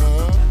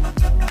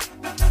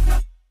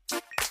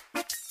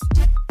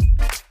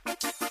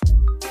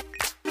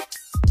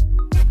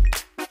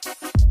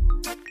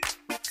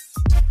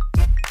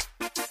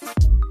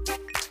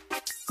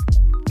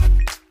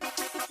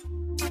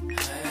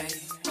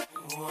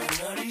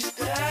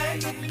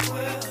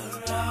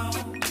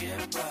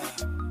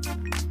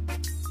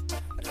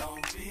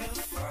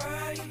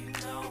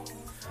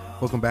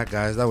 Welcome back,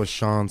 guys. That was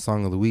Sean's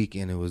Song of the Week,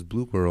 and it was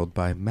Blue World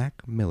by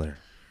Mac Miller.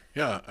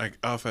 Yeah,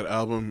 off that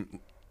album,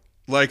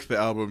 the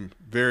album,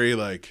 very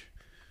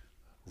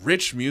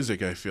rich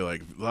music. I feel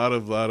like a lot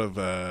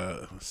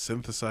of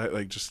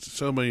synthesize, just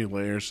so many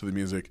layers to the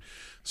music.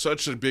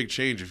 Such a big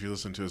change if you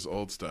listen to his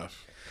old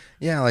stuff.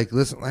 Yeah,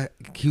 listen,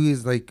 he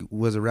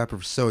was a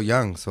rapper so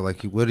young. So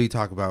what did he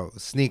talk about?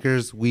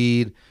 Sneakers,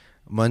 weed,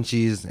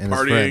 munchies, and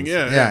partying, his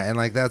friends. Yeah, and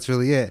that's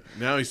really it.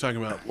 Now he's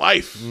talking about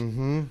life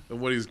and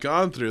what he's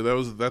gone through.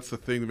 That's the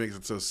thing that makes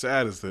it so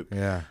sad, is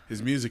that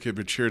his music had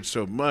matured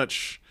so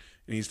much,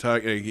 and he's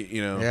talking,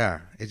 Yeah,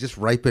 it just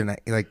ripened.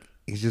 It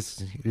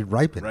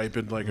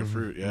ripened like a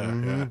fruit.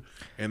 Yeah.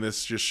 And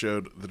this just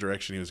showed the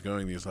direction he was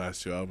going these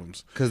last two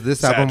albums. Because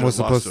this album was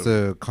supposed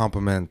to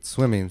complement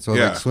swimming,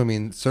 so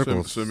swimming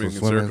circles, swimming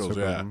in circles.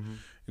 Yeah,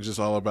 it's just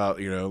all about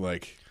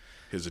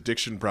his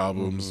addiction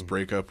problems,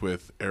 break up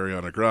with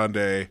Ariana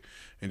Grande,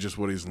 and just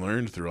what he's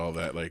learned through all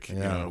that.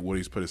 What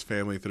he's put his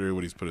family through,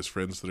 what he's put his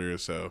friends through.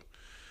 So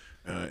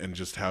and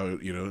just how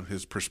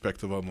his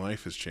perspective on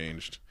life has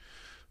changed.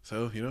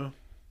 So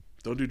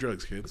don't do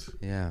drugs, kids.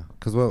 Yeah,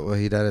 because what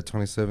he died at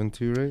 27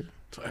 too, right?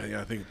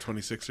 Yeah, I think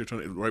 26 or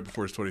 20, right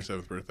before his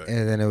 27th birthday.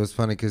 And then it was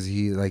funny because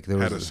he there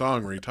Had was a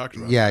song where he talked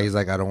about. Yeah, that. he's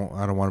like, I don't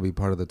want to be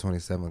part of the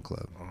 27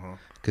 club Uh-huh.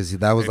 because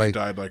that was And he like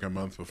died like a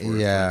month before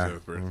his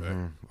 27th birthday.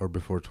 or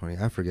before 20,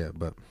 I forget,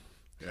 but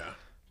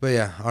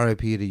Yeah.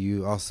 R.I.P. to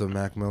you, also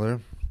Mac Miller.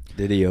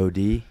 Did he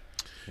OD?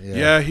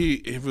 Yeah,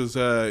 he was.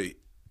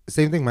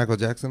 Same thing, Michael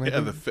Jackson. I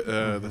Yeah, think?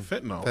 the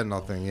fentanyl.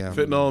 Fentanyl thing, yeah.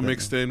 Fentanyl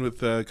mixed in with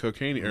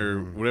cocaine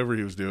or whatever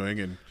he was doing,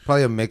 and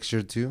Probably a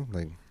mixture too,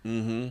 like.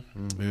 and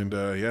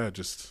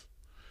just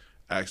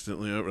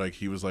accidentally like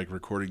he was like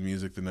recording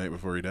music the night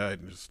before he died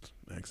and just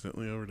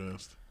accidentally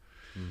overdosed,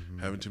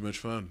 having too much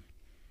fun.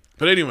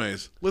 But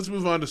anyways, let's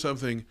move on to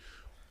something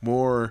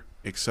more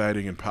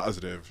exciting and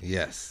positive.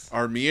 Yes.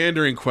 Our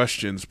meandering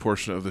questions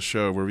portion of the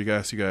show, where we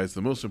ask you guys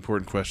the most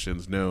important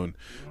questions known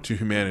to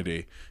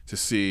humanity to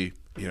see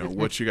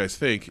what you guys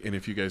think and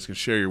if you guys can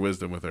share your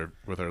wisdom with our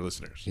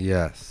listeners.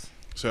 Yes.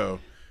 So,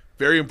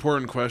 very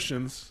important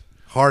questions,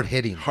 Hard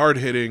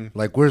hitting.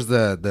 like Where's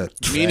the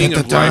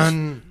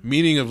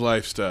meaning of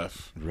life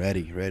stuff.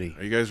 Ready.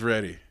 Are you guys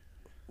ready?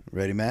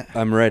 Ready, Matt?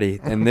 I'm ready.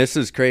 And this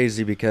is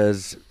crazy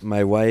because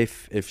my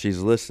wife, if she's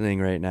listening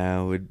right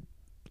now, would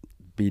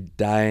be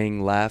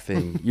dying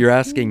laughing. You're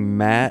asking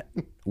Matt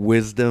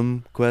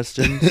wisdom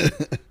questions?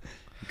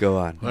 Go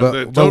on.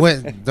 But don't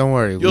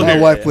worry. You'll My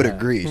hear- wife would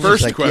agree. She's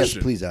First like, question.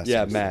 Yes, please ask.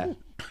 Yeah, us. Matt.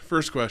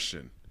 First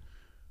question.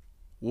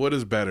 What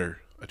is better,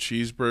 a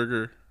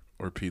cheeseburger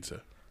or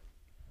pizza?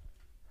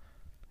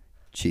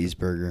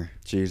 Cheeseburger.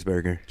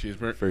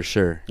 Cheeseburger. For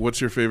sure. What's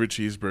your favorite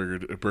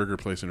burger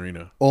place in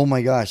Reno? Oh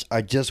my gosh!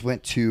 I just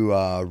went to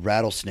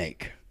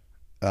Rattlesnake.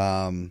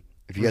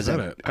 If you Where's guys that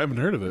have, at? I haven't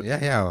heard of it.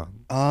 Yeah.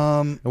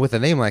 With a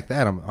name like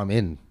that, I'm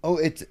in. oh,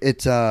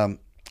 it's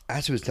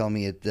Ashley was telling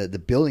me the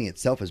building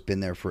itself has been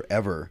there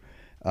forever.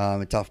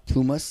 It's off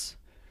Plumas,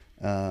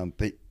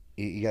 but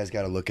you guys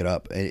got to look it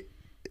up.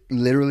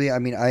 Literally, I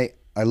mean, I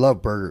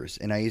love burgers,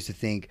 and I used to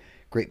think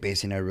Great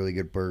Basin had a really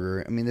good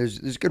burger. I mean, there's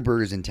good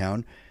burgers in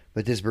town,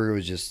 but this burger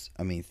was just,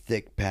 I mean,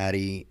 thick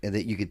patty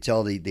that you could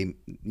tell they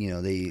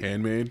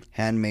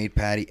handmade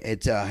patty.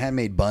 It's a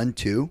handmade bun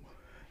too.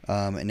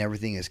 And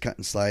everything is cut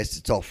and sliced.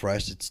 It's all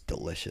fresh. It's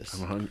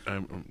delicious.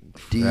 I'm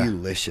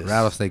Delicious.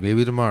 Rattlesnake,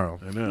 maybe tomorrow.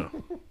 I know.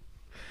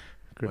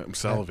 I'm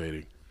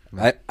salivating.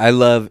 I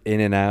love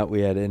In-N-Out.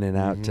 We had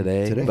In-N-Out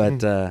today, Today.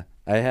 but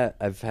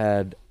I've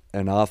had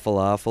an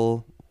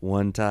awful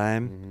one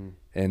time,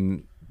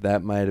 and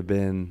that might have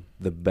been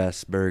the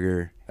best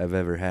burger I've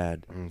ever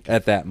had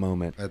at that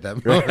moment. At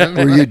that moment.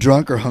 Were you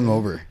drunk or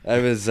hungover? I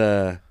was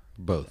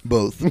Both.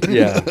 Both.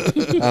 yeah,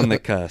 on the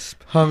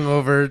cusp.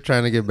 Hungover,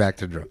 trying to get back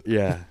to drunk.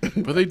 Yeah.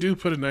 But they do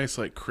put a nice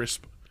like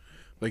crisp,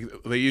 like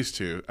they used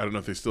to. I don't know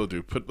if they still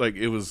do. Put like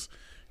it was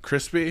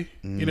crispy.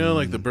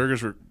 Like the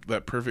burgers were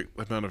that perfect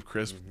amount of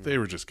crisp. They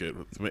were just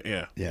good.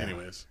 Yeah.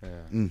 Anyways,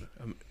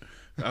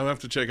 I'll have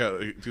to check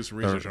out, do some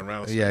research on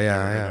Rattlesnake. Yeah. I've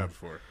never had that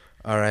before.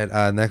 All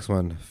right, next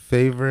one.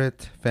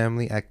 Favorite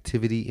family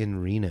activity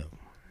in Reno?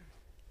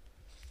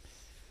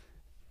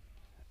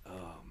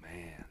 Oh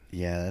man.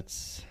 Yeah,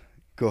 that's.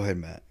 Go ahead,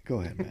 Matt.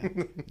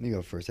 You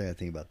go first. I gotta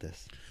think about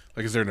this.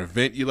 Like, is there an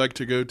event you like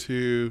to go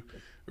to,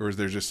 or is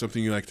there just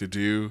something you like to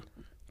do?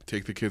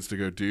 Take the kids to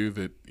go do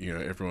that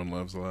everyone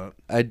loves a lot.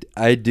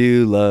 I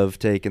do love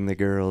taking the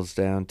girls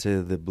down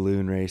to the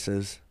balloon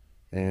races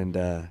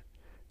and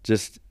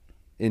just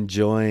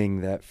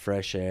enjoying that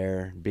fresh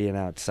air, being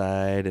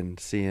outside and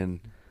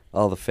seeing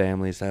all the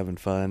families having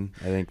fun.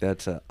 I think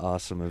that's an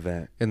awesome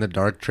event. In the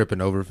dark, tripping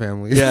over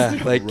families. Yeah,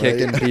 like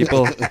kicking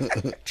people,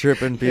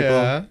 tripping people.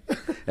 Yeah.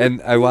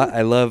 And I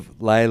love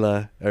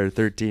Lila, our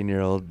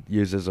 13-year-old,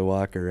 uses a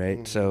walker,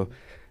 right? So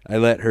I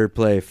let her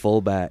play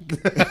fullback,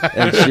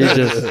 and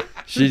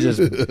she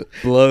just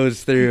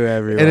blows through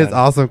everyone. And it's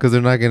awesome because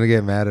they're not going to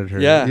get mad at her.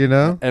 Yeah, You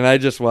know? And I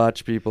just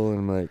watch people, and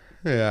I'm like,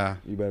 Yeah.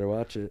 you better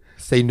watch it.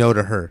 Say no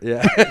to her.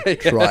 Yeah,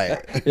 Try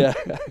it. Yeah,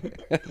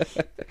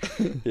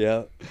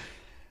 yeah.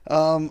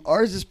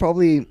 Ours is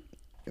probably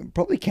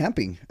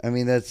camping. I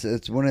mean, that's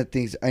one of the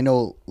things. I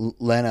know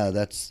Lena.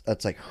 That's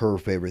like her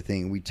favorite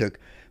thing. We took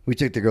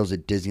the girls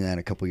at Disneyland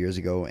a couple years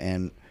ago,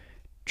 and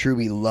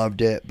Truby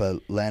loved it, but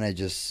Lana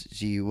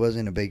she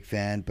wasn't a big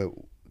fan. But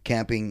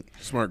camping,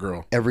 Smart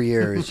girl. every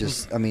year is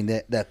just. I mean,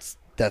 that's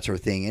her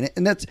thing,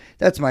 and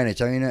that's my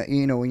niche. I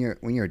mean, when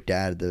you're a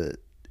dad,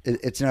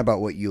 it's not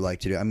about what you like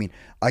to do. I mean,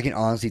 I can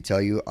honestly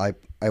tell you, I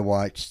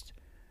watched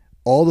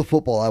all the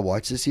football I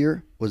watched this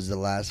year was the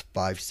last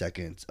 5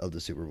 seconds of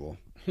the Super Bowl.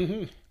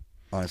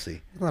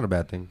 Honestly, It's not a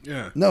bad thing.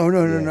 Yeah. no.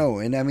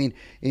 And I mean,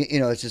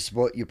 it's just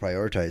what you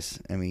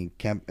prioritize. I mean,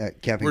 camping.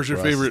 Where's your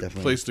for us is favorite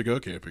definitely- place to go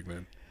camping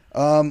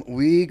then?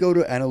 We go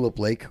to Antelope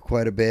Lake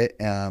quite a bit.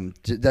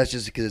 That's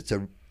just because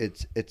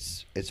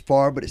it's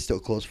far, but it's still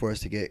close for us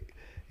to get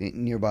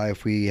nearby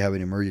if we have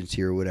an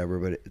emergency or whatever.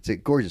 But it's a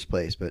gorgeous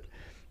place. But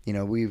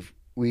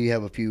we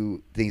have a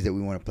few things that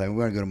we want to plan. We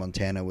want to go to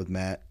Montana with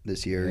Matt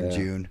this year in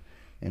June,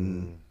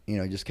 and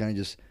just kind of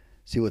just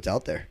see what's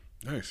out there.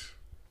 Nice.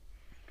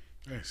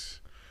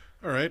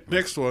 All right,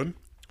 next one.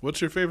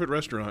 What's your favorite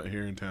restaurant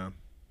here in town?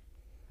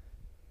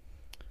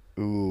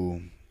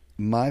 Ooh,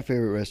 my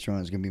favorite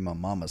restaurant is gonna be my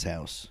mama's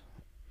house.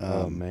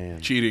 Oh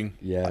man. Cheating.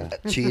 Yeah.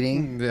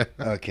 Cheating? Yeah.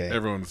 Okay.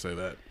 Everyone would say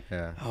that.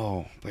 Yeah.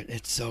 Oh, but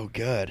it's so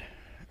good.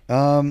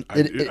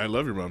 I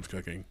love your mom's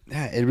cooking.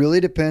 Yeah, it really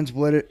depends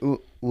what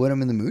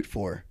I'm in the mood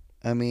for.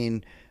 I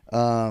mean,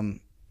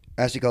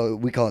 actually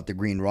we call it the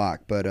Green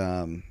Rock, but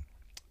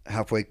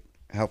halfway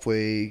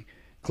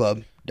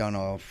club down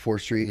on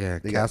 4th Street. Yeah.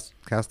 They got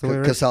Castaway.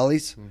 Right?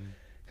 Casale's.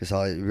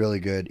 Casale's, really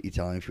good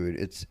Italian food.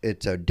 It's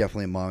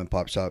definitely a mom and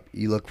pop shop.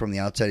 You look from the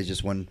outside, it's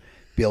just one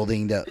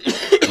building that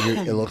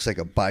it looks like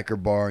a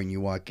biker bar, and you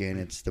walk in,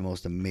 it's the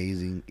most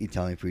amazing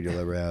Italian food you'll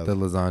ever have. The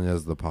lasagna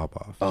is the pop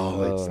off.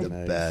 Oh, it's the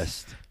nice.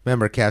 best.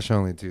 Remember, cash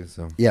only too.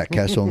 So Yeah,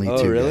 cash only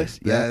Oh, too. really? Guys.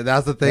 Yeah,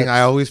 that's the thing.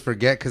 I always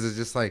forget because it's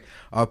just like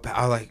I'm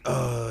like,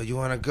 oh, you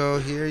want to go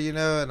here, you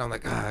know? And I'm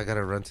like, I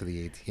gotta run to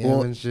the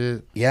ATM and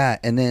shit. Yeah,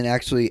 and then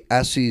actually,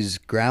 Ashley's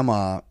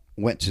grandma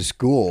went to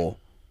school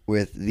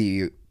with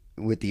the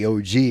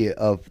OG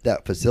of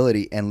that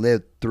facility and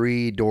lived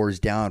 3 doors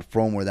down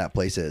from where that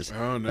place is.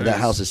 Oh, nice. That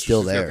house is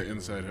still She's got there. the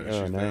inside house.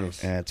 Oh, She's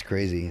nice. Yeah, it's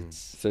crazy.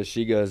 So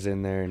she goes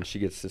in there and she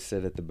gets to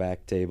sit at the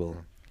back table.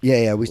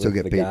 Yeah, we still With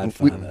get the paid.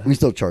 Godfather. We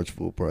still charge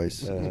full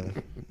price.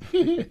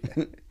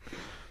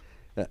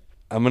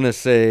 I'm gonna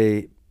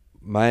say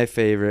my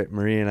favorite.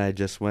 Marie and I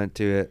just went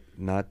to it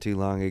not too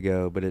long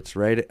ago, but it's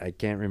right. I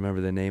can't remember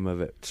the name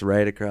of it. It's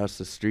right across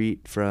the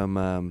street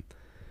from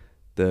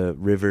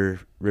the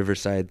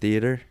Riverside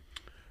Theater.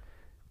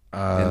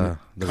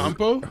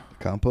 Campo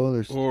Campo,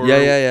 there's or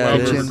Yeah.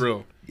 Wild it River is.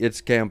 Grill.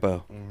 It's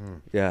Campo.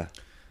 Yeah,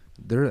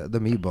 The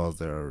meatballs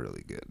there are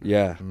really good.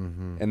 yeah.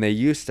 Mm-hmm. And they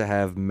used to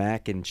have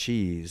mac and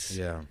cheese,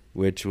 Yeah.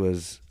 which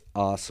was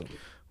awesome.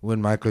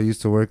 When Michael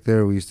used to work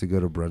there, we used to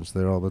go to brunch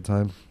there all the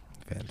time.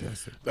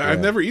 Fantastic. I've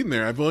never eaten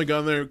there. I've only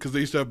gone there because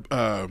they used to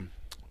have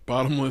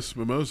bottomless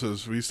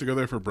mimosas. We used to go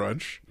there for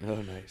brunch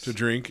Oh, nice. to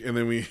drink, and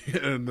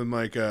then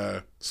like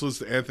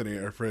Solicitor Anthony,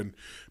 our friend,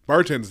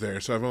 bartends there.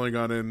 So I've only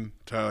gone in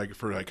to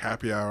for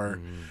happy hour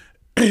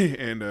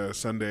and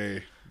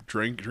Sunday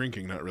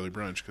drinking, not really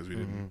brunch because we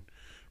didn't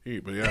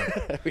eat. But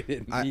yeah. We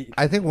didn't eat.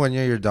 I think one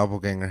year your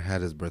doppelganger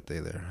had his birthday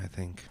there. I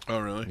think. Oh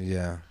really?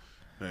 Yeah.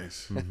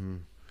 Nice.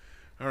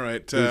 All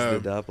right. Who's the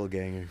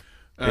doppelganger?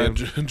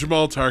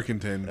 Jamal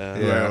Tarkenton,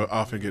 who Yeah. I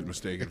often get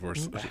mistaken for.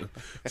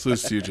 Salute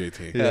to you,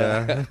 JT.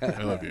 Yeah.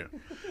 I love you.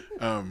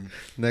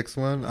 Next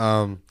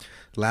one.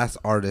 Last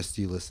artist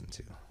you listened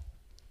to.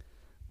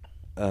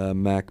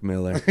 Mac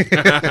Miller.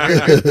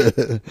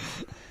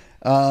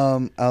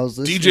 I was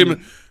listening.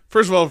 DJ.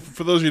 First of all,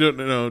 for those of you who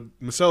don't know,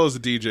 Marcel is a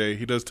DJ.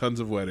 He does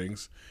tons of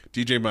weddings.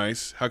 DJ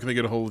Mice. How can they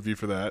get a hold of you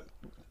for that?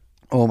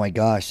 Oh my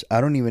gosh, I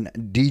don't even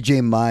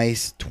DJ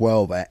Mice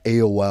 12 at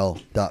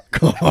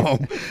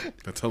AOL.com.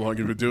 That's how long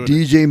you've been doing it.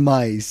 DJ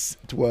Mice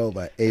 12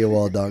 at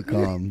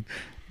AOL.com.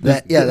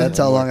 That's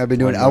how long I've been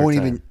doing it. I won't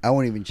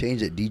even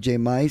change it. DJ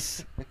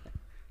Mice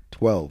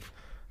 12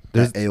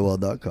 at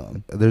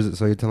AOL.com.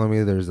 So you're telling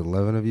me there's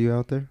 11 of you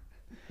out there?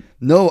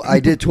 No,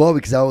 I did 12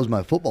 because that was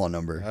my football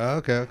number.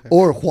 Okay.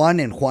 Or Juan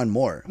and Juan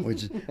Moore,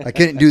 which I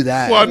couldn't do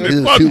that. Juan because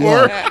and it was Juan too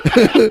Moore. long.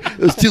 It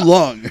was too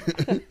long.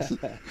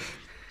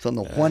 It's on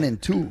the 1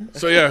 and 2.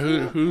 So yeah,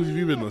 who have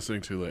you been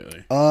listening to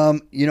lately?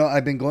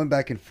 I've been going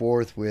back and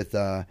forth with.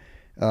 I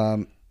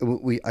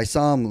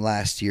saw him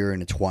last year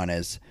in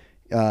Tijuana's.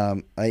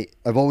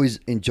 I've always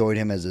enjoyed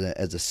him as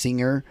a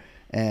singer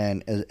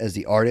and as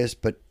the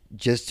artist, but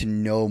just to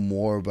know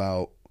more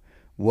about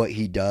what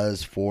he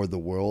does for the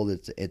world,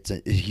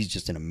 he's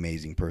just an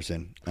amazing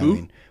person. Who? I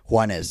mean,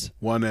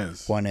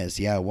 Juanes,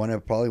 yeah,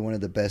 probably one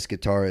of the best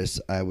guitarists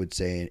I would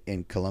say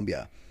in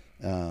Colombia.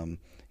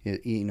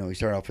 He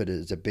started off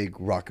as a big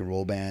rock and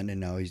roll band, and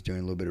now he's doing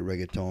a little bit of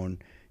reggaeton.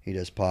 He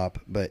does pop,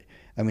 but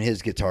I mean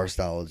his guitar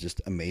style is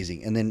just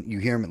amazing. And then you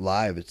hear him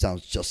live; it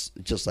sounds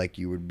just like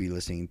you would be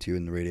listening to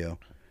in the radio.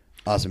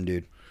 Awesome,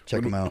 dude.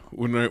 Check him out.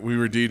 When we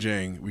were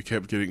DJing, we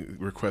kept getting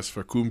requests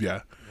for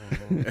cumbia,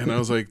 and I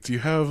was like, "Do you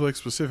have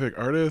specific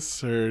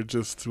artists, or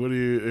just what do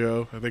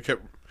you?" And they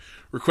kept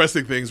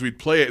requesting things. We'd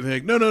play it, and they're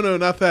like, "No,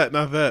 not that,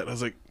 not that." I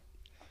was like,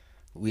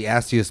 We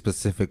asked you a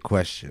specific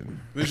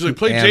question. They usually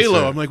play Answer.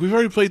 J-Lo. I'm like, we've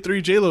already played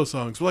 3 J-Lo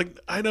songs. We're like,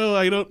 I know,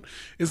 I don't.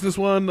 Is this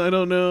one? I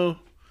don't know.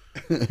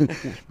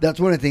 That's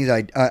one of the things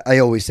I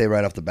always say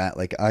right off the bat.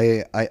 Like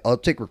I'll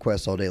take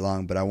requests all day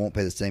long, but I won't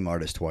pay the same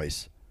artist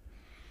twice.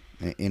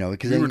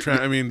 Because We were trying.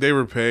 I mean, they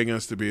were paying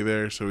us to be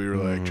there, so we were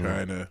like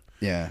trying to.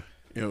 Yeah.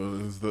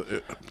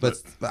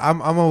 But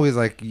I'm always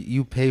like,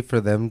 you pay for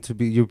them to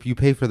be. You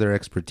pay for their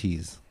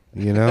expertise.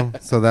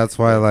 So that's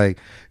why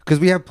because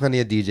we have plenty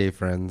of DJ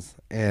friends,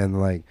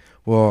 and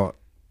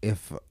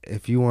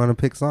if you want to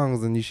pick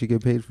songs, then you should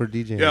get paid for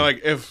DJing.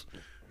 Yeah,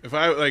 if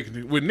I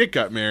when Nick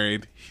got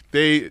married,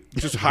 they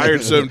just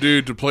hired some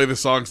dude to play the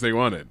songs they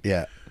wanted.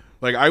 Yeah.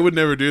 I would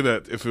never do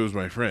that if it was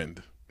my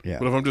friend. Yeah.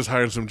 But if I'm just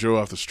hiring some Joe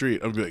off the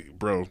street, I'd be like,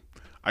 bro,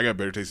 I got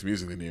better taste in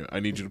music than you. I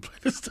need you to play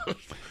this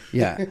stuff.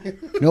 Yeah.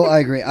 No, I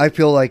agree. I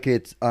feel like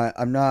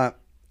I'm not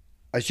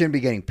I shouldn't be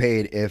getting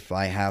paid if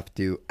I have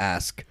to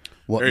ask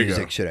what There you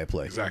music go. should I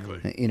play.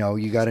 Exactly. You know,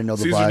 you got to know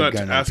the Caesar's vibe. not Got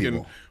to know asking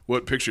people.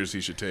 what pictures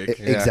he should take.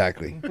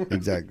 Exactly.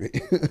 Exactly.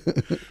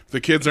 The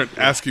kids aren't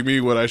asking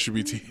me what I should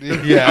be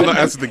teaching. Yeah. I'm not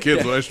asking the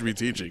kids what I should be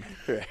teaching.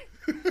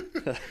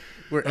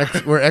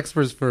 We're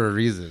experts for a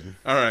reason.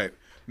 All right.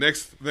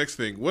 Next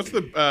thing. What's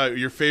the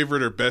your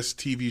favorite or best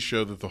TV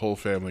show that the whole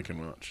family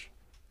can watch?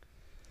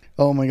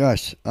 Oh my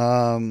gosh,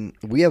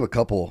 we have a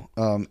couple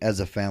as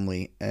a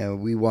family.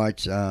 We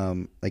watch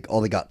like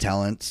All the Got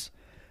Talents,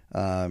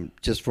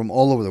 just from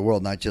all over the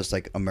world, not just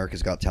like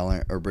America's Got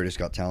Talent or British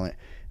Got Talent.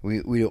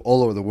 We do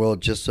all over the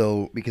world, just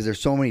so because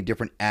there's so many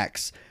different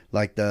acts.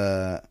 Like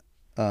the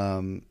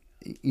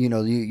you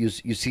know, you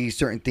see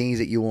certain things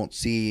that you won't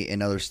see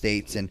in other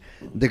states, and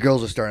the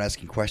girls will start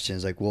asking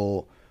questions like,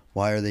 well,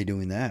 why are they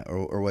doing that,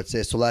 or what's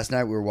this? So last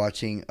night we were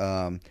watching.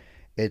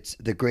 It's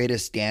The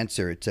Greatest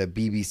Dancer. It's a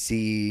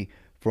BBC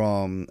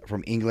from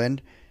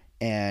England,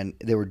 and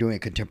they were doing a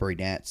contemporary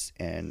dance.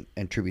 And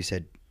Truby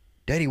said,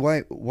 "Daddy,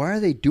 why are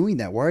they doing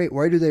that? Why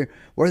are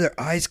their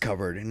eyes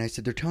covered?" And I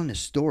said, "They're telling a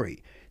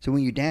story. So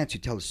when you dance, you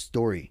tell a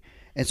story."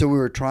 And so we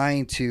were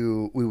trying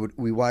to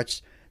we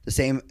watched the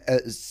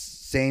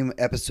same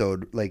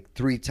episode like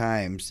 3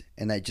 times,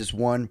 and that just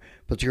one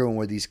particular one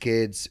where these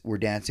kids were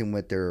dancing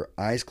with their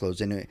eyes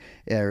closed, and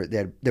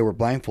they were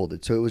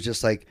blindfolded. So it was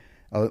just like.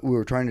 We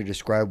were trying to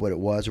describe what it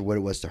was or what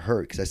it was to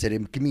her, because I said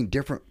it can mean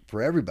different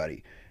for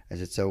everybody. I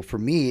said, so for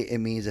me, it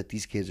means that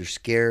these kids are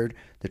scared.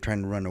 They're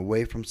trying to run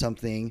away from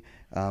something,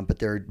 but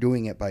they're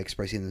doing it by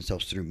expressing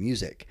themselves through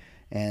music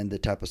and the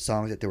type of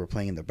songs that they were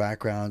playing in the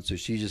background. So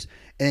she's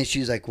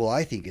like, well,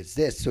 I think it's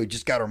this. So it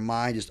just got her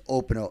mind just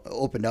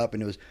opened up,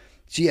 and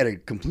she had a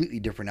completely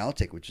different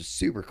outtake, which is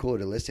super cool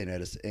to listen at,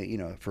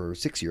 for a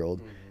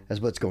 6-year-old as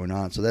what's going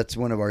on. So that's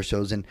one of our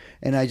shows, and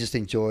I just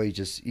enjoy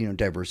just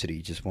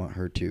diversity. Just want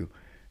her to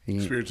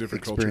Experience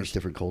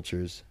different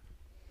cultures.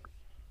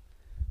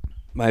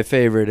 My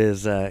favorite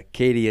is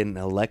Katie and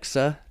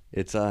Alexa.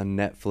 It's on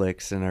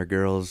Netflix, and our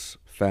girls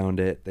found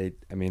it.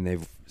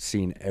 They've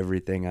seen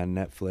everything on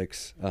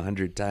Netflix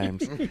 100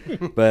 times,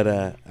 but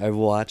I've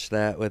watched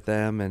that with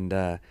them,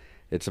 and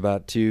it's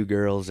about 2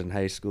 girls in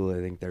high school.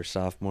 I think they're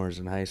sophomores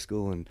in high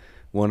school, and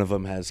one of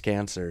them has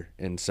cancer,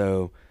 and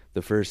so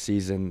the first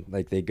season,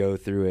 like, they go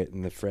through it,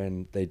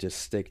 and they just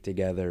stick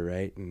together,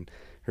 right? And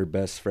her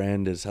best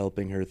friend is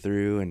helping her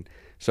through, and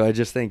so I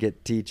just think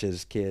it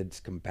teaches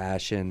kids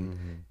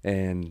compassion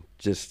and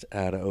just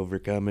how to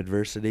overcome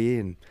adversity,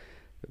 and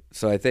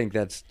so I think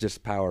that's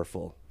just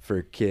powerful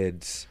for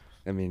kids.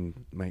 I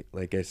mean,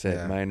 like I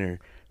said, mine are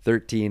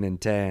 13 and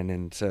 10,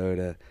 and so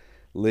to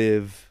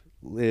live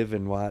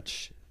and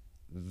watch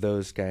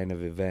those kind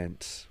of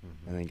events,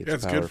 I think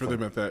it's powerful. Good for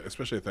them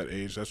especially at that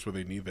age. That's where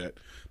they need that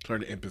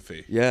kind of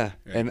empathy. Yeah.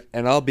 And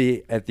I'll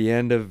be at the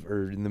end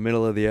or in the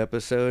middle of the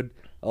episode,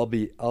 I'll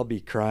be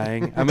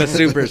crying. I'm a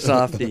super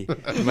softie.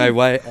 My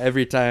wife,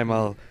 every time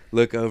I'll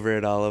look over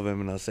at all of them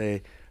and I'll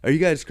say, "Are you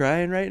guys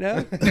crying right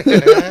now?"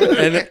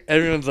 And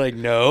everyone's like,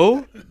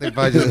 "No." They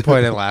probably just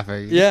point and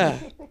laughing. Yeah.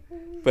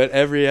 But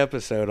every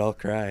episode I'll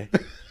cry.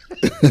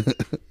 That's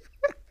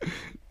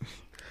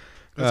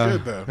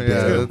good though.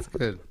 That's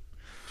good.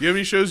 Do you have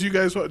any shows you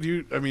guys watch?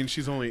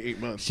 She's only 8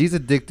 months. She's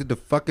addicted to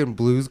fucking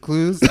Blue's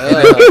Clues.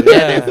 Yeah.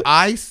 And if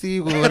I see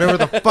whatever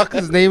the fuck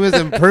his name is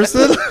in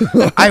person,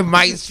 I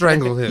might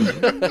strangle him.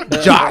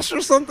 Josh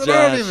or something.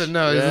 I don't even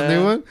know. He's a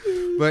new one.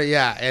 But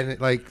yeah, and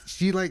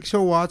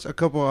she'll watch a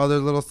couple other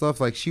little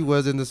stuff. Like she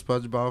was into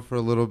SpongeBob for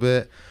a little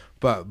bit,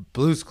 but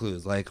Blue's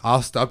Clues, like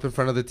I'll stop in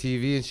front of the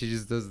TV and she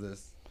just does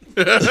this.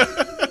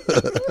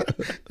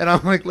 And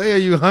I'm like, Leia, are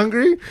you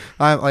hungry?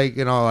 I'm like,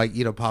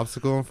 eat a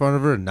popsicle in front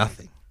of her.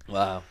 Nothing.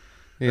 Wow.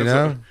 You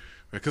know?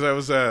 Because I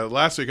was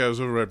last week I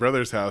was over at my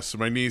brother's house, so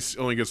my niece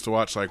only gets to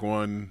watch like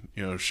one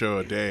show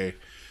a day.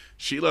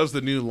 She loves the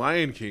new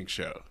Lion King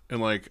show,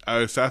 and like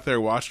I sat there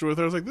watched it with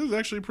her. I was like, this is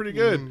actually pretty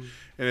good, and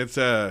it's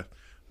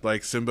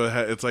like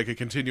Simba. It's like a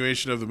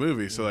continuation of the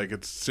movie. So like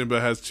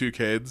Simba has 2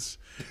 kids,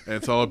 and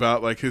it's all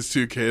about like his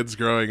 2 kids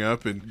growing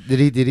up. And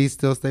did he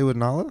still stay with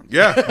Nala?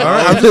 Yeah. All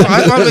right.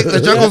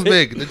 The jungle's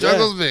big. The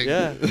jungle's big.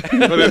 Yeah.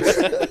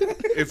 But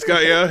it's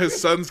got his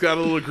son's got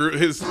a little group.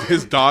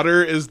 His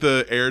daughter is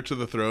the heir to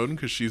the throne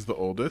because she's the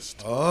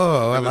oldest.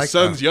 Oh, and his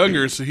son's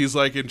younger, so he's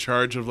like in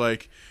charge of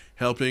like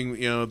helping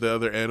the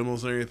other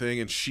animals and everything.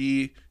 And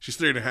she's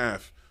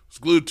 3.5. Was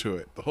glued to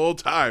it the whole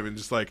time and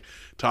just like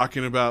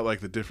talking about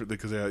like the different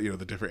because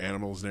the different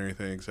animals and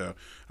everything. So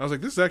I was like,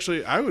 this is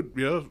actually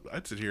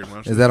I'd sit here and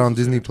watch. Is that on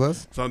Disney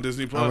Plus? It's on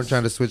Disney Plus. I'm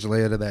trying to switch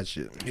Leia to that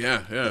shit.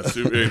 Yeah.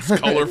 It's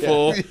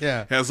colorful.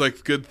 Yeah. Has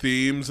like good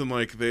themes and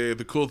like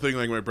the cool thing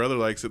like my brother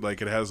likes it,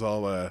 like it has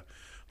all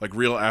like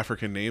real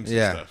African names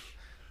and stuff.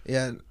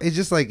 Yeah, it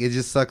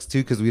just sucks too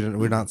because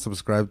we're not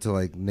subscribed to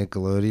like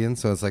Nickelodeon,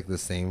 so it's like the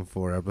same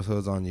 4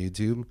 episodes on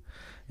YouTube.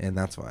 And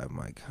that's why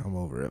I'm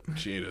over it.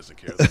 She doesn't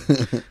care.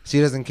 She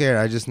doesn't care.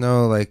 I just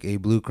know like a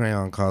blue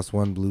crayon costs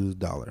 $1 blue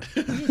dollar.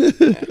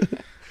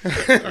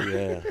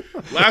 Yeah.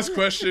 Last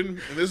question.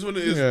 And this one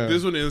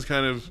is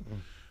kind of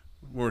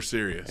more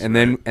serious. And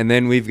right?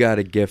 then we've got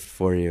a gift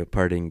for you, a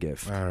parting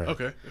gift. All right.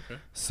 Okay.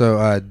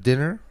 So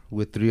dinner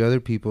with 3 other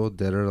people,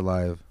 dead or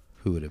alive.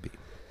 Who would it be?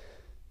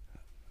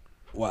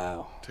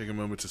 Wow. Take a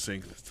moment to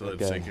let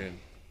it Okay. sink in.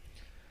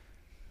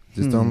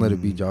 Just don't let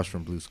it be Josh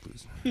from Blue's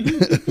Clues.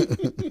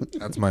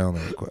 That's my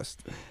only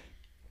request.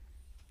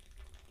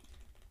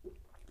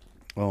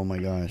 Oh my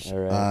gosh. All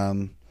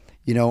right.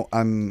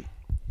 I'm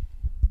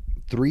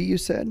 3. You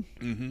said.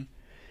 Mm-hmm.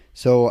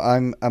 So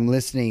I'm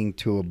listening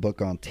to a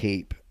book on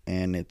tape,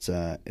 and it's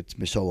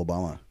Michelle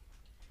Obama,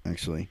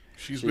 actually.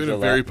 She's She's been a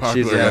alive. very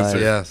popular She's alive. answer.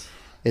 Yes.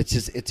 It's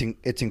just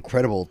it's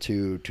incredible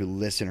to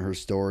listen to her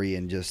story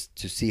and just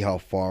to see how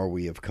far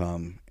we have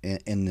come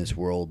in this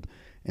world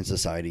and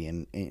society,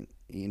 and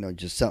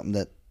just something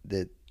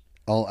that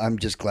I'm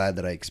just glad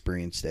that I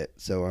experienced it.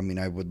 So I mean,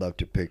 I would love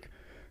to pick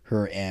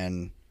her,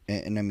 and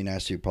I mean,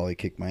 actually probably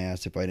kick my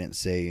ass if I didn't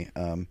say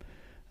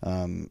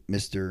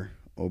Mr.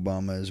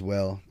 Obama as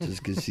well,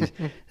 just because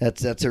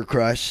that's her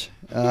crush.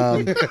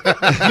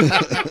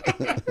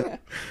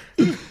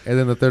 And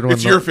then the third one.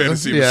 It's your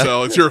fantasy,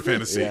 Michelle. It's your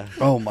fantasy. Yeah.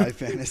 Oh, my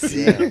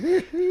fantasy.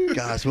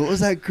 Gosh, what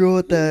was that girl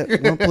at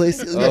that one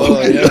place?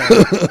 Oh yeah.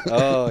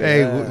 Oh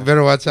Hey, yeah.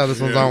 better watch out.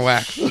 This one's on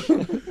wax.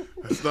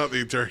 That's not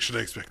the direction I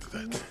expected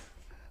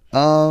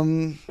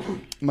that.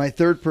 My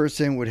third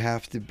person would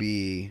have to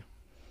be,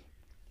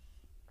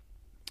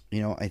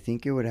 I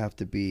think it would have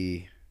to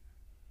be,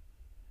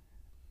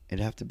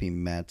 it'd have to be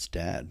Matt's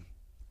dad.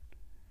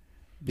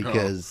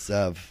 Because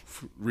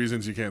of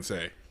Reasons you can't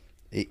say.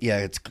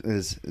 it's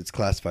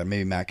classified.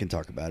 Maybe Matt can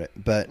talk about it.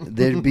 But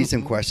there'd be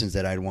some questions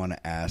that I'd want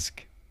to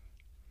ask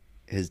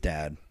his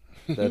dad.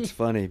 That's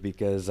funny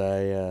because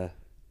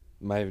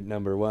my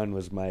number 1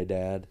 was my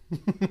dad,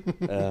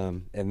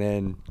 and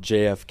then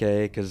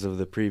JFK because of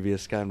the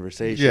previous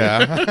conversation.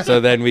 Yeah. So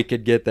then we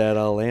could get that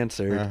all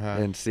answered Uh-huh.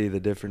 and see the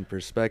different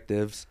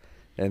perspectives,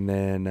 and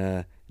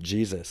then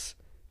Jesus,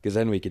 because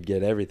then we could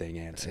get everything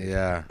answered.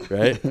 Yeah.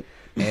 Right.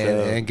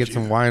 And get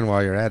some wine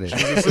while you're at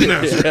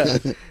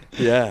it.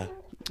 Yeah.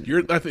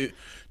 I think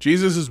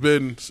Jesus has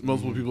been.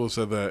 Multiple people have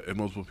said that, and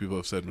multiple people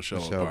have said Michelle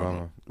Michelle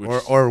Obama.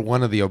 Obama. Or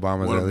one of the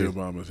Obamas. one at of the least.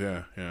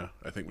 Obamas. Yeah.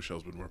 I think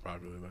Michelle's been more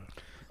popular than that.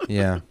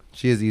 Yeah.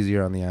 She is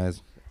easier on the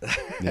eyes.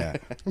 Yeah.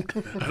 I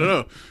don't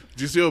know.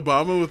 Did you see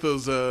Obama with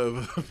those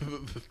the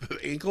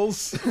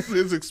ankles,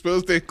 his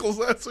exposed ankles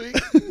last week?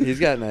 He's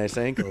got nice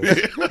ankles.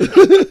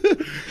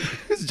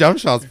 His jump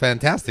shot's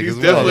fantastic He's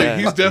as well. definitely Yeah.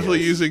 he's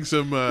definitely using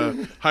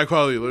some high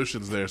quality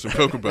lotions there, some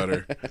cocoa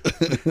butter,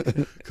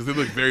 because they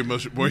look very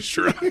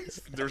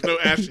moisturized. There's no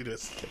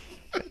ashiness.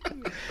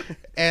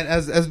 And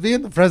as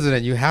being the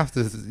president,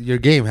 your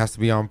game has to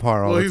be on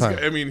par all Well, the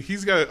time.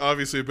 he's got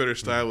obviously a better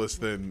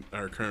stylist than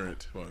our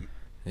current one.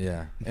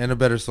 Yeah, and a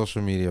better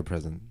social media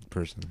person.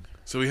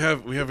 So we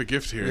have a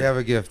gift here. We have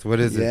a gift. What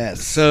is it?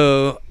 Yes.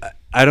 So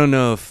I don't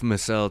know if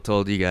Marcel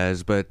told you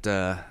guys, but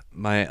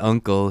my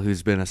uncle,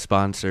 who's been a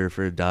sponsor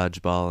for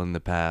Dodgeball in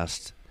the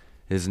past,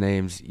 his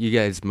name's, you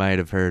guys might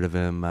have heard of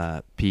him,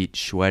 Pete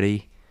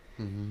Schwetty.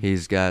 Mm-hmm.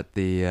 He's got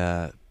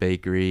the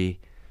bakery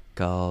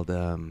called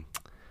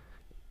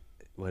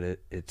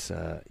it's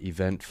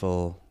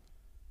Eventful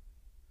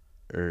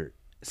or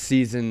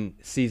Season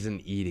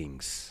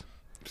Eatings.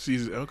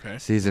 Okay.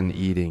 Season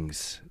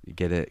Eatings. You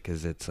get it?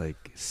 Because it's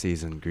like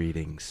season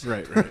greetings.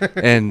 Right.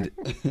 And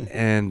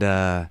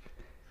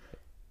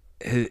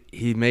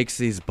he makes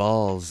these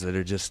balls that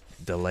are just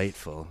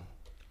delightful.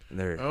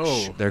 They're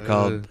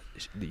called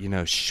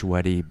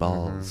Schwetty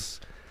balls.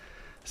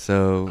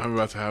 So I'm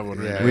about to have one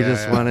right Yeah, now. we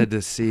just wanted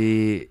to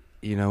see,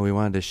 we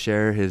wanted to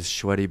share his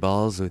Schwetty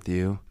balls with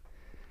you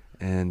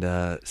and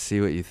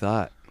see what you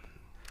thought.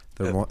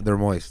 They're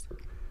moist.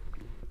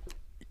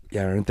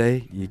 Yeah, aren't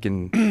they? You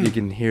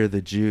can hear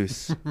the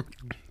juice.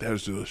 That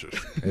was delicious.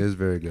 It is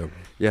very good.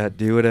 Yeah,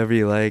 do whatever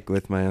you like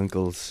with my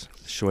uncle's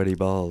Schwetty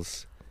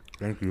balls.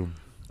 Thank you.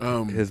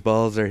 His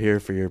balls are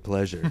here for your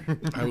pleasure.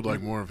 I would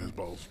like more of his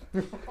balls.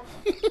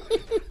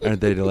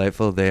 Aren't they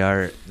delightful? They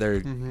are.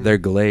 They're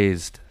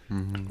glazed.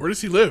 Where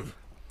does he live?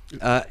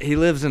 He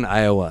lives in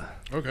Iowa.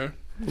 Okay.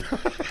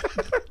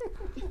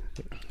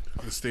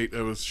 The state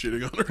I was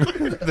shitting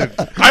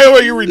on.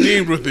 Iowa, you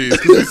redeemed with these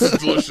because this is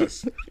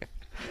delicious.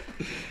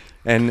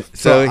 And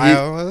So so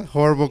Iowa,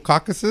 horrible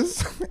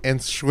caucuses and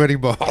sweaty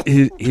balls.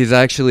 he's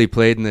actually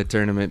played in the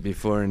tournament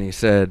before, and he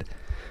said,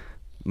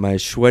 "My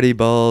sweaty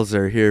balls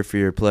are here for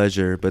your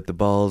pleasure, but the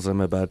balls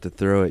I'm about to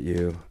throw at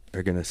you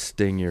are gonna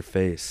sting your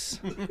face."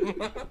 He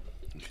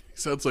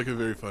sounds like a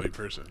very funny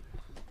person.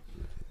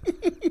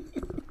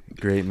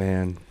 Great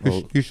man.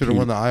 Old You should have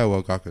won the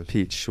Iowa caucus.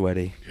 Pete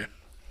Schwetty.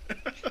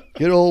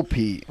 Good old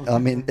Pete. I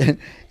mean,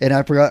 and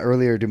I forgot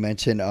earlier to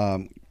mention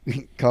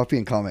Coffee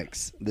and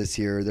Comics this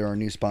year. There are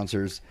new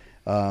sponsors.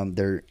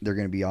 They're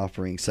going to be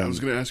offering some. I was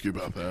going to ask you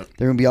about that.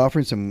 They're going to be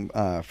offering some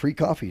free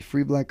coffee,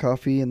 free black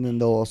coffee, and then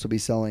they'll also be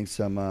selling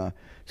some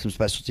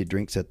specialty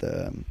drinks at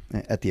the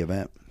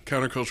event.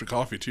 Counterculture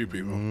coffee too,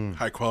 people.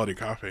 High quality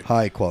coffee.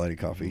 High quality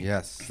coffee.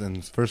 Yes,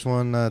 and first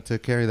one to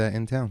carry that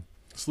in town.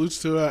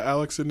 Salutes to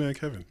Alex and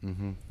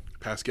Kevin.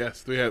 past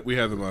guests. We had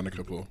them on a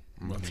couple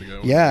months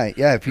ago. Yeah.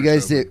 If you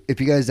guys sober.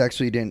 if you guys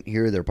actually didn't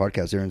hear their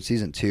podcast, they're in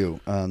season 2.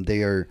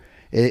 They are.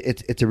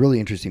 It's a really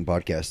interesting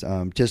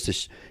podcast.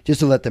 Just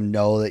to let them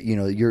know that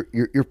you're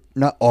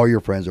not all your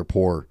friends are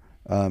poor.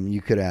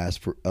 You could ask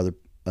for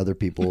other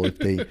people if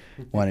they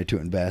wanted to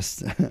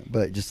invest,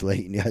 but just to let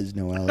you guys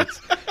know,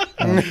 Alex,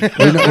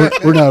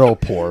 we're not all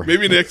poor.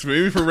 Maybe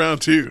for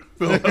round 2,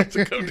 they'll have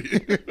to come to you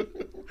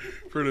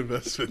for an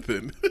investment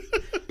then.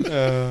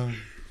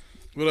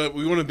 But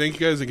we want to thank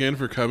you guys again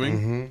for coming.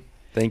 Mm-hmm.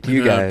 Thank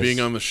you guys. Being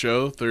on the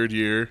show, 3rd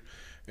year,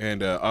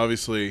 and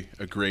obviously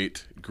a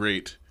great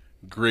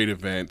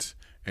event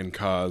and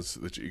cause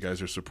that you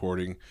guys are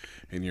supporting,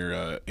 and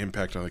your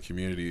impact on the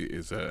community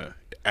is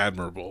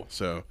admirable.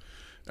 So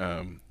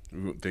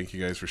thank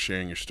you guys for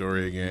sharing your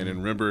story again. And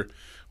remember,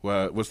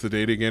 what's the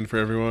date again for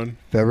everyone?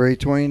 February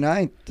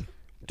 29th,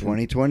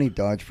 2020,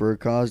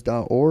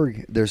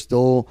 dodgeforacause.org. There's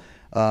still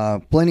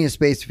plenty of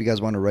space if you guys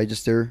want to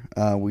register.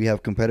 We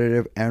have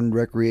competitive and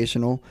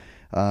recreational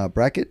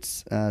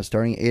brackets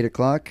starting at 8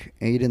 o'clock,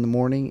 8 in the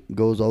morning,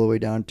 goes all the way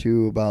down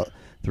to about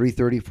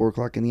 3:30, 4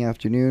 o'clock in the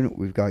afternoon.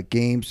 We've got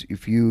games.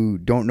 If you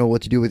don't know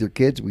what to do with your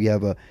kids, we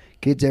have a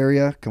kids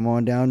area. Come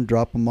on down,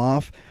 drop them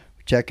off,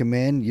 check them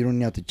in. You don't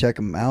even have to check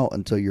them out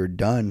until you're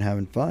done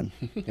having fun.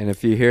 And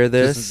if you hear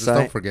this, just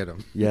don't forget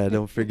them. Yeah,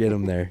 don't forget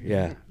them there.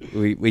 Yeah,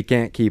 we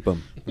can't keep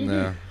them.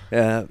 No.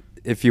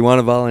 If you want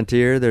to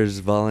volunteer, there's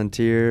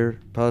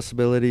volunteer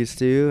possibilities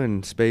too,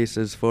 and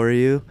spaces for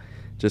you.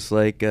 Just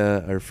like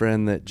our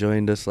friend that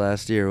joined us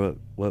last year.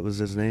 What was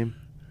his name?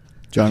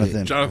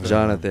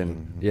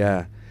 Jonathan.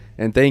 Yeah.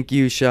 And thank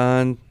you,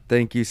 Sean.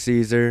 Thank you,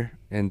 Caesar.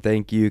 And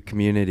thank you,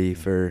 community,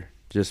 for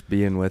just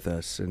being with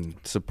us and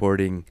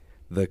supporting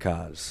the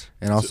cause.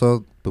 And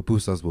also,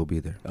 pupusas will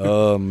be there.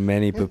 Oh,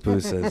 many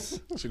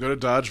pupusas. So go to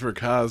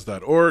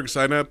dodgeforacause.org,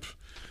 sign up.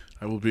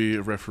 I will be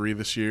a referee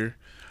this year.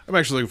 I'm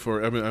actually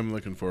I'm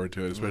looking forward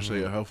to it,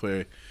 especially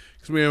hopefully,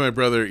 because me and my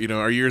brother,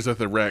 our years at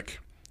the rec.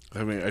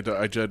 I mean, I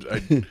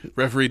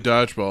referee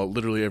dodgeball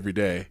literally every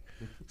day,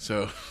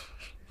 so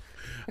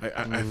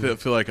I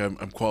feel like I'm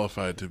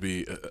qualified to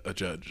be a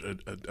judge,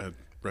 a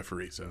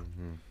referee. So,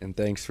 and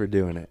thanks for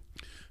doing it.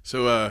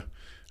 So,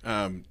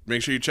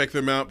 make sure you check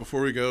them out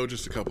before we go.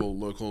 Just a couple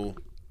local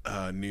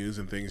news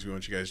and things we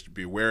want you guys to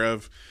be aware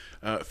of.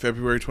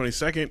 February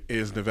 22nd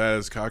is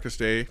Nevada's Caucus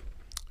Day.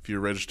 If you're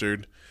a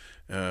registered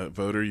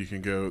voter, you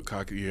can go.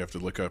 You have to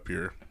look up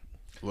your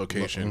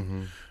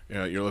location,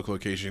 your local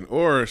location,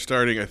 or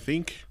starting, I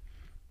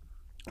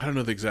don't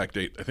know the exact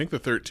date. I think the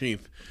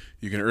 13th,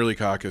 you can early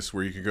caucus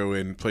where you can go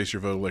in, place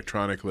your vote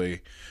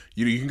electronically.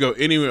 You can go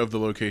any of the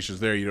locations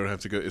there. You don't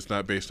have to go. It's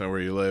not based on where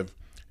you live,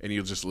 and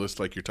you'll just list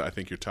like your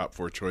top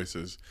 4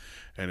 choices,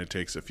 and it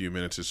takes a few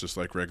minutes. It's just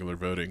like regular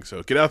voting.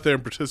 So get out there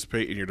and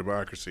participate in your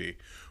democracy.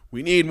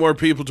 We need more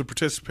people to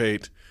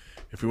participate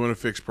if we want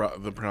to fix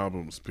the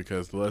problems,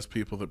 because the less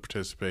people that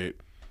participate,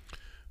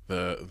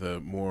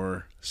 the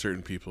more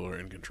certain people are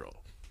in control.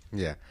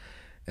 Yeah.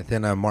 And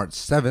then on March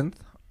 7th,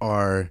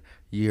 our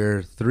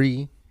year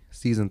 3,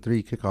 season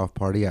 3 kickoff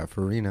party at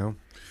Farino.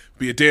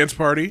 Be a dance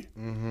party.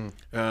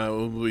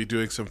 We'll be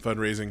doing some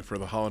fundraising for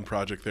the Holland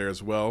Project there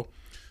as well.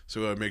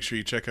 So make sure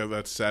you check out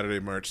that Saturday,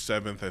 March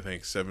 7th, I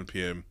think, 7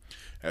 p.m.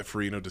 at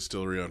Farino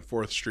Distillery on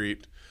 4th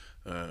Street.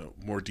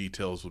 More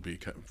details will be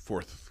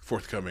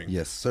forthcoming.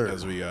 Yes, sir.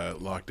 As we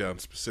lock down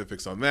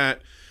specifics on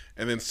that.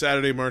 And then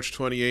Saturday, March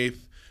 28th,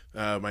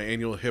 my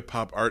annual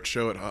hip-hop art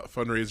show at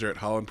fundraiser at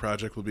Holland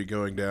Project will be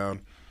going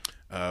down.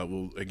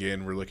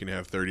 We're looking to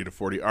have 30 to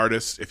 40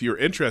 artists. If you're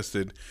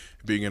interested in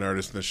being an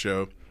artist in the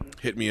show,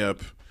 hit me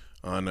up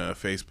on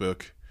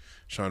Facebook,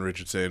 Sean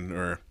Richardson,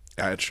 or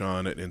at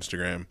Sean at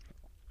Instagram.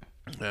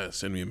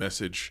 Send me a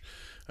message.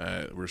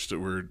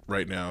 We're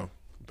right now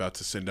about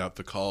to send out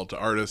the call to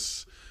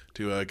artists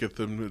to get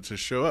them to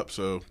show up.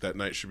 So that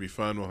night should be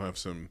fun. We'll have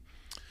some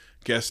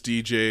guest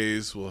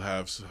DJs. We'll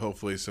have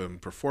hopefully some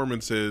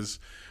performances,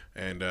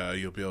 and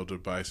you'll be able to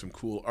buy some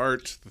cool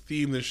art. The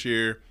theme this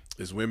year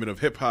is Women of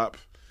Hip Hop.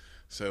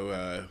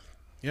 So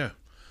that'll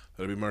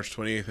be March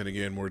 28th, and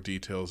again, more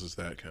details as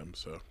that comes.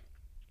 So,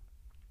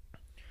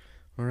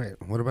 all right,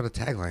 what about a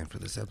tagline for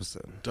this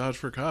episode? Dodge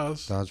for a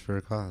cause. Dodge for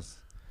a cause.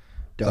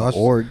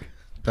 .org.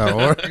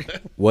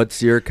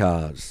 What's your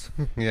cause?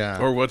 Yeah.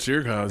 Or what's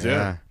your cause?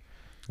 Yeah.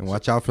 And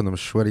watch out for them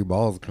sweaty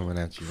balls coming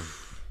at you.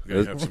 We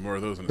gotta have some more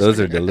of those. Those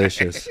are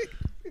delicious.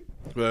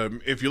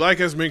 If you like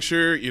us, make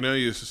sure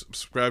you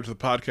subscribe to the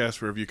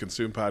podcast wherever you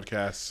consume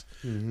podcasts.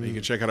 You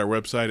can check out our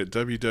website at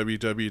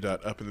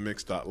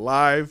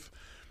www.upinthemix.live,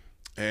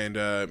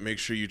 and make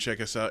sure you check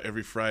us out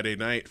every Friday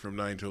night from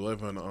 9 to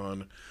 11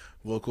 on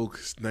local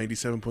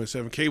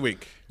 97.7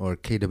 K-Wink. Or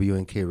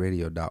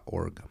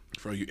KWNKradio.org.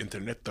 For all you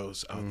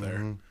internetos out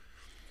there.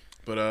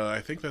 But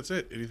I think that's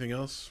it. Anything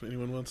else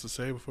anyone wants to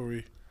say before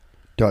we...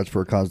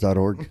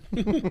 dodgeforacause.org.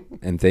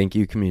 And thank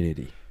you,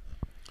 community.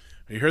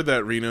 You heard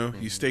that, Reno.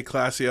 You stay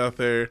classy out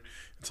there.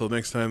 Until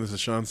next time, this is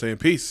Sean saying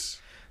peace.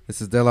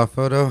 This is De La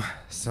Photo.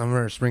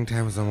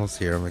 Springtime is almost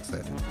here. I'm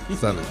excited.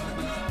 Salud.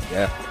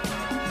 Yeah.